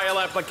 people file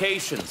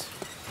applications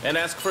and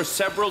ask for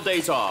several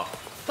days off.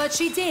 But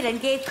she did and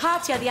gave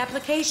Katya the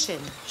application.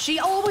 She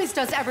always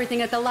does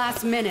everything at the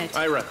last minute.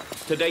 Ira,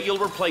 today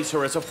you'll replace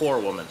her as a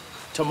forewoman.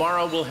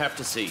 Tomorrow we'll have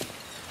to see.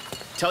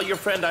 Tell your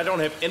friend I don't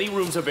have any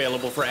rooms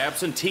available for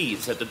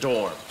absentees at the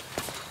dorm.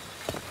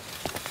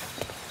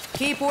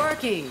 Keep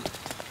working.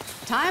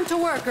 Time to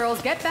work,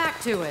 girls. Get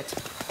back to it.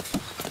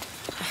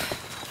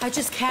 I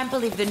just can't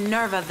believe the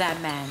nerve of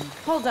that man.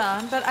 Hold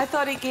on, but I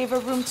thought he gave a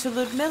room to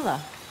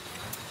Ludmilla.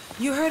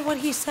 You heard what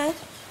he said?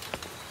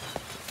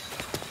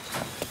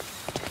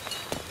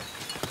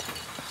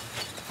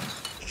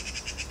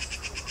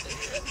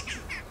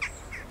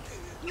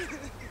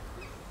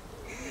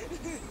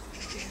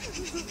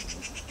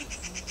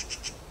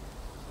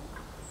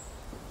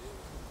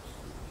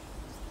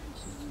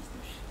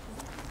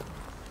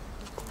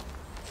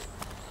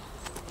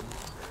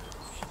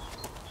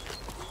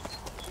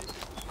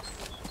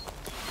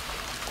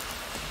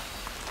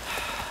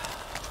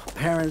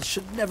 Parents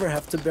should never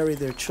have to bury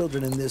their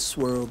children in this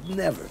world,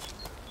 never.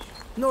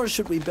 Nor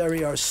should we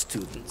bury our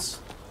students.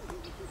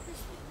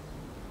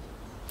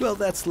 Well,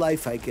 that's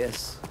life, I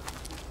guess.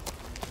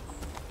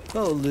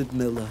 Oh,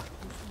 Ludmilla,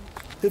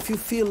 if you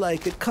feel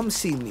like it, come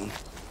see me.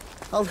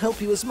 I'll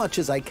help you as much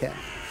as I can.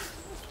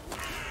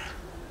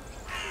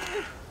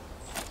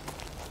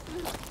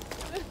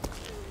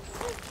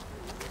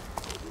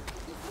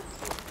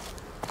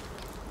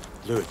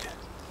 Lud,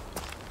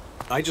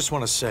 I just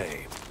want to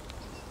say,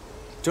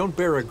 don't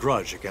bear a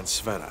grudge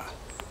against Sveta.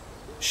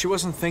 She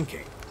wasn't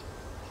thinking.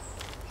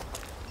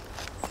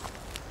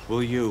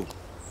 Will you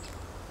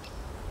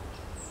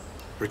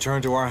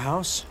return to our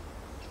house?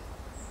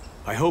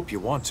 I hope you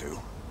want to.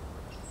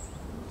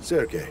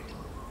 Sergei,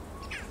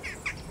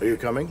 are you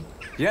coming?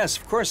 Yes,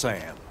 of course I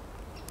am.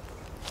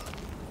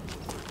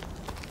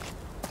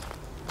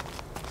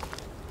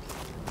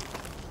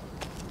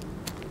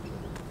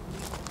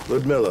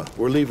 Ludmilla,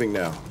 we're leaving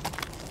now.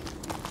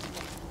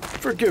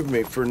 Forgive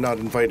me for not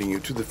inviting you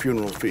to the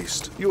funeral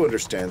feast. You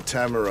understand,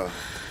 Tamara.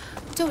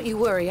 Don't you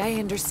worry, I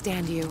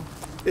understand you.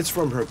 It's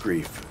from her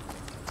grief.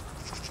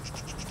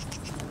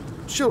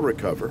 She'll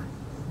recover.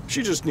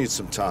 She just needs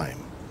some time.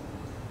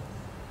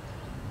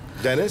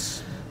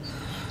 Dennis?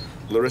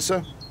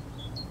 Larissa?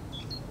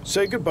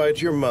 Say goodbye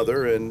to your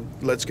mother and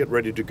let's get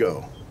ready to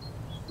go.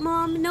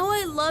 Mom, know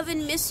I love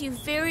and miss you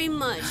very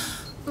much.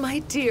 My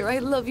dear, I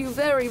love you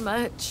very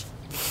much.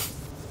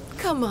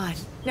 Come on,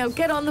 now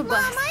get on the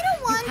bus. Mom, I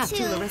don't want you have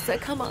to, Larissa,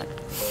 come on.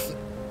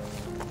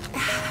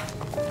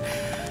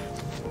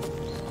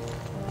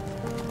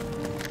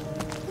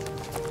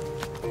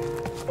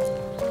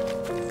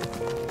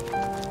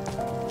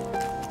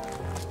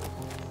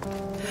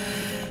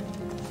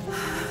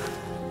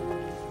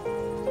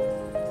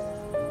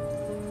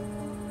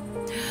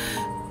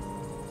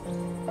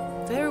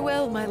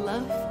 Farewell, my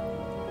love.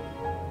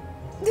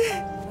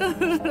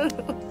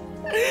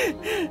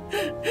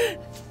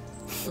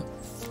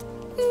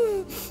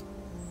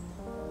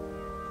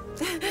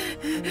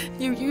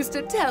 You used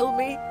to tell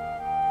me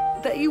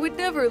that you would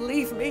never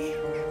leave me,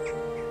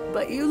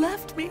 but you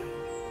left me.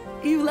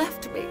 You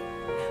left me.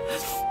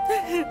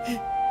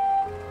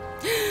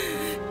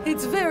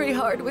 It's very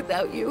hard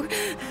without you.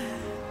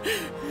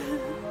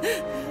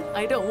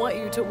 I don't want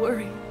you to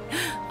worry.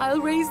 I'll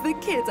raise the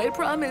kids, I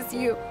promise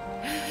you.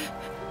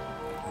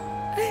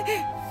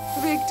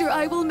 Victor,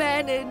 I will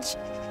manage.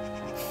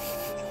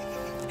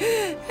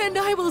 And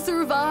I will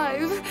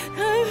survive.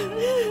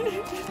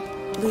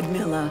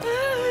 Ludmilla,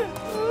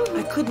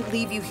 I couldn't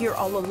leave you here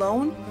all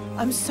alone.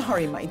 I'm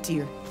sorry, my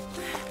dear.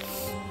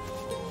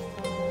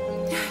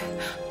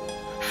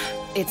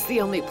 It's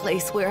the only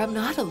place where I'm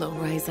not alone,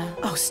 Riza.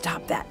 Oh,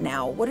 stop that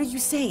now. What are you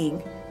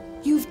saying?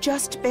 You've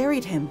just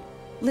buried him.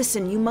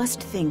 Listen, you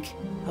must think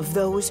of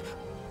those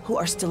who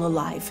are still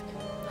alive.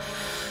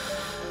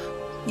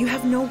 You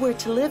have nowhere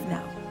to live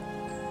now.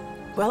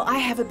 Well, I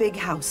have a big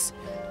house,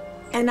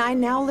 and I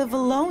now live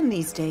alone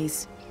these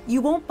days.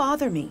 You won't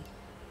bother me.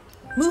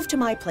 Move to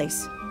my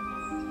place.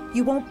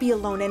 You won't be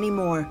alone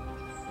anymore.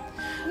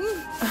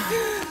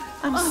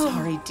 I'm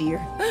sorry, dear.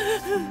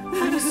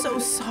 I'm so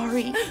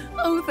sorry.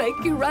 Oh,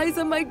 thank you,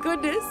 Riza, my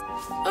goodness.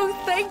 Oh,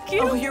 thank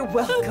you. Oh, you're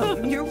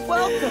welcome. You're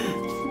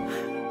welcome.